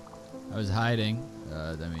happened. I was hiding.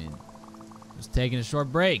 I was taking a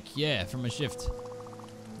short break. Yeah, from my shift.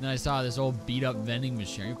 Then I saw this old beat-up vending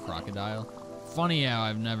machine. Are you a crocodile? Funny how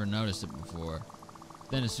I've never noticed it before.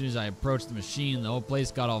 Then as soon as I approached the machine, the whole place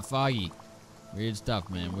got all foggy. Weird stuff,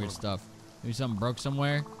 man. Weird stuff. Maybe something broke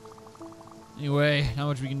somewhere? Anyway, not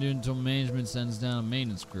much we can do until management sends down a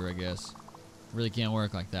maintenance crew, I guess. Really can't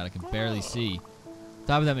work like that. I can barely see.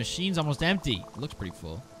 Top of that machine's almost empty. It looks pretty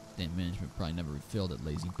full. Damn, management probably never refilled it,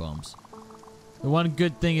 lazy bums. The one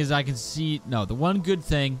good thing is I can see... No, the one good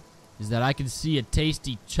thing is that I can see a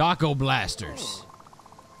tasty Choco Blasters.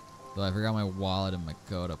 Though I forgot my wallet and my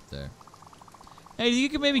coat up there. Hey, you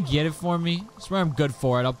can maybe get it for me? I swear I'm good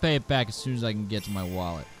for it. I'll pay it back as soon as I can get to my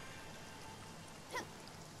wallet.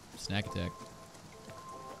 Snack attack.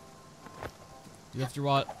 You left your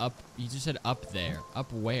wallet up. You just said up there.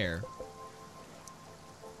 Up where?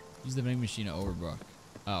 Use the vending machine at Overbrook.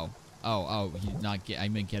 Oh. Oh. He not get. I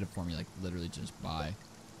meant get it for me. Like literally just buy.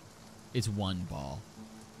 It's one ball.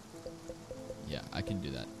 Yeah, I can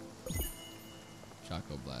do that.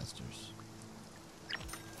 Choco Blasters.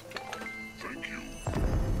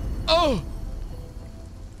 Oh!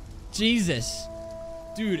 Jesus.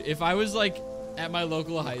 Dude, if I was like at my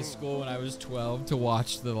local high school when I was 12 to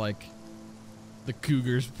watch the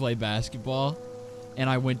Cougars play basketball and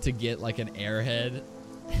I went to get like an Airhead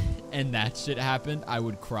and that shit happened, I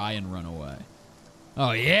would cry and run away.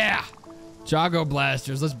 Oh yeah! Choco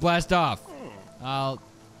Blasters, let's blast off. What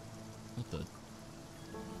the?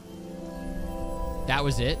 That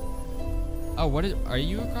was it? Oh, are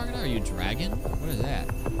you a crocodile? Are you a dragon? What is that?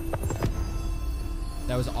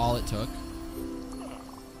 That was all it took?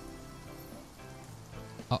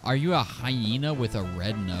 Are you a hyena with a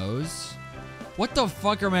red nose? What the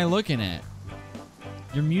fuck am I looking at?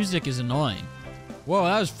 Your music is annoying. Whoa,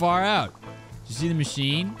 that was far out. Did you see the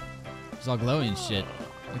machine? It's all glowy and shit.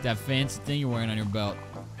 Like that fancy thing you're wearing on your belt.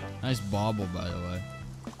 Nice bauble, by the way.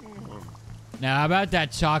 Now, how about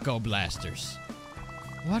that Choco Blasters?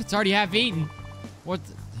 What? It's already half eaten. What?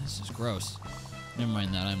 This is gross. Never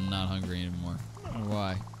mind that. I'm not hungry anymore. I don't know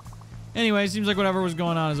why. Anyway, seems like whatever was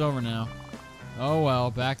going on is over now. Oh well,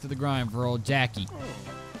 back to the grind for old Jackie.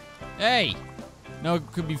 Hey! No, it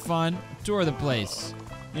could be fun. Tour the place.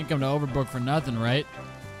 You didn't come to Overbrook for nothing, right?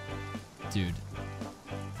 Dude.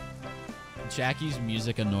 Jackie's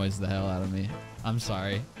music annoys the hell out of me. I'm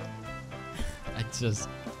sorry.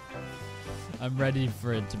 I'm ready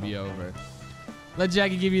for it to be over. Let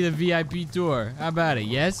Jackie give you the VIP tour. How about it,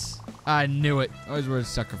 yes? I knew it. Always were a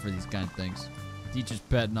sucker for these kind of things. Teacher's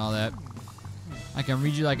pet and all that. I can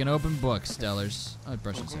read you like an open book, Stellars. Oh,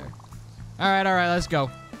 brush his hair. Alright, let's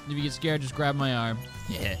go. If you get scared, just grab my arm.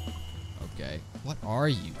 Yeah. Okay. What are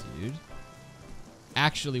you, dude?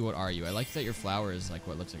 Actually, what are you? I like that your flower is like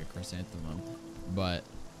what looks like a chrysanthemum. But,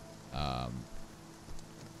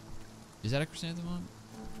 is that a chrysanthemum?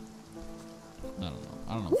 I don't know.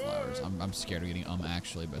 I don't know flowers. I'm scared of getting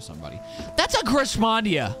actually by somebody. That's a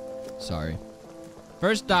Chrysmondia! Sorry.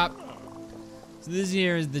 First stop. So this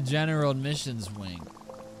here is the General Admissions Wing.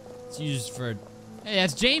 It's used for... Hey,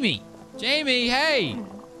 that's Jamie! Jamie, hey!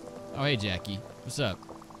 Oh, hey, Jackie. What's up?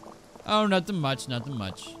 Oh, nothing much, nothing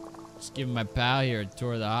much. Just giving my pal here a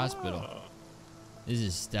tour of the hospital. This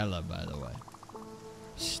is Stella, by the way.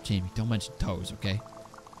 Shh, Jamie, don't mention toes, okay?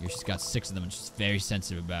 Here, she's got 6 of them and she's very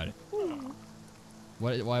sensitive about it.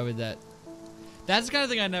 What? Why would that... That's the kind of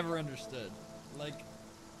thing I never understood. Like,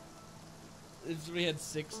 if we had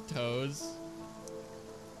 6 toes,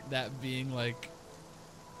 that being like...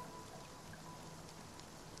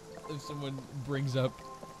 If someone brings up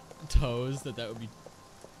toes, that would be...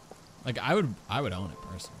 Like, I would own it,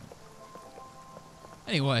 personally.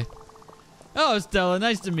 Anyway. Oh, Stella,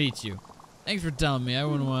 nice to meet you. Thanks for telling me. I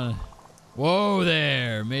wouldn't want to Whoa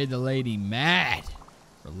there. Made the lady mad.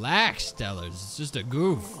 Relax, Stellars. It's just a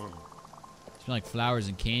goof. Smell like flowers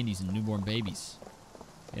and candies and newborn babies.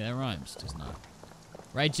 Yeah, that rhymes. Does not.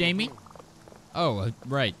 Right, Jamie? Oh,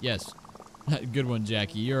 right. Yes. Good one,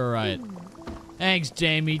 Jackie. You're all right. Thanks,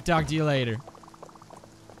 Jamie. Talk to you later.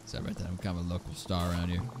 Sorry about that. I'm kind of a local star around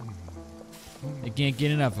here. They can't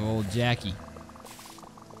get enough of old Jackie.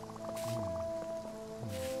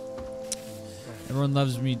 Everyone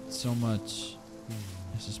loves me so much.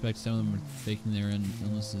 I suspect some of them are faking their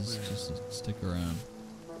illnesses just to stick around.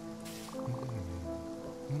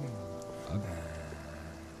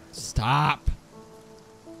 Stop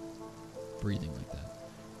breathing like that.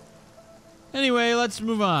 Anyway, let's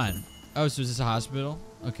move on. Oh, so is this a hospital?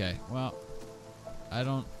 Okay, well, I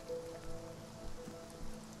don't...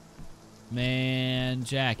 Man,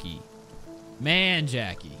 Jackie. Man,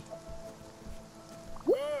 Jackie.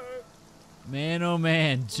 Man, oh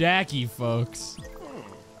man, Jackie, folks.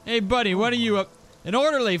 Hey, buddy, what are you up? An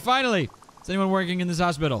orderly, finally. Is anyone working in this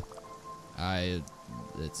hospital?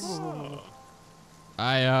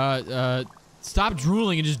 Stop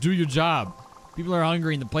drooling and just do your job. People are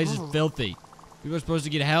hungry and the place is filthy. People are supposed to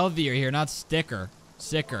get healthier here, not sicker,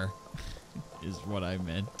 is what I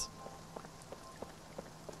meant.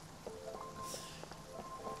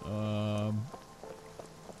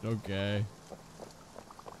 Okay.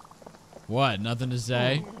 What, nothing to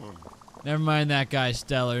say? Never mind that guy,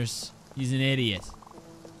 Stellars. He's an idiot.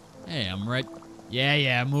 Hey, I'm right.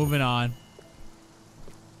 Yeah, moving on.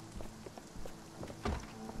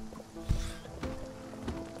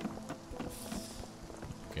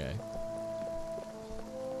 Okay.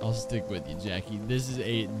 I'll stick with you, Jackie. This is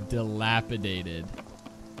a dilapidated.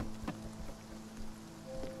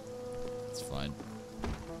 It's fine.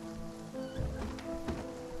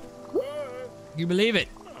 Can you believe it?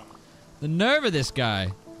 The nerve of this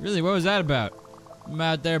guy. Really, what was that about? I'm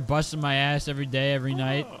out there busting my ass every day, every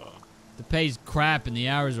night. The pay's crap and the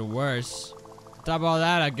hours are worse. On top of all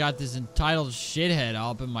that, I got this entitled shithead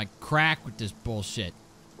all up in my crack with this bullshit.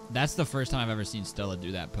 That's the first time I've ever seen Stella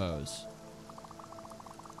do that pose.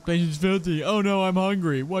 Patient's filthy. Oh no, I'm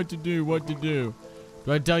hungry. What to do? What to do?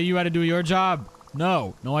 Do I tell you how to do your job?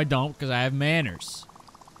 No. No, I don't, because I have manners.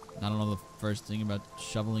 I don't know the first thing about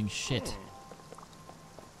shoveling shit.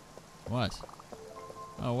 What?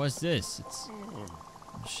 Oh, what's this? It's... Oh,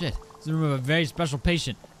 shit. It's the room of a very special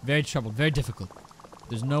patient. Very troubled. Very difficult.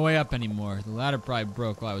 There's no way up anymore. The ladder probably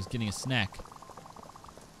broke while I was getting a snack.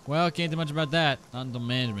 Well, can't do much about that. Not until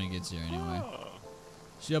management gets here anyway.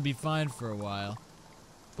 She'll be fine for a while.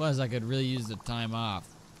 Plus, I could really use the time off.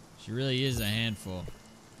 She really is a handful.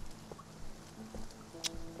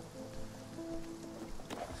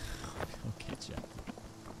 Okay, Jack.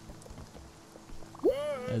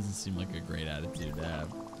 Doesn't seem like a great attitude to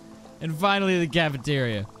have. And finally, the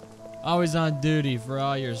cafeteria. Always on duty for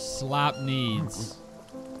all your slop needs.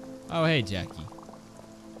 Oh, hey, Jackie.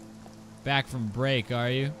 Back from break, are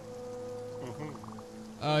you?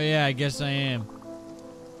 Oh, yeah, I guess I am.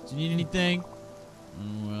 Do you need anything?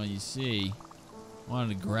 Well, you see,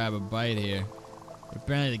 wanted to grab a bite here. But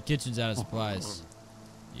apparently the kitchen's out of supplies.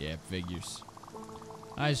 Yeah, figures.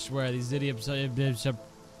 I swear, these idiots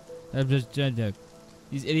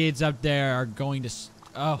up there are going to...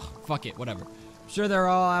 Oh, fuck it, whatever. I'm sure they're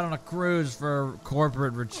all out on a cruise for a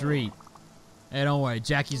corporate retreat. Hey, don't worry,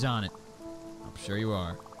 Jackie's on it. I'm sure you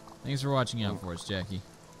are. Thanks for watching out for us, Jackie.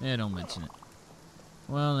 Yeah, don't mention it.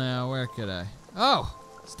 Well, now, where could I... Oh!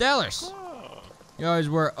 Stellars! You always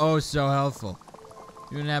were oh so helpful.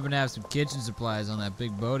 You didn't happen to have some kitchen supplies on that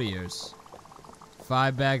big boat of yours.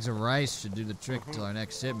 5 bags of rice should do the trick until our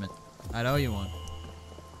next shipment. I'd owe you one.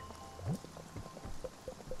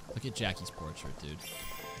 Look at Jackie's portrait, dude.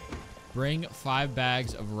 Bring 5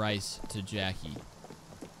 bags of rice to Jackie.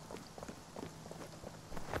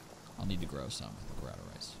 I'll need to grow some if we're out of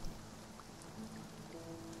rice.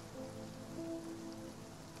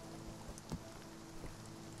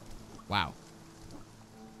 Wow.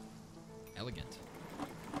 Elegant.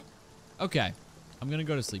 Okay. I'm gonna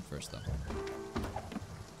go to sleep first, though.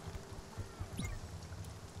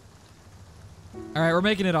 Alright, we're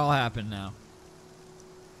making it all happen now.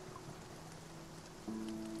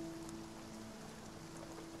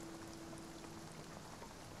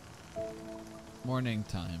 Morning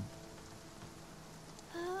time.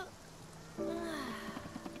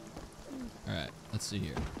 Alright, let's see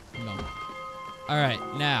here. No. Alright,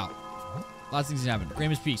 now. Lots of things happen.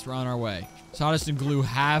 Gramus Peaks, we're on our way. Sawdust and glue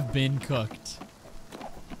have been cooked.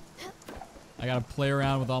 I gotta play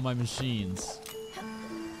around with all my machines.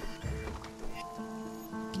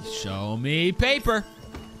 Show me paper.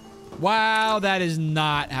 Wow, that is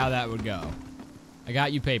not how that would go. I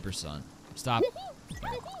got you paper, son. Stop.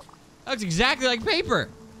 That looks exactly like paper.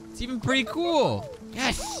 It's even pretty cool.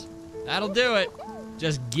 Yes, that'll do it.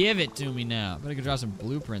 Just give it to me now. But I could draw some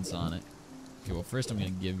blueprints on it. Okay, well, first I'm gonna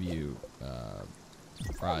give you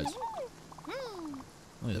some fries.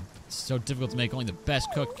 It's so difficult to make. Only the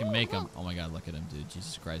best cook can make them. Oh my god, look at him, dude.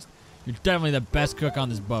 Jesus Christ. You're definitely the best cook on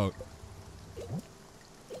this boat.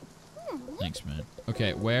 Thanks, man.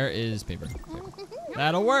 Okay, where is paper?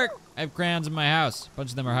 That'll work. I have crayons in my house. A bunch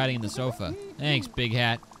of them are hiding in the sofa. Thanks, big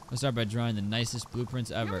hat. I'll start by drawing the nicest blueprints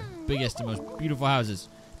ever. Biggest and most beautiful houses.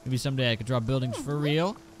 Maybe someday I could draw buildings for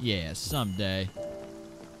real. Yeah, someday.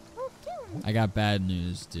 I got bad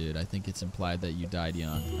news, dude. I think it's implied that you died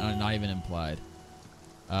young. Not even implied.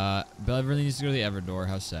 Bill, everything needs to go to the Everdor.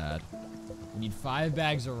 How sad. We need 5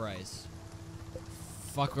 bags of rice.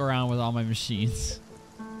 Fuck around with all my machines.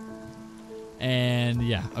 And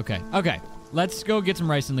yeah, okay. Okay. Let's go get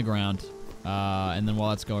some rice in the ground. And then while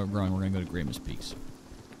that's growing, we're gonna go to Grimace Peaks.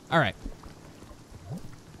 Alright.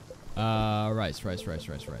 Rice. Rice.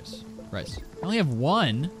 I only have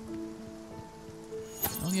one.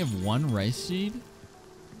 I only have one rice seed?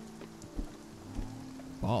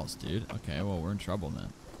 Balls, dude. Okay, well, we're in trouble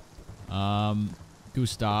then.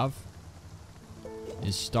 Gustav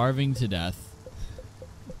is starving to death.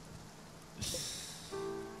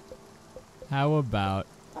 How about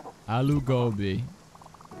aloo gobi?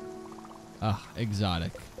 Ah,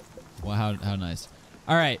 exotic. Well, how nice.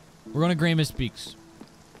 All right, we're going to Grimace Peaks.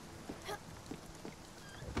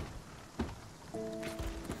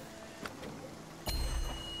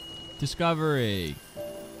 Discovery.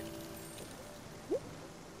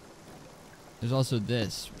 There's also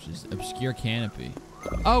this, which is obscure canopy.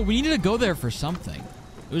 Oh, we needed to go there for something.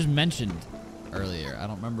 It was mentioned earlier. I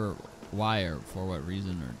don't remember why or for what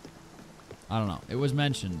reason, or I don't know. It was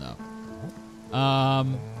mentioned though.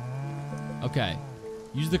 Okay.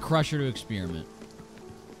 Use the crusher to experiment.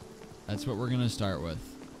 That's what we're gonna start with.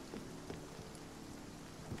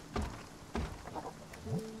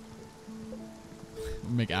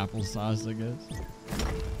 Make applesauce, I guess.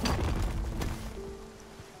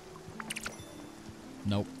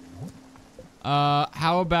 Nope.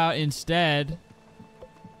 How about instead,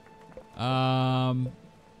 corn.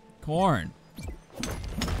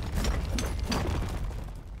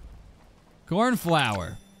 Corn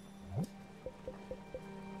flour.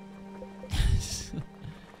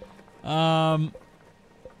 How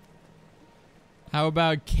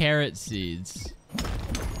about carrot seeds?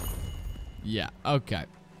 Yeah, okay.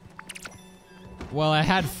 Well, I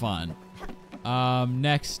had fun.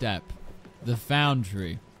 Next step. The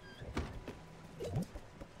foundry.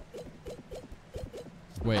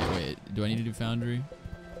 Wait. Do I need to do foundry?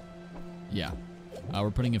 Yeah. We're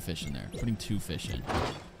putting a fish in there. Putting 2 fish in.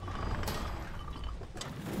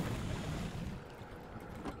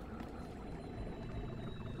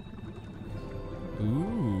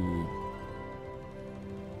 Ooh.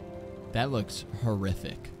 That looks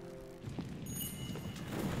horrific.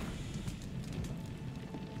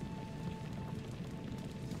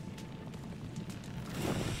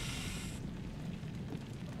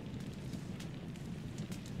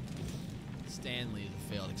 Stanley is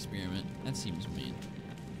a failed experiment. That seems mean.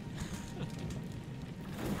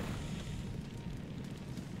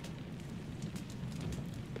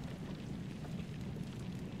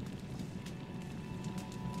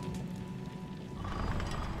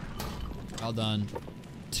 All done.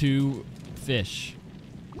 2 fish.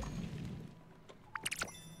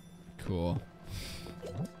 Cool.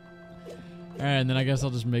 Alright, and then I guess I'll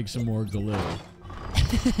just make some more glue.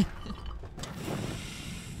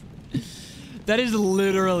 That is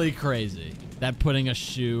literally crazy. That putting a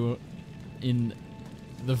shoe in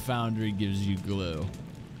the foundry gives you glue.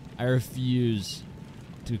 I refuse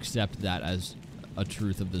to accept that as a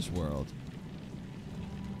truth of this world.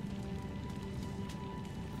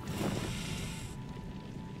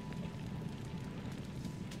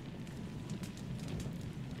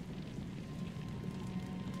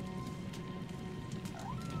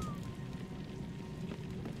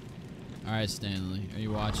 Alright, Stanley. Are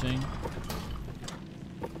you watching?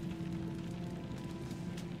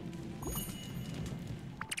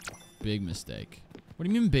 Big mistake. What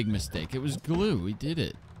do you mean big mistake? It was glue. We did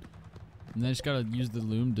it. And then I just gotta use the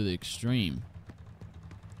loom to the extreme.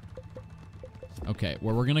 Okay,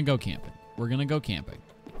 well, we're gonna go camping. We're gonna go camping.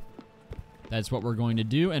 That's what we're going to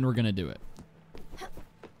do, and we're gonna do it.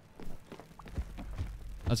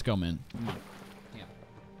 Let's go, man. Come on. Yeah.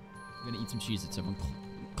 I'm gonna eat some Cheez-Its. Everyone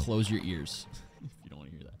close your ears if you don't want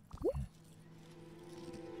to hear that.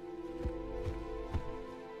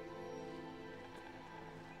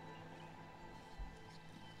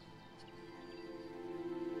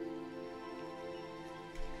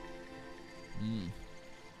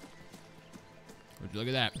 Look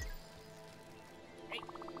at that.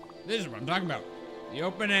 This is what I'm talking about. The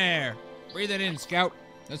open air. Breathe it in, Scout.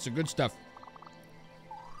 That's the good stuff.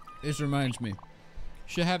 This reminds me.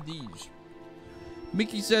 Should have these.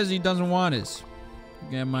 Mickey says he doesn't want his. You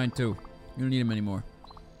can have mine too. You don't need them anymore.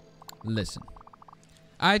 Listen.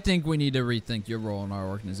 I think we need to rethink your role in our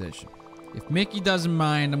organization. If Mickey doesn't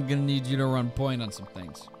mind, I'm gonna need you to run point on some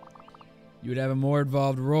things. You would have a more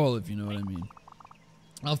involved role, if you know what I mean.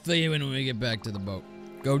 I'll fill you in when we get back to the boat.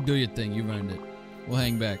 Go do your thing. You've earned it. We'll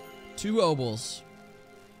hang back. 2 obols.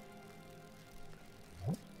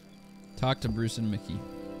 Talk to Bruce and Mickey.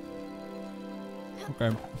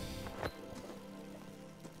 Okay.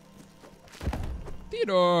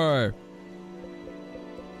 Theodore!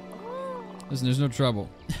 Listen, there's no trouble.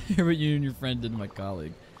 Hear what you and your friend did to my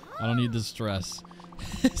colleague. I don't need the stress.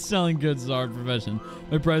 Selling goods is our profession.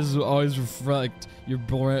 My prices will always reflect your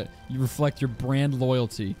brand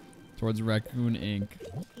loyalty towards Raccoon Inc.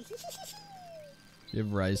 You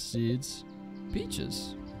have rice seeds.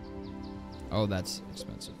 Peaches. Oh, that's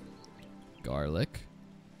expensive. Garlic.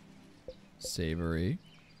 Savory.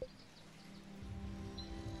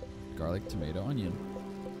 Garlic, tomato, onion.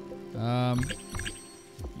 Yeah.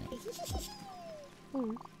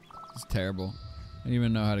 It's terrible. I don't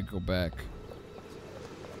even know how to go back.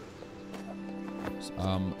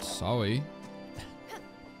 Sorry.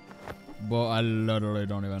 But I literally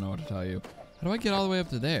don't even know what to tell you. How do I get all the way up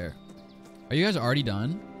to there? Are you guys already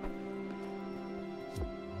done?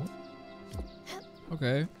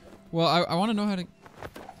 Okay. Well, I want to know how to...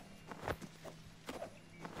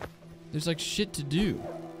 There's like shit to do.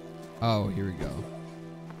 Oh, here we go.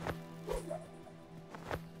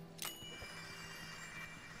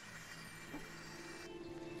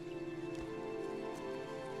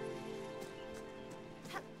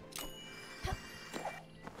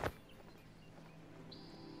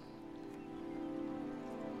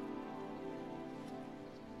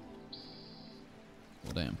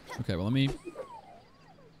 Well, damn. Okay, well, let me...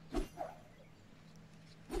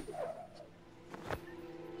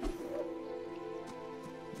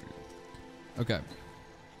 Okay.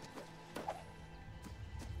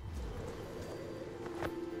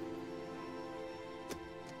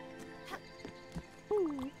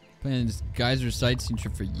 Planning this geyser sightseeing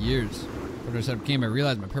trip for years. After I set up camp, I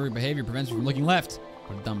realized my perfect behavior prevents me from looking left.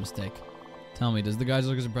 What a dumb mistake. Tell me, does the geyser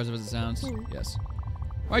look as impressive as it sounds? Yes.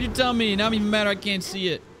 Why'd you tell me? Now I'm even mad I can't see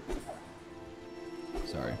it.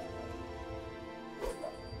 Sorry.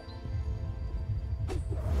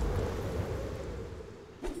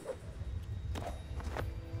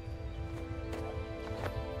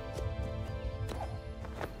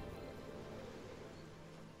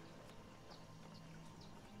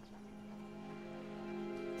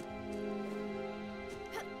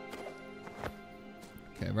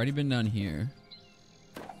 Okay, I've already been down here.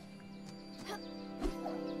 I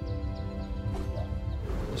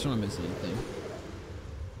just don't want to miss anything.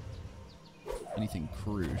 Anything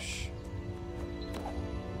crucial.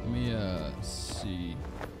 Let me see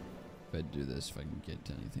if I do this, if I can get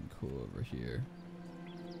to anything cool over here.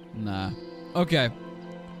 Nah. Okay.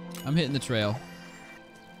 I'm hitting the trail.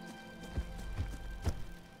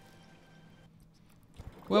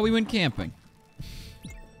 Well, we went camping.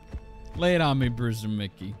 Lay it on me, Bruce and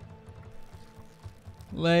Mickey.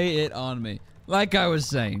 Lay it on me. Like I was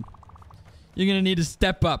saying, you're gonna need to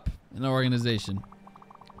step up in the organization.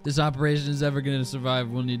 If this operation is ever gonna survive,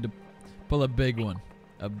 we'll need to pull a big one.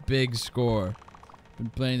 A big score. Been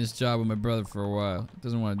playing this job with my brother for a while.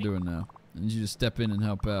 Doesn't want to do it now. I need you to step in and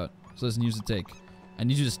help out. So listen, use the take. I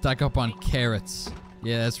need you to stock up on carrots.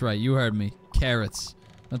 Yeah, that's right. You heard me. Carrots.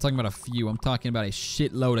 I'm not talking about a few. I'm talking about a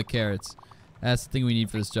shitload of carrots. That's the thing we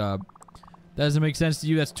need for this job. That doesn't make sense to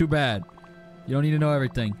you. That's too bad. You don't need to know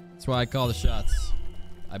everything. That's why I call the shots.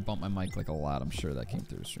 I bumped my mic like a lot. I'm sure that came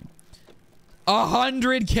through the stream.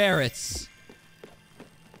 100 carrots.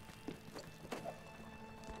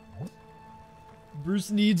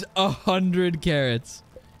 Bruce needs 100 carrots.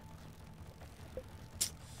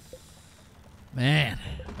 Man.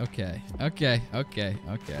 Okay. Okay. Okay.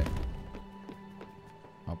 Okay.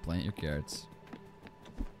 I'll plant your carrots.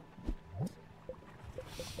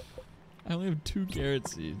 I only have 2 carrot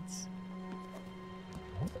seeds.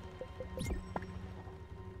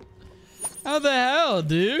 How the hell,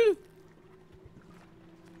 dude?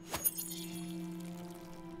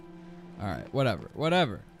 Alright, whatever.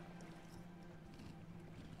 Whatever.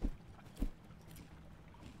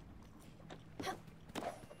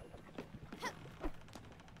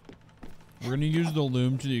 We're gonna use the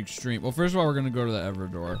loom to the extreme. Well, first of all, we're gonna go to the Ever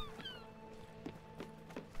door.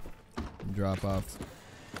 Drop off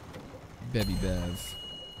Bevy Bev.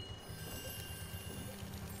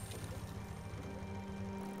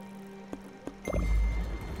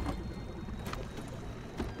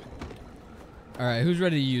 Alright, who's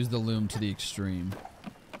ready to use the loom to the extreme?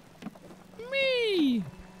 Me!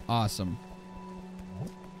 Awesome.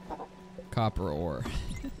 Copper ore.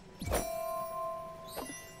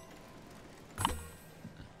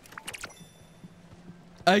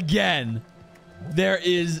 Again! There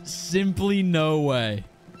is simply no way.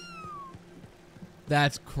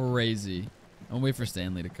 That's crazy. I'll wait for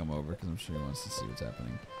Stanley to come over because I'm sure he wants to see what's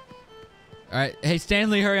happening. Alright, hey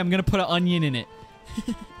Stanley, hurry, I'm gonna put an onion in it.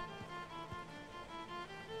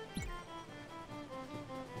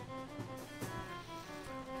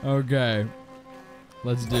 Okay.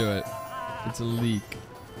 Let's do it. It's a leak.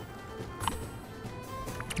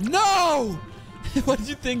 No! What did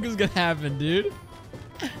you think was gonna happen, dude?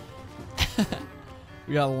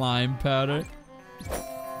 We got lime powder.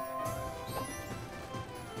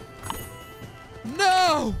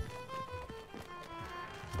 No!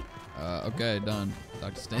 Okay, done.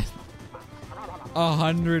 Dr. Stan.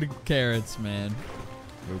 100 carrots, man.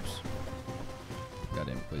 Oops.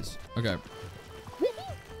 Goddamn, please. Okay.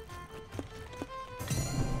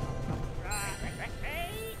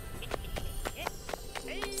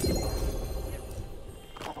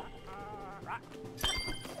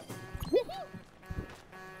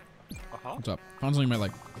 What's up? Constantly my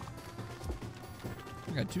like.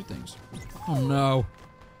 I got 2 things. Oh no.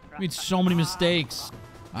 I made so many mistakes.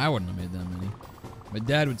 I wouldn't have made that many. My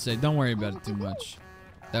dad would say, don't worry about it too much.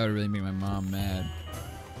 That would really make my mom mad.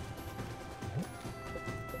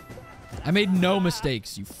 I made no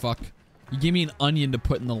mistakes, you fuck. You gave me an onion to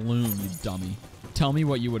put in the loom, you dummy. Tell me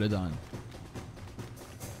what you would have done.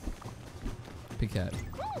 Big cat.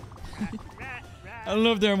 I don't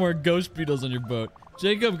know if there are more ghost beetles on your boat.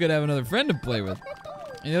 Jacob could have another friend to play with.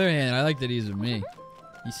 On the other hand, I like that he's with me.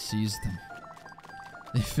 He sees them.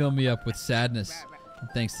 They fill me up with sadness. And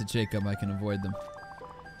thanks to Jacob, I can avoid them.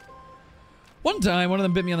 One time, one of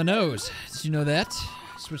them bit me on the nose. Did you know that?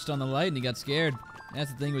 I switched on the light and he got scared.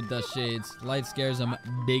 That's the thing with dust shades. Light scares them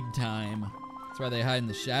big time. That's why they hide in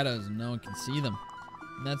the shadows and no one can see them.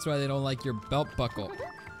 And that's why they don't like your belt buckle.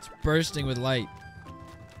 It's bursting with light.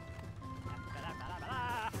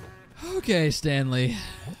 Okay, Stanley.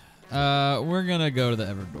 We're gonna go to the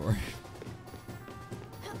Everdor.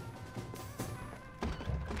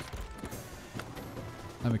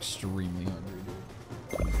 I'm extremely hungry,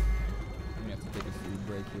 dude. I'm gonna have to take a food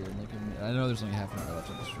break here. And look at me. I know there's only half an hour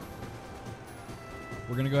left on the stream.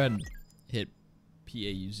 We're gonna go ahead and hit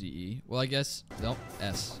P-A-U-Z-E. Well, I guess, nope,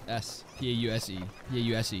 S. S. P-A-U-S-E.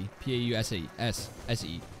 P-A-U-S-E. P-A-U-S-E. S.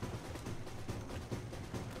 S-E.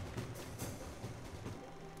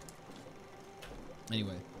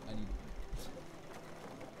 Anyway, I need...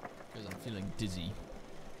 because I'm feeling dizzy.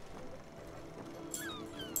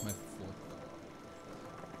 My foot.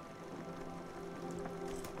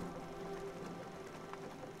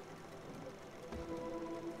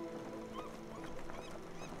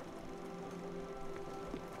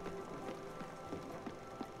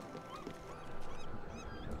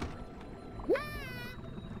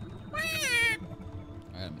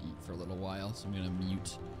 I'm gonna eat for a little while, so I'm gonna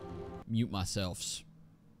mute myself.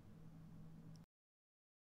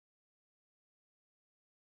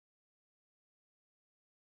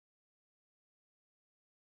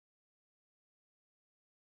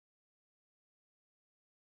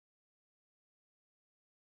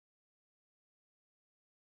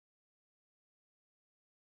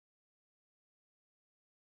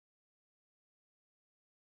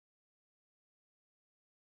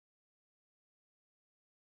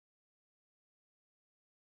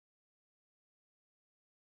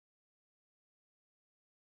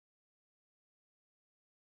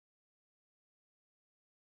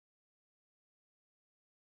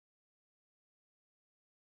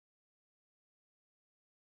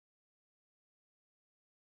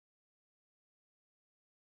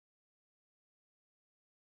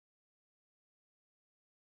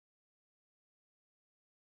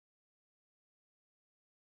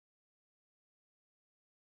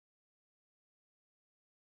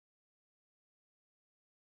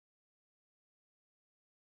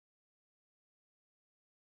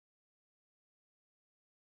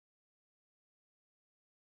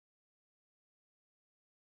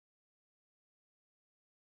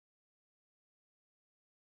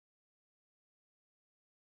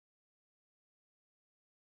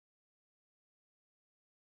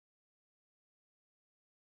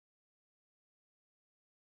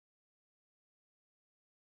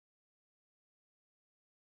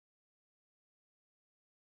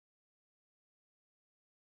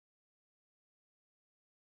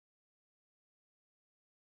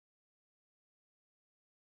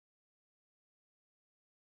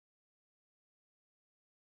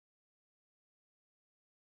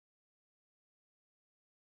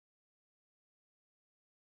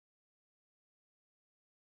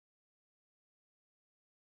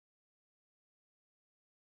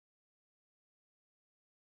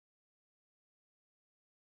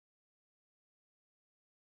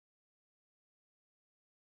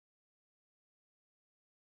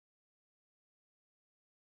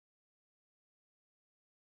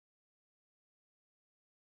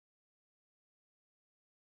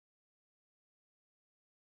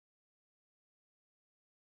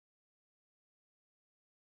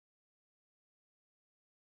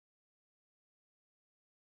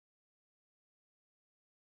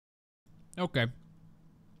 Okay.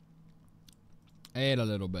 I ate a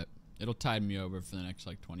little bit. It'll tide me over for the next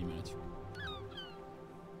like 20 minutes.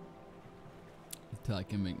 Until I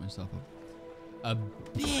can make myself a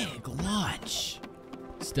big lunch.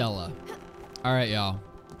 Stella. All right, y'all.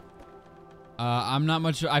 I'm not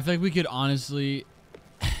much. I feel like we could honestly.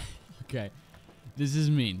 Okay. This is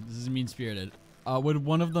mean. This is mean-spirited. Would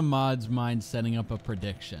one of the mods mind setting up a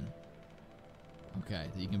prediction? Okay,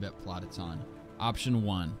 that you can bet plaudits on. Option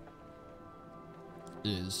 1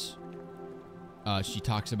 is she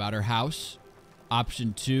talks about her house.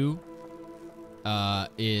 Option 2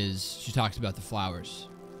 is she talks about the flowers.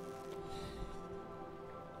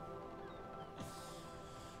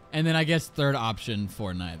 And then I guess third option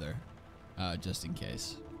for neither, just in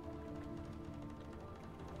case.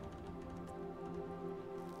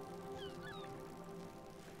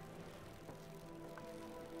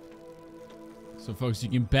 So folks, you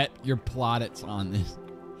can bet your plaudits on this.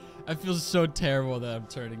 I feel so terrible that I'm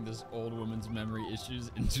turning this old woman's memory issues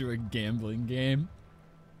into a gambling game.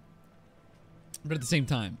 But at the same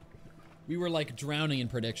time, we were like drowning in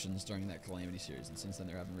predictions during that Calamity series, and since then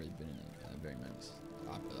there haven't really been any very many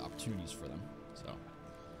opportunities for them. So,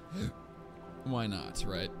 why not,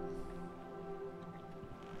 right?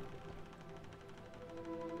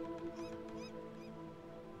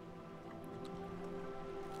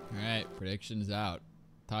 All right, predictions out.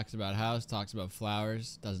 Talks about house, talks about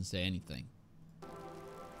flowers, doesn't say anything.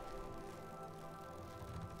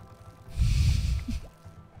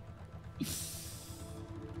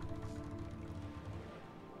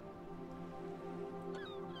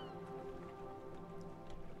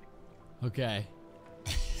 Okay.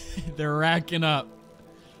 They're racking up.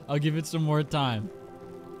 I'll give it some more time.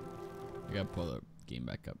 I gotta pull the game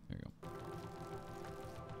back up. There you go.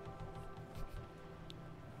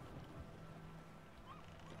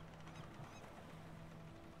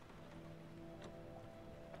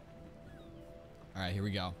 All right, here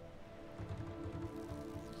we go.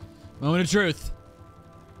 Moment of truth.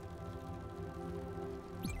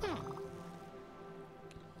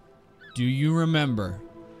 Do you remember?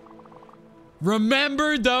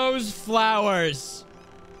 Remember those flowers.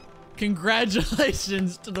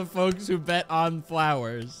 Congratulations to the folks who bet on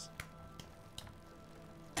flowers.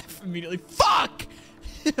 Immediately, fuck!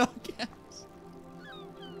 Okay.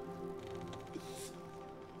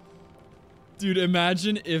 Dude,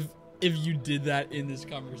 imagine if you did that in this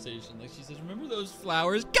conversation. Like she says, remember those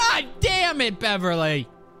flowers? God damn it, Beverly!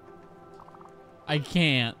 I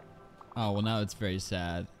can't. Oh, well now it's very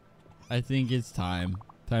sad. I think it's time.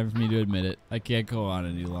 Time for me to admit it. I can't go on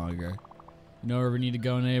any longer. You know where we need to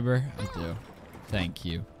go, neighbor? I do. Thank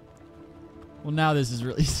you. Well, now this is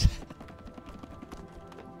really sad.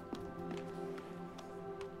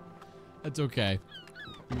 That's okay.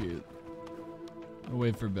 I'll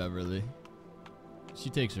wait for Beverly. She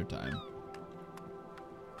takes her time.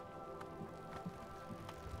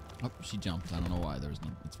 Oh, she jumped. I don't know why. There was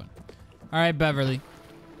no... It's fine. All right, Beverly.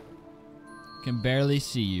 Can barely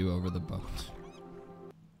see you over the boat.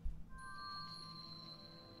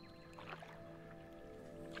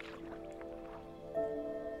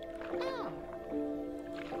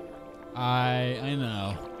 I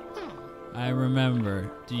know. I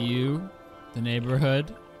remember. Do you? The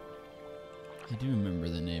neighborhood? I do remember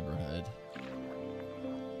the neighborhood.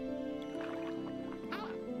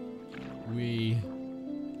 We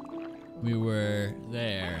were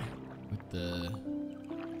there with the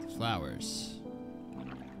flowers.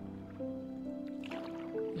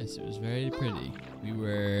 Yes, it was very pretty. We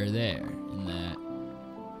were there in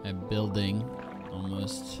that building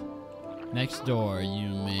almost next door, you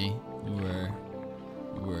and me. We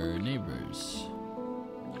were neighbors.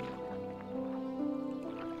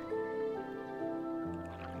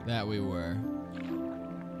 That we were.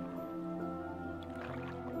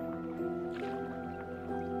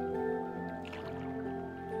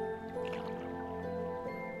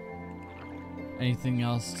 Anything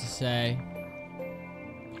else to say?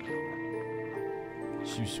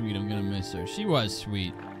 She was sweet. I'm gonna miss her. She was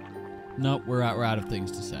sweet. Nope, we're out of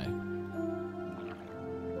things to say.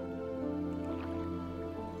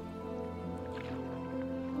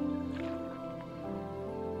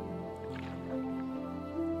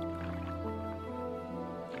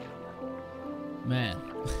 Man.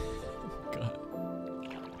 God.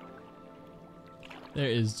 There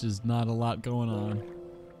is just not a lot going on.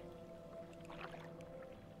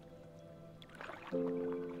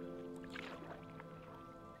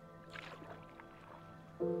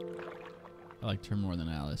 I liked her more than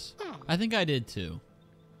Alice. I think I did too.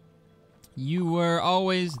 You were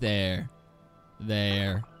always there.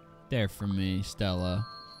 There for me, Stella.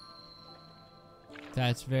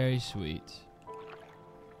 That's very sweet.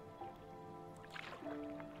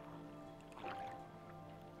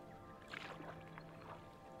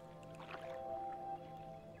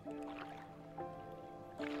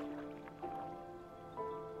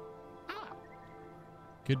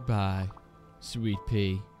 Goodbye, sweet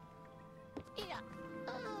pea.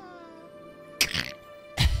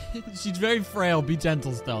 She's very frail. Be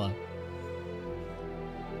gentle, Stella.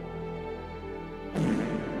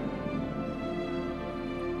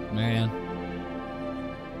 Man.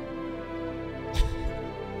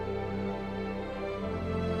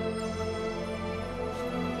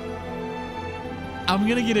 I'm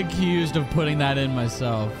gonna get accused of putting that in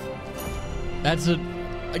myself. That's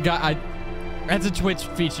that's a Twitch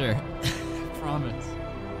feature. Promise.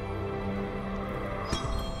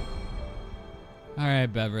 All right,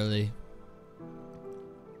 Beverly.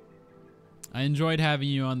 I enjoyed having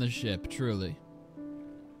you on the ship, truly.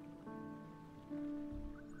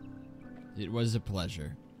 It was a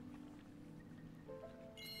pleasure.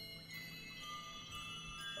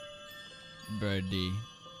 Birdie.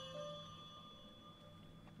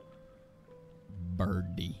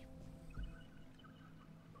 Birdie.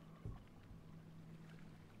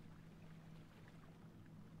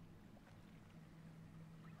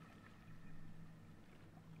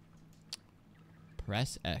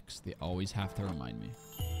 Press X. They always have to remind me.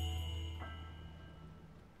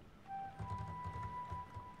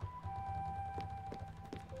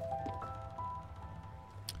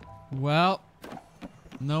 Well,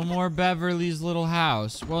 no more Beverly's little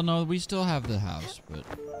house. Well, no, we still have the house, but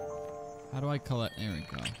how do I collect? There we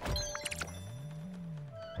go.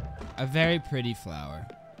 A very pretty flower.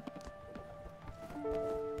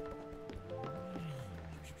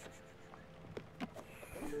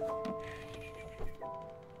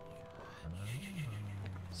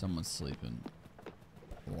 Someone's sleeping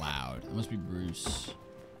loud. It must be Bruce.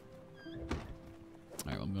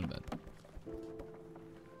 Alright, well, I'm going to bed.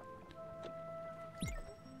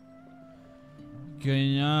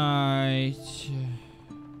 Good night.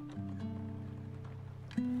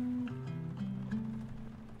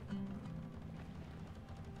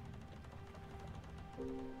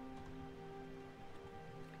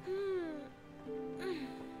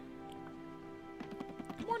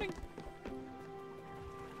 Good morning.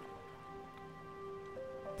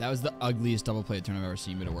 That was the ugliest double plate turn I've ever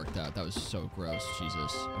seen, but it worked out. That was so gross.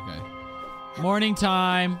 Jesus. Okay. Morning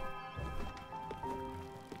time.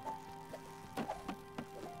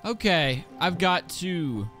 Okay, I've got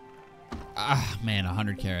two. Man,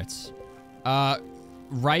 100 carrots.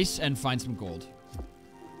 Rice and find some gold.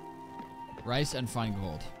 Rice and find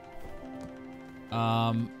gold.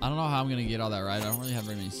 I don't know how I'm gonna get all that right. I don't really have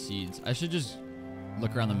very many seeds. I should just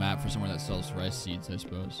look around the map for somewhere that sells rice seeds, I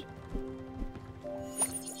suppose.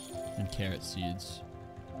 And carrot seeds.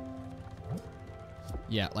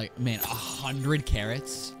 Yeah, like, man, 100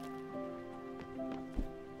 carrots?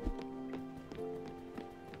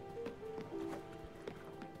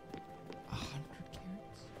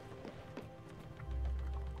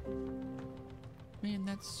 Man,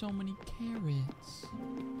 that's so many carrots.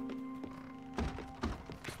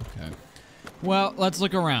 Okay. Well, let's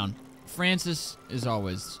look around. Francis is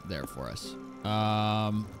always there for us.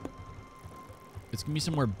 It's gonna be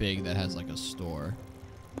somewhere big that has like a store.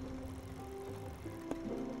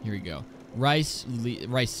 Here we go. Rice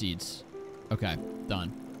seeds. Okay,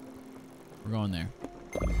 done. We're going there.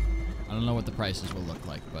 I don't know what the prices will look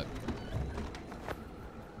like, but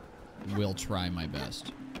will try my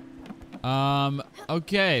best.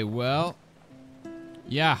 Okay, well,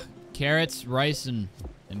 yeah, carrots, rice, and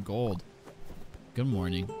gold. Good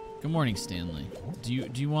morning. Good morning, Stanley. Do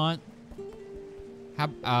you want,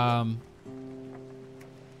 run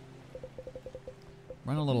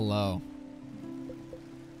a little low.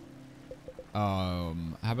 How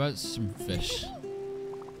about some fish?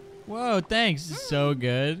 Whoa, thanks. This is so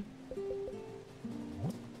good.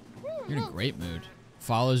 You're in a great mood.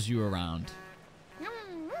 Follows you around.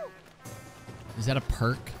 Is that a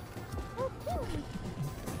perk?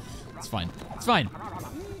 It's fine. It's fine.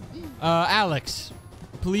 Alex,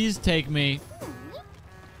 please take me.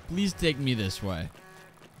 Please take me this way.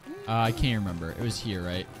 I can't remember. It was here,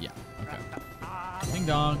 right? Yeah. Okay. Ding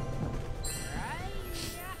dong.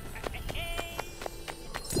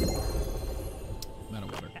 Not a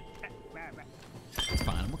water. It's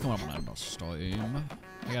fine. We're coming up on about storm.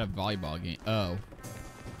 I got a volleyball game. Oh.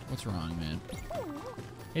 What's wrong, man?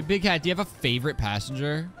 Hey, Big Hat, do you have a favorite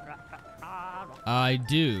passenger? I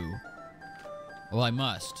do. Well, I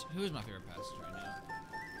must. Who is my favorite passenger right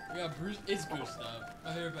now? We got Bruce. It's Gustav.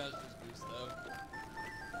 My favorite passenger is Gustav.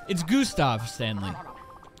 It's Gustav, Stanley.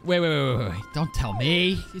 Wait. Don't tell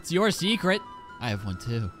me. It's your secret. I have one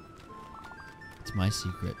too. It's my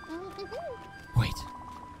secret. Wait.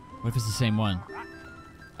 What if it's the same one?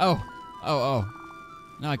 Oh.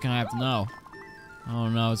 Now I kind of have to know. Oh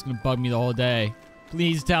no, it's gonna bug me the whole day.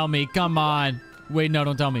 Please tell me. Come on. Wait, no,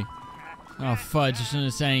 don't tell me. Oh, fudge. I shouldn't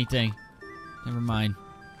have said anything. Never mind.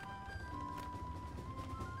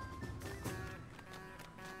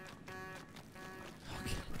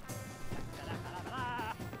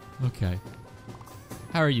 Okay.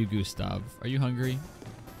 How are you, Gustav? Are you hungry?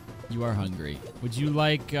 You are hungry. Would you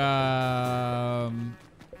like, You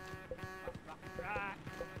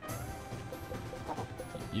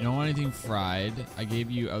don't want anything fried. I gave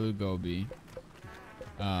you aloo gobi.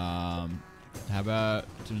 How about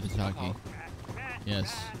tuna tataki?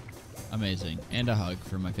 Yes. Amazing. And a hug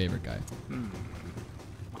for my favorite guy.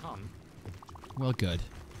 Well, good.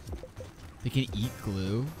 They can eat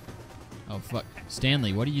glue? Oh, fuck.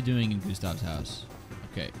 Stanley, what are you doing in Gustav's house?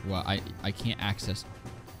 Okay, well, I can't access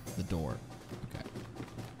the door. Okay.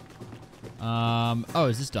 Oh,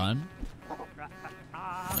 is this done?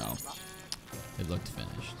 No. It looked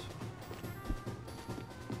finished.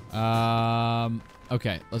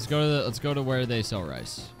 Okay, let's go to where they sell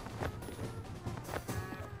rice.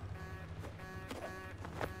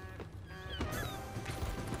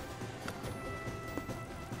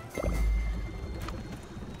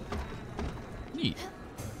 Neat.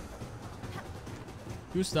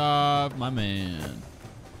 Gustav, my man.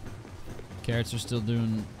 Carrots are still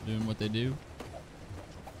doing what they do.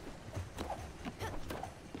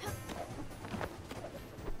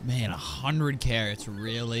 Man, 100 carrots,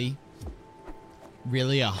 really?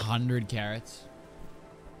 Really, 100 carrots?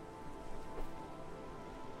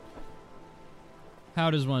 How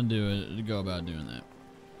does one go about doing that?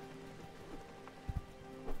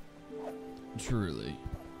 Truly.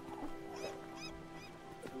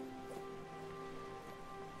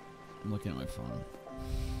 I'm looking at my phone.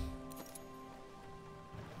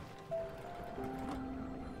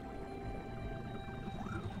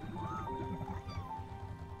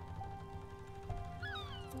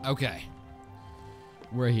 Okay.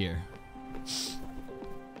 We're here. Oops.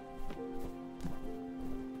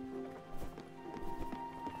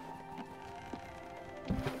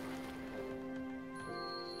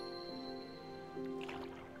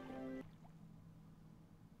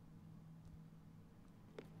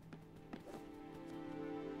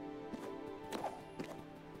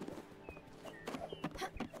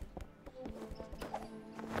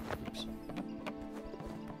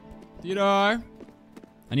 Theodore!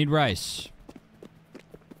 I need rice.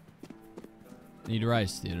 I need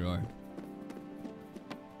rice, Theodore.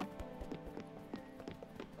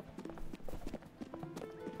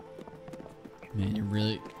 Man,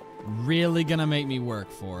 you're really gonna make me work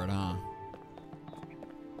for it, huh?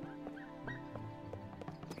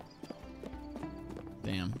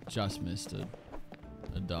 Damn, just missed a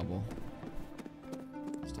double.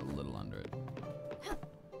 Just a little under it.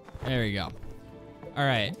 There we go. All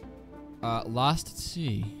right. Lost at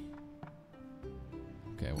sea.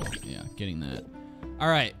 Okay, well, yeah, getting that. All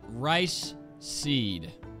right, rice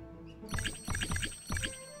seed.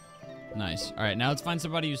 Nice. All right, now let's find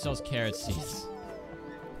somebody who sells carrot seeds.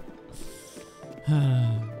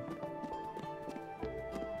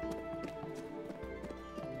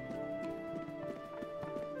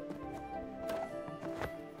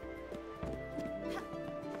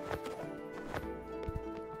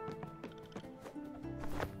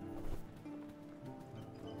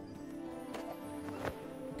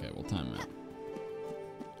 Okay, we'll time out.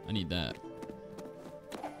 I need that.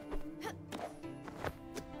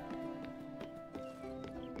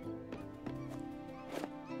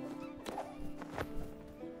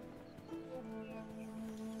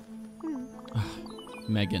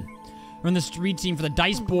 Megan. We're on the street team for the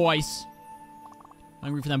Dice Boys.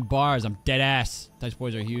 Hungry for them bars. I'm dead ass. Dice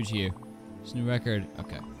Boys are huge here. It's a new record.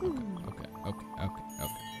 Okay.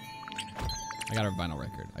 I got a vinyl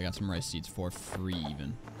record. I got some rice seeds for free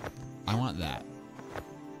even. I want that.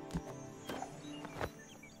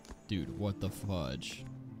 Dude, what the fudge?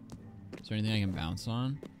 Is there anything I can bounce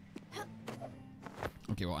on?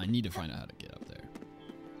 Okay, well, I need to find out how to get up there.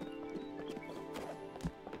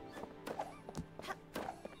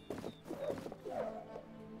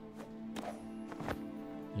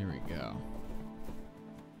 Here we go.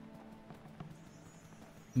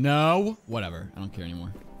 No! Whatever. I don't care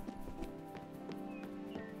anymore.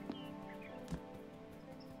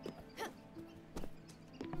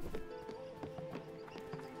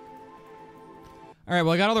 Alright,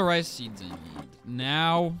 well, I got all the rice seeds in.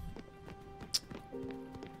 Now...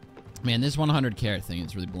 Man, this 100 carrot thing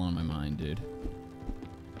is really blowing my mind, dude.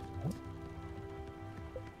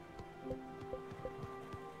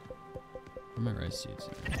 Where are my rice seeds?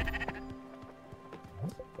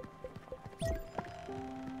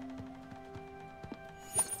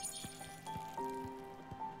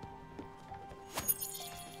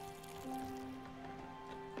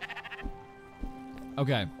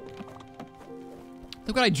 Okay.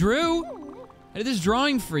 Look what I drew! I did this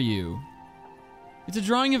drawing for you. It's a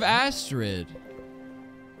drawing of Astrid.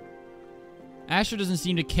 Astrid doesn't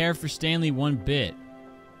seem to care for Stanley one bit.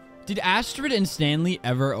 Did Astrid and Stanley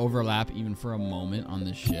ever overlap even for a moment on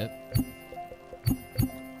this ship?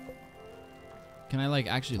 Can I like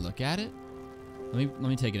actually look at it? Let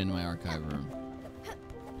me take it into my archive room.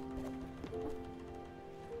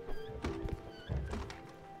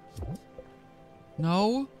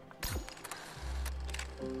 No?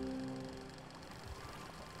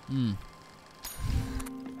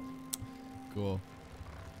 Cool.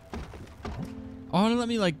 Oh, let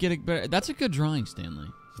me like get it better. That's a good drawing, Stanley.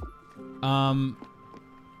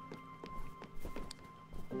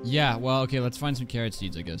 Yeah, well, okay, let's find some carrot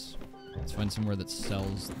seeds, I guess. Let's find somewhere that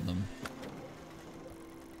sells them.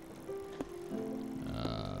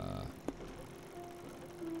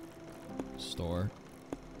 Store.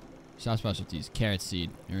 Shop specialties, carrot seed.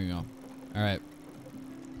 Here we go. All right.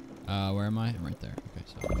 Where am I? I'm right there. Okay,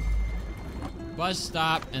 so bus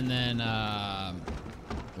stop, and then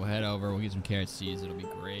we'll head over. We'll get some carrot seeds. It'll be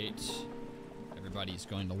great. Everybody's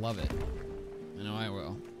going to love it. I know I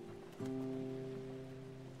will.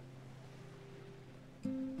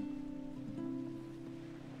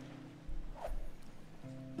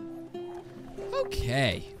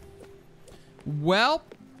 Okay. Well,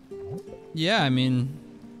 yeah, I mean,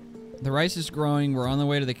 the rice is growing. We're on the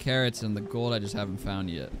way to the carrots, and the gold I just haven't found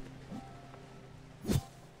yet. There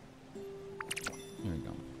we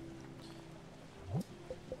go.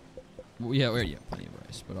 Well, yeah, we have plenty of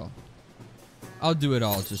rice, but I'll do it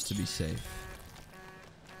all just to be safe.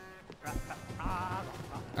 All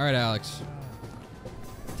right, Alex.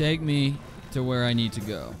 Take me to where I need to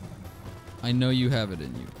go. I know you have it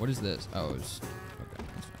in you. What is this? Oh, it's okay.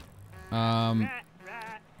 That's fine.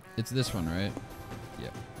 It's this one, right? Yeah.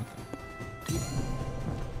 Okay.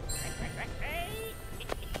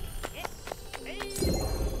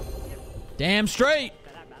 Damn straight.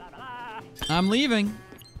 I'm leaving.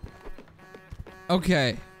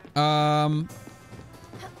 Okay. We're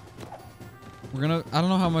gonna. I don't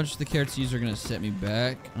know how much the carrot seeds are gonna set me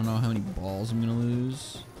back. I don't know how many balls I'm gonna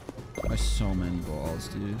lose. By so many balls,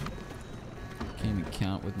 dude. Can't even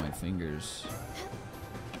count with my fingers.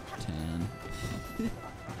 10.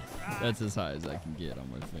 That's as high as I can get on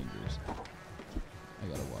my fingers. I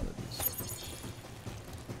gotta water these.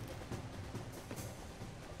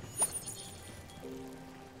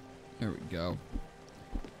 There we go.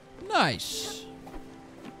 Nice.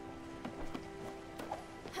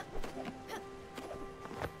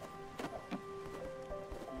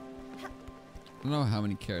 I don't know how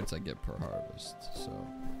many carrots I get per harvest, so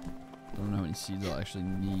I don't know how many seeds I'll actually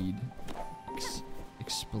need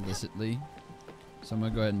explicitly. So I'm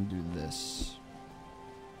gonna go ahead and do this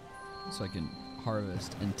so I can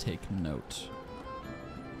harvest and take note.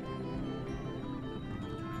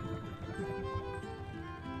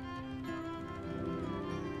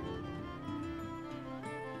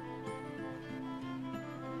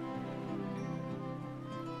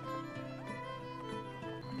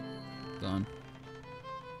 Done.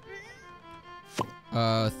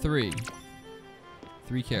 3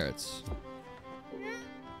 carrots.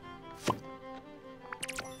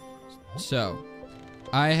 So,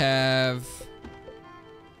 I have...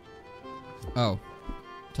 Oh.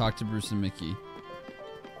 Talk to Bruce and Mickey.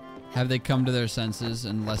 Have they come to their senses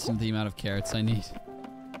and lessened the amount of carrots I need?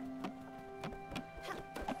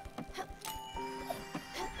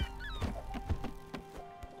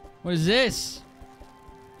 What is this?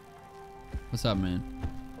 What's up, man?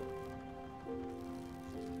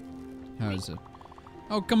 How is it?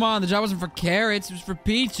 Oh, come on. The job wasn't for carrots. It was for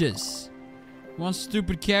peaches. Who wants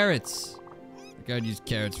stupid carrots? I gotta use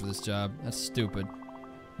carrots for this job. That's stupid.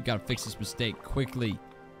 We gotta fix this mistake quickly.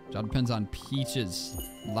 Job depends on peaches.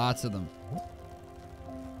 Lots of them.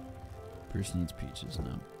 Bruce needs peaches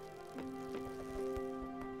now.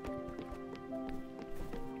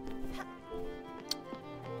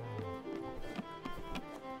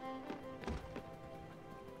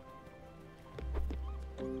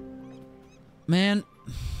 Man,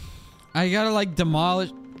 I gotta like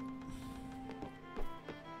demolish.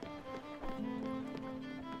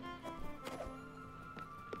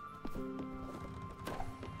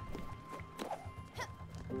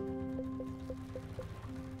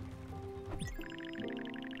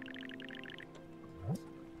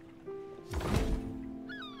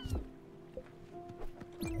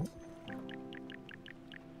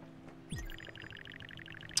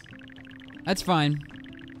 That's fine.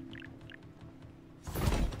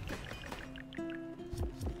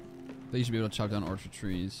 But you should be able to chop down orchard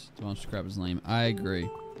trees. Too much crap is lame. I agree.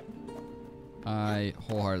 I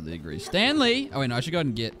wholeheartedly agree. Stanley! Oh, wait, no. I should go ahead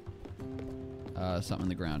and get something in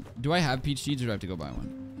the ground. Do I have peach seeds or do I have to go buy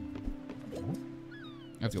one?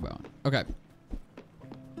 I have to go buy one. Okay.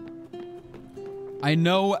 I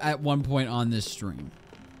know at one point on this stream.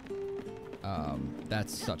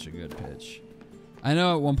 That's such a good pitch. I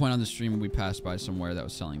know at one point on the stream we passed by somewhere that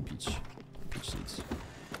was selling peach seeds.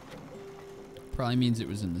 Probably means it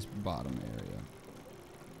was in this bottom area.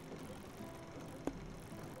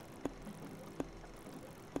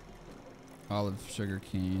 Olive, sugar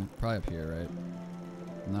cane. Probably up here, right?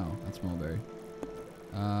 No, that's mulberry.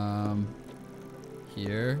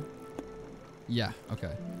 Here. Yeah,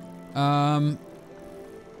 okay. On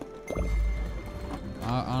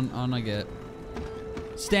I get.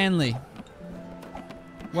 Stanley.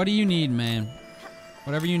 What do you need, man?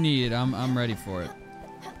 Whatever you need, I'm ready for it.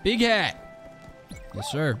 Big hat. Yes,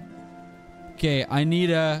 sir. Okay, I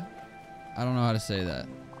need a... I don't know how to say that.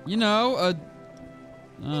 You know, I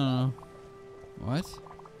don't know. What?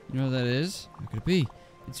 You know what that is? What could it be?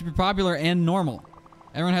 It's super popular and normal.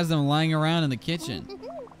 Everyone has them lying around in the kitchen.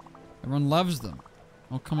 Everyone loves them.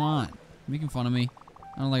 Oh, come on. You're making fun of me.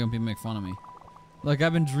 I don't like when people make fun of me. Look,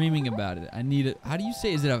 I've been dreaming about it. I need it. How do you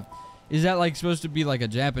say? Is that like supposed to be like a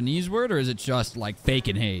Japanese word or is it just like fake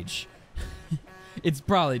and hage? It's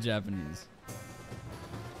probably Japanese.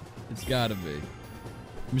 It's gotta be.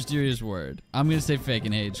 Mysterious word. I'm gonna say fake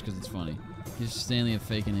and age because it's funny. He's Stanley a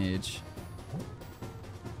fake and age.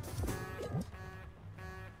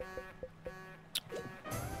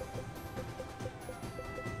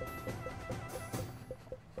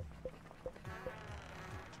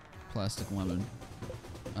 Plastic lemon.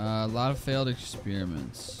 A lot of failed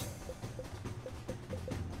experiments.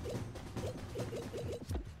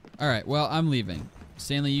 Alright, well, I'm leaving.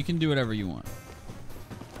 Stanley, you can do whatever you want.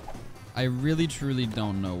 I really, truly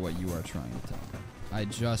don't know what you are trying to tell me. I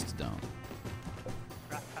just don't.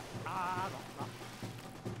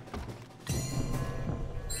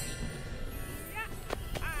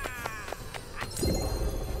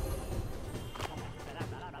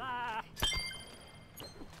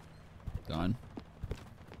 Gone.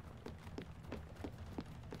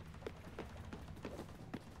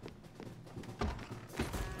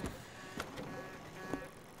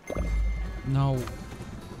 No.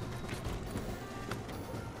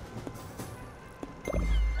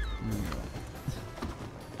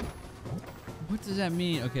 What does that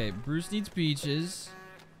mean? Okay, Bruce needs peaches.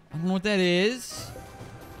 I don't know what that is.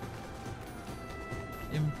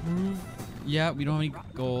 Improve. Yeah, we don't have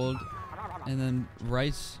any gold. And then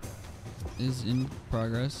rice is in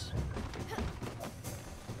progress.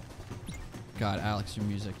 God, Alex, your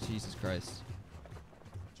music. Jesus Christ.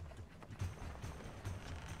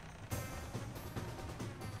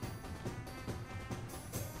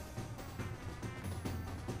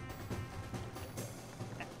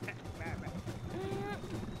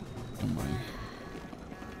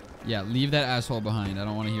 Yeah, leave that asshole behind. I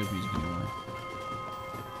don't want to hear his music anymore.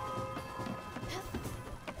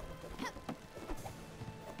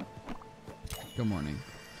 Good morning.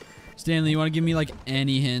 Stanley, you want to give me, like,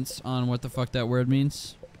 any hints on what the fuck that word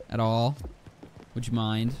means? At all? Would you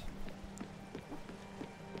mind?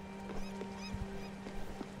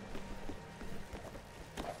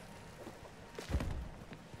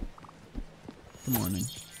 Good morning.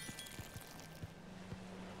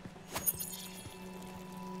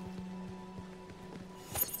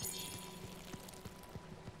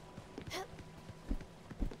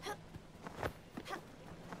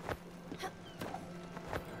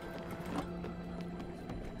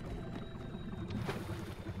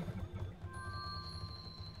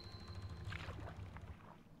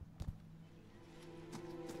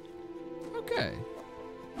 Okay.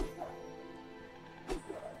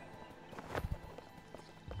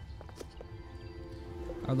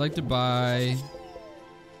 I'd like to buy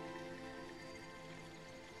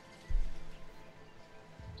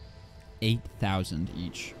 8,000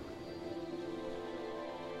 each.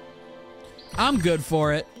 I'm good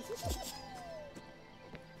for it.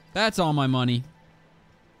 That's all my money.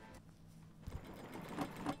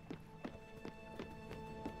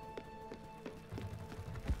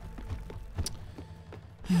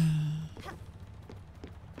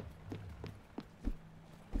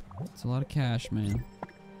 It's a lot of cash, man.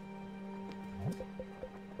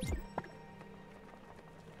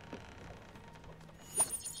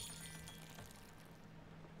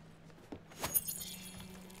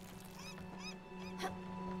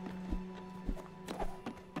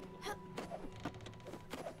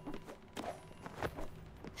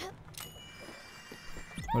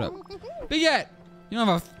 What up? Big Ed! You don't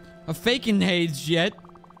have a faking haze yet.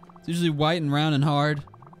 It's usually white and round and hard.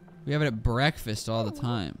 We have it at breakfast all the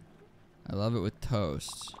time. I love it with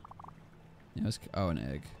toast. Yeah, oh, an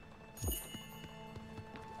egg.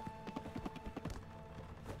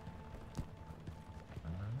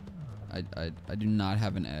 I do not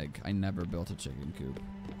have an egg. I never built a chicken coop.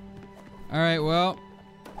 Alright, well.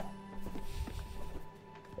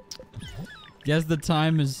 Guess the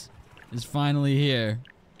time is finally here.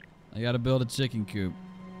 I gotta build a chicken coop.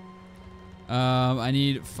 I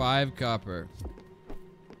need 5 copper.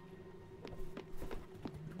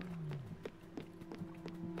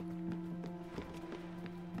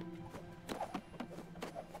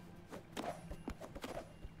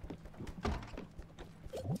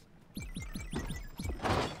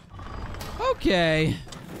 Okay.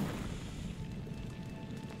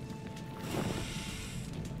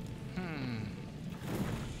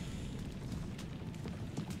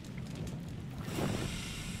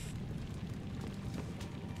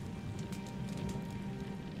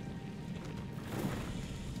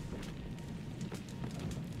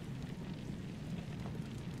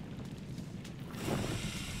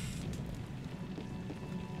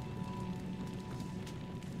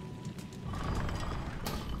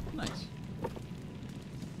 Nice.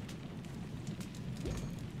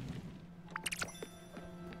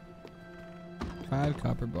 Five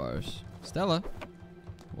copper bars. Stella?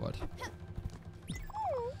 What?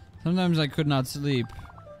 Sometimes I could not sleep.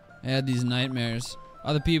 I had these nightmares.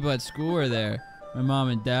 Other people at school were there. My mom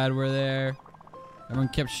and dad were there. Everyone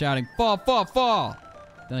kept shouting, fall, fall, fall!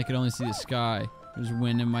 Then I could only see the sky. There was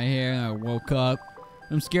wind in my hair and I woke up.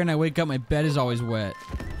 I'm scared and I wake up, my bed is always wet.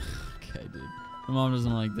 Okay, dude. My mom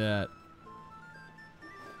doesn't like that.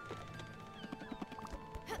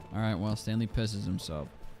 Alright, well, Stanley pisses himself.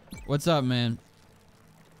 What's up, man?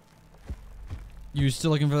 You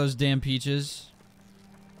still looking for those damn peaches?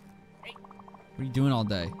 What are you doing all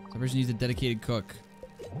day? That person needs a dedicated cook.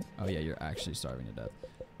 Oh yeah, you're actually starving to death.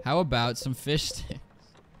 How about some fish sticks?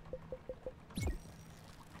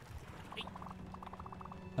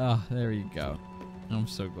 Oh, there you go. I'm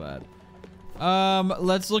so glad.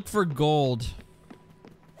 Let's look for gold.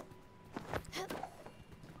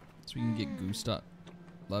 So we can get Gustav.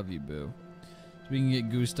 Love you, boo. So we can get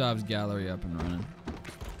Gustav's gallery up and running.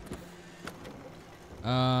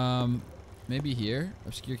 Maybe here?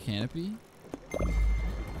 Obscure canopy?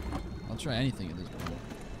 I'll try anything at this point.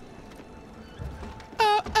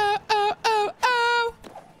 Oh, oh, oh, oh, oh!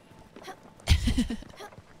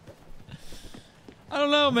 I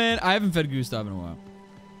don't know, man. I haven't fed Gustav in a while.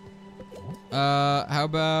 How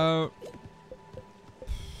about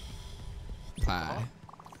pie?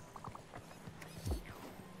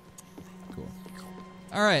 Cool.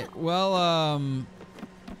 All right. Well,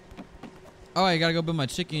 oh, I gotta go build my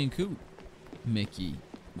chicken coop. Mickey.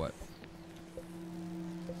 What?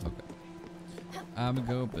 Okay. I'm gonna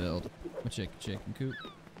go build my chicken coop.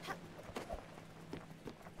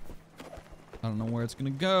 I don't know where it's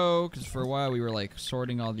gonna go, because for a while we were like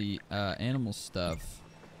sorting all the animal stuff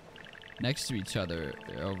next to each other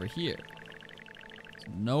over here. It's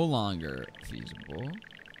no longer feasible.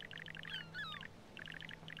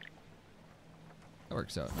 That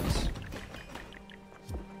works out nice.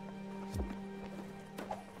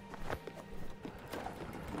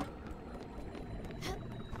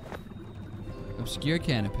 Obscure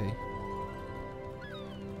canopy.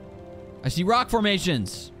 I see rock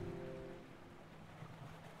formations.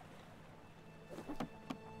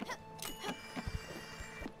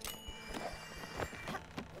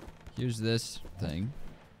 Here's this thing.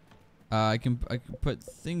 I can put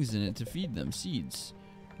things in it to feed them. Seeds.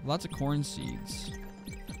 Lots of corn seeds.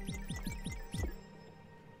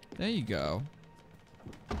 There you go.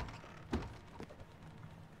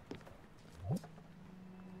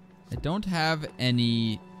 I don't have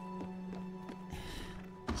any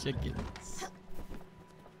chickens.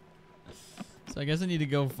 So I guess I need to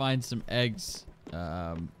go find some eggs.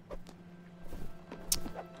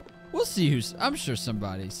 We'll see who's... I'm sure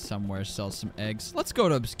somebody somewhere sells some eggs. Let's go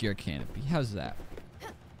to Obscure Canopy. How's that?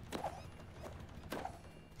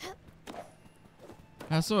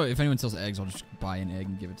 Also, if anyone sells eggs, I'll just buy an egg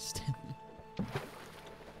and give it to Stanley.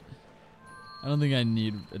 I don't think I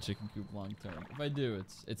need a chicken coop long term. If I do,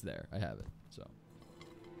 it's there. I have it. So,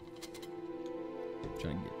 I'm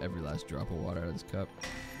trying to get every last drop of water out of this cup.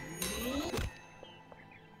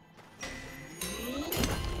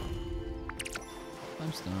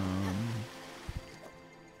 Limestone.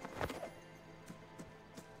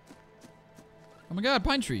 Oh my god,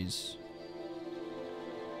 pine trees.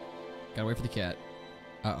 Gotta wait for the cat.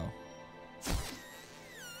 Uh-oh.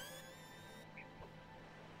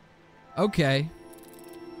 Okay.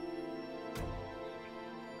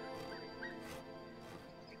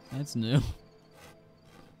 That's new.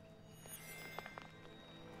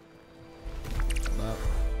 Wow.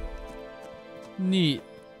 Neat.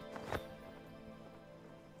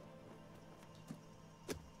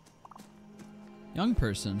 Young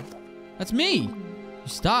person. That's me. You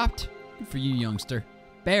stopped. Good for you, youngster.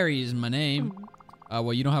 Barry is my name.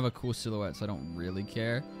 Well, you don't have a cool silhouette, so I don't really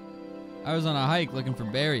care. I was on a hike looking for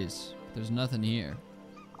berries. There's nothing here.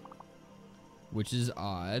 Which is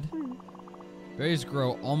odd. Berries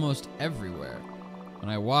grow almost everywhere. When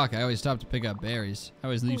I walk, I always stop to pick up berries. I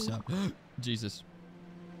always leave some. Jesus.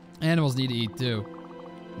 Animals need to eat too.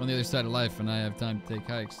 I'm on the other side of life and I have time to take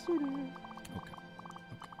hikes. Okay.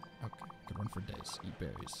 Could run for days. Eat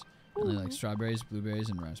berries. I only like strawberries, blueberries,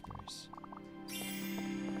 and raspberries.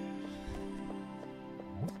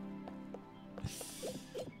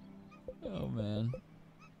 Oh man.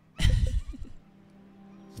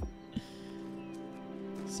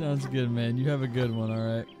 Sounds good, man. You have a good one,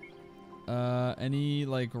 alright. Any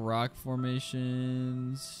like rock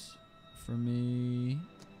formations for me?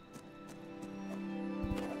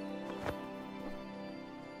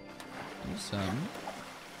 Do some.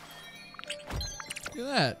 Look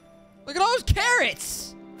at that. Look at all those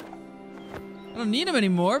carrots! I don't need them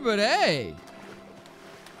anymore, but hey.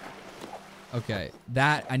 Okay,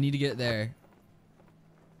 that, I need to get there.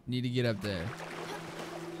 Need to get up there.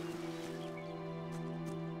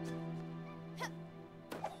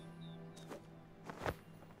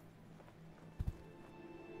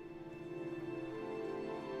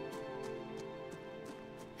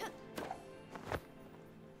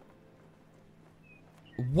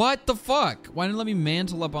 What the fuck? Why didn't it let me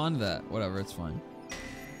mantle up onto that? Whatever, it's fine.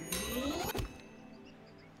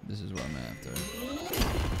 This is what I'm after.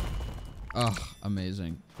 Oh,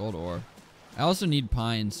 amazing. Gold ore. I also need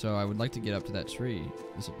pine, so I would like to get up to that tree.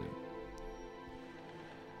 This'll do.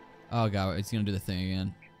 Oh god, it's gonna do the thing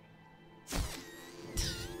again.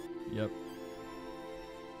 Yep.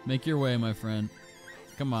 Make your way, my friend.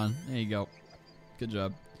 Come on. There you go. Good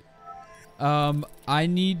job. I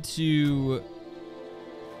need to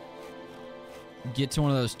get to one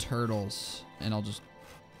of those turtles, and I'll just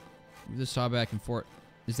move the saw back and forth.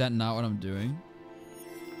 Is that not what I'm doing?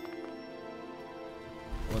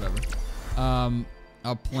 Whatever.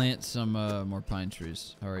 I'll plant some more pine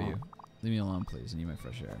trees. How are you? Leave me alone, please. I need my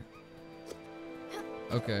fresh air.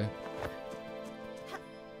 Okay.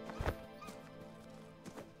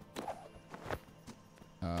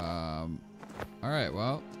 Alright,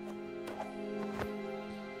 well.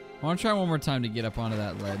 I want to try one more time to get up onto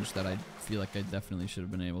that ledge that I feel like I definitely should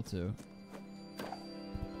have been able to.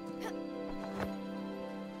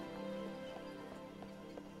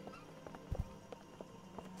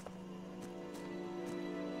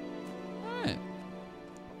 Alright.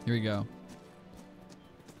 Here we go.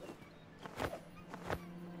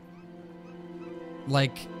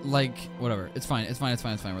 Like, whatever. It's fine,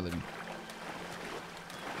 we're leaving.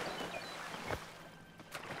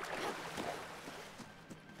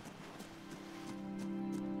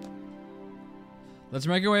 Let's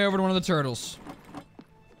make our way over to one of the turtles.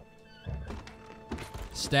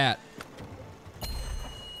 Stat.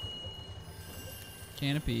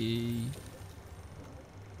 Can it pee?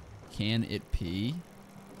 Can it pee?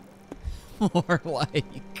 More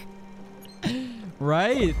like.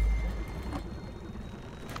 Right?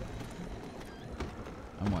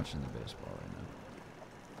 I'm watching the baseball right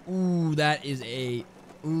now. Ooh, that is a...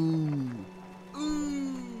 Ooh,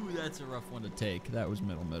 that's a rough one to take. That was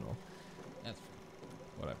middle. That's...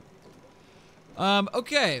 Whatever.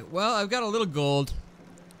 Okay, well, I've got a little gold.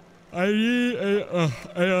 I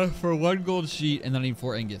need for 1 gold sheet, and then I need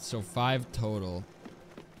 4 ingots, so 5 total.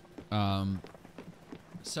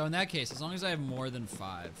 So in that case, as long as I have more than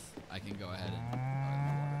 5, I can go ahead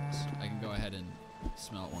and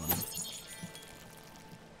smelt one of them.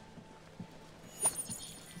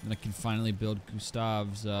 And I can finally build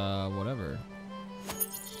Gustav's whatever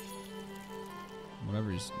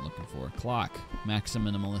he's looking for. Clock.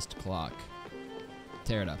 Maximinimalist clock.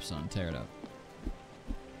 Tear it up, son. Tear it up.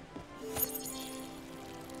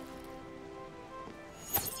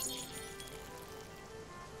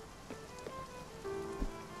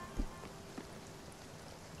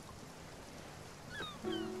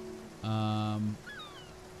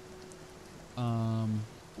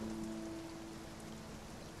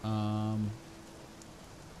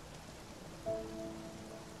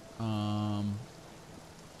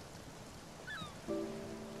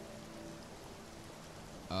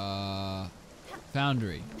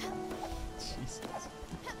 Foundry. Jesus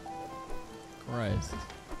Christ.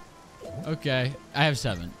 Okay. I have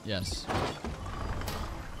 7. Yes.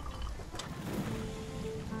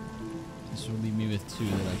 This will leave me with 2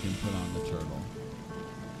 that I can put on the turtle.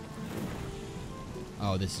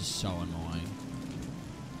 Oh, this is so annoying.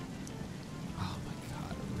 Oh my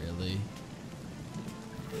god, really?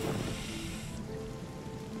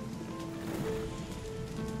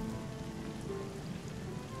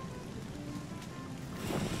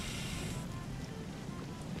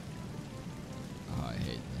 Oh, I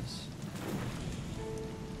hate this.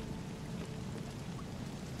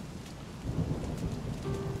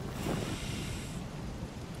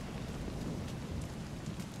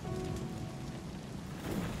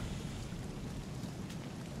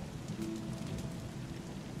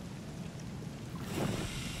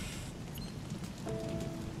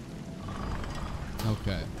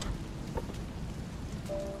 Okay.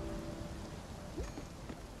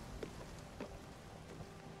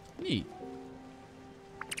 Neat.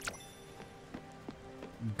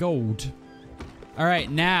 Gold. All right,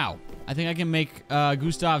 now I think I can make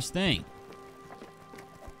Gustav's thing.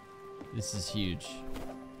 This is huge.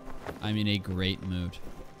 I'm in a great mood.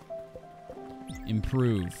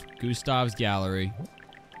 Improve Gustav's gallery.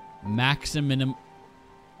 Maximum.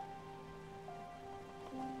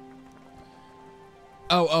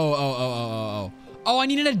 Oh, I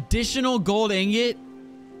need an additional gold ingot?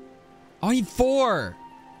 Oh, I need 4.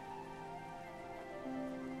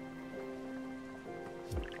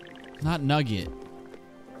 Not nugget.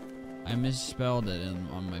 I misspelled it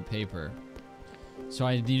on my paper. So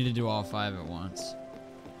I needed to do all 5 at once.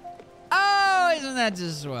 Oh, isn't that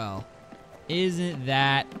just swell? Isn't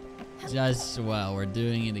that just swell? We're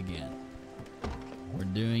doing it again. We're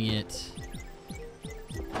doing it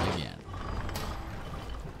again.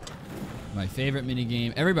 My favorite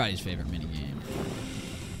minigame. Everybody's favorite minigame.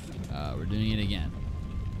 We're doing it again.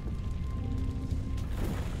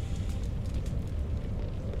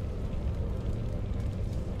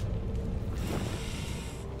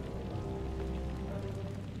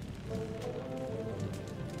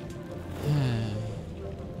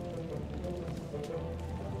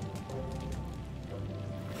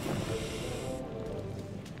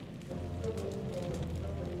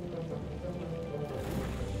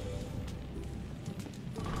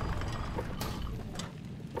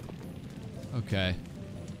 Okay.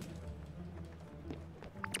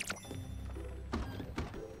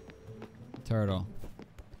 Turtle.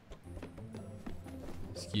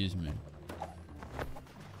 Excuse me.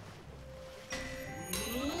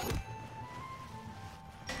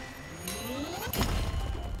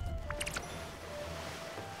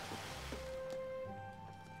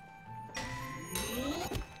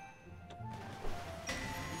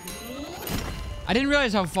 I didn't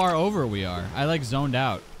realize how far over we are. I like zoned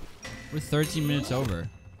out. We're 13 minutes over.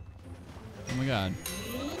 Oh my god.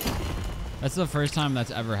 That's the first time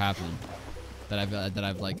that's ever happened. That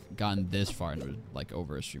I've like gotten this far and like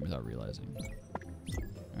over a stream without realizing.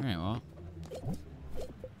 All right, well.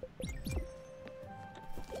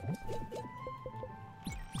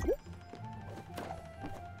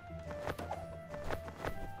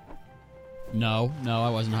 No, I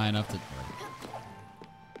wasn't high enough to.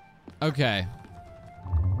 Okay.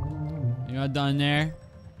 You got done there?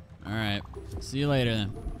 All right. See you later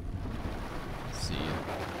then. See you.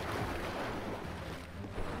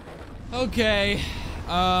 Okay.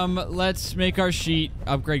 Let's make our sheet,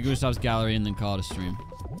 upgrade Gustav's gallery, and then call it a stream.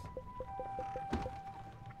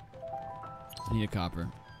 I need a copper.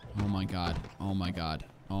 Oh my god. Oh my god.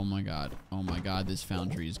 Oh my god. Oh my god. This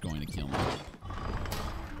foundry is going to kill me.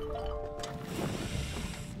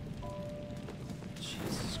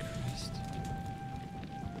 Jesus Christ.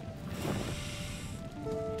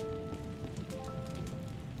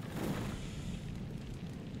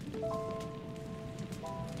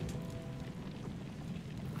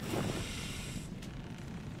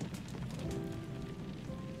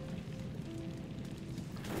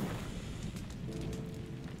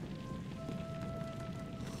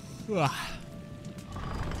 Ugh.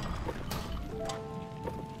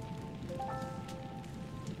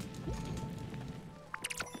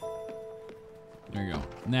 There you go.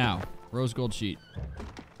 Now, rose gold sheet.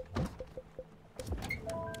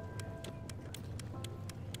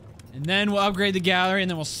 And then we'll upgrade the gallery, and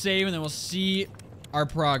then we'll save, and then we'll see our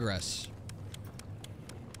progress.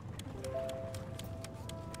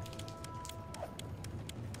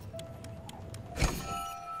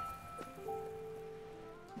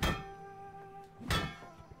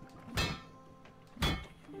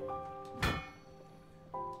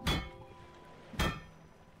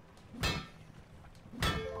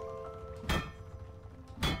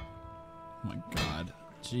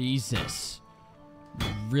 Jesus.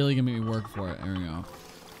 really gonna make me work for it. There we go.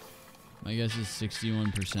 My guess is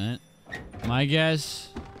 61%. My guess,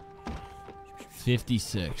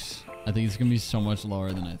 56. I think it's gonna be so much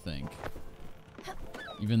lower than I think.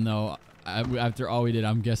 Even though, after all we did,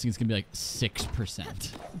 I'm guessing it's gonna be like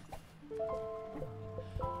 6%.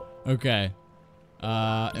 Okay.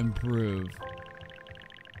 Improve.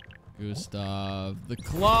 Gustav. The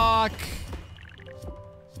clock!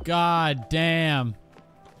 God damn.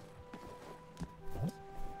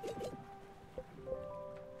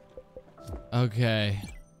 Okay.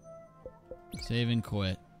 Save and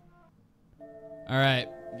quit. Alright.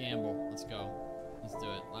 Gamble. Let's go. Let's do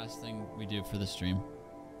it. Last thing we do for the stream.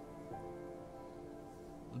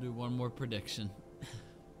 We'll do one more prediction.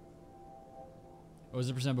 What was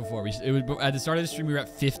the percent before? It was at the start of the stream we were at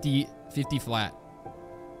 50 flat.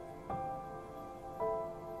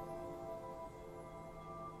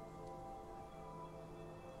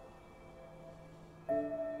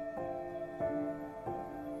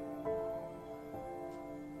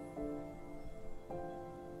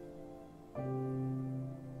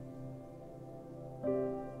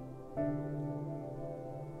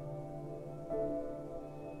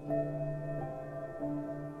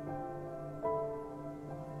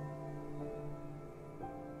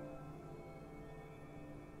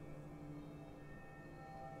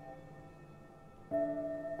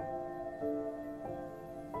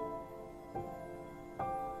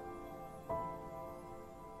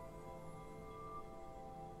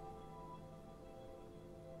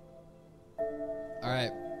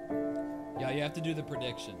 Alright. Yeah, you have to do the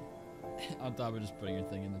prediction. On top of just putting your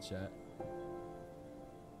thing in the chat.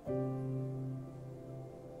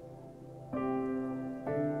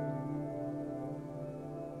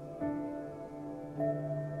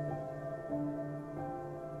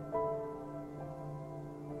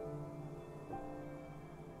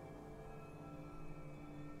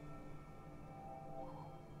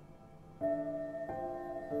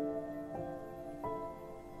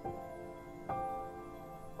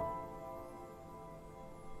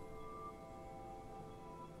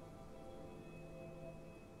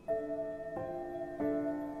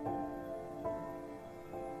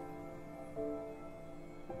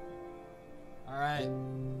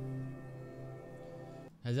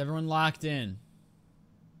 Has everyone locked in?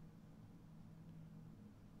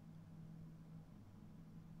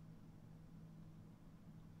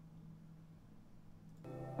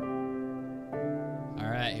 All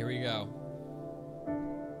right, here we go.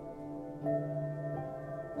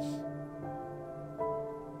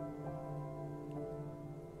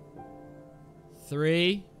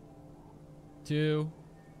 Three, 2,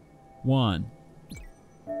 1.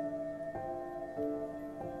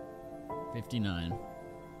 59.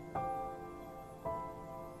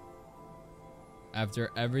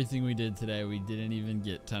 After everything we did today, we didn't even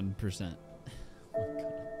get 10%. Oh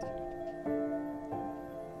God,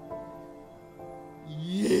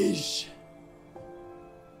 yeesh.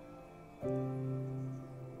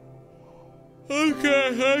 Okay,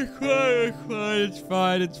 it's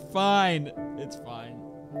fine. It's fine. It's fine.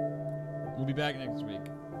 We'll be back next week.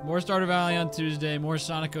 More Stardew Valley on Tuesday. More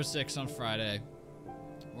Sonic 06 on Friday.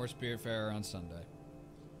 More Spiritfarer on Sunday.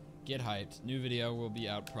 Get hyped. New video will be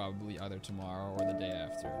out probably either tomorrow or the day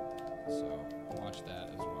after. So watch that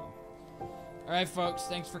as well. Alright folks,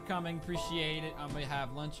 thanks for coming. Appreciate it. I'm gonna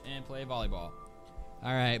have lunch and play volleyball.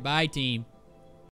 Alright, bye team.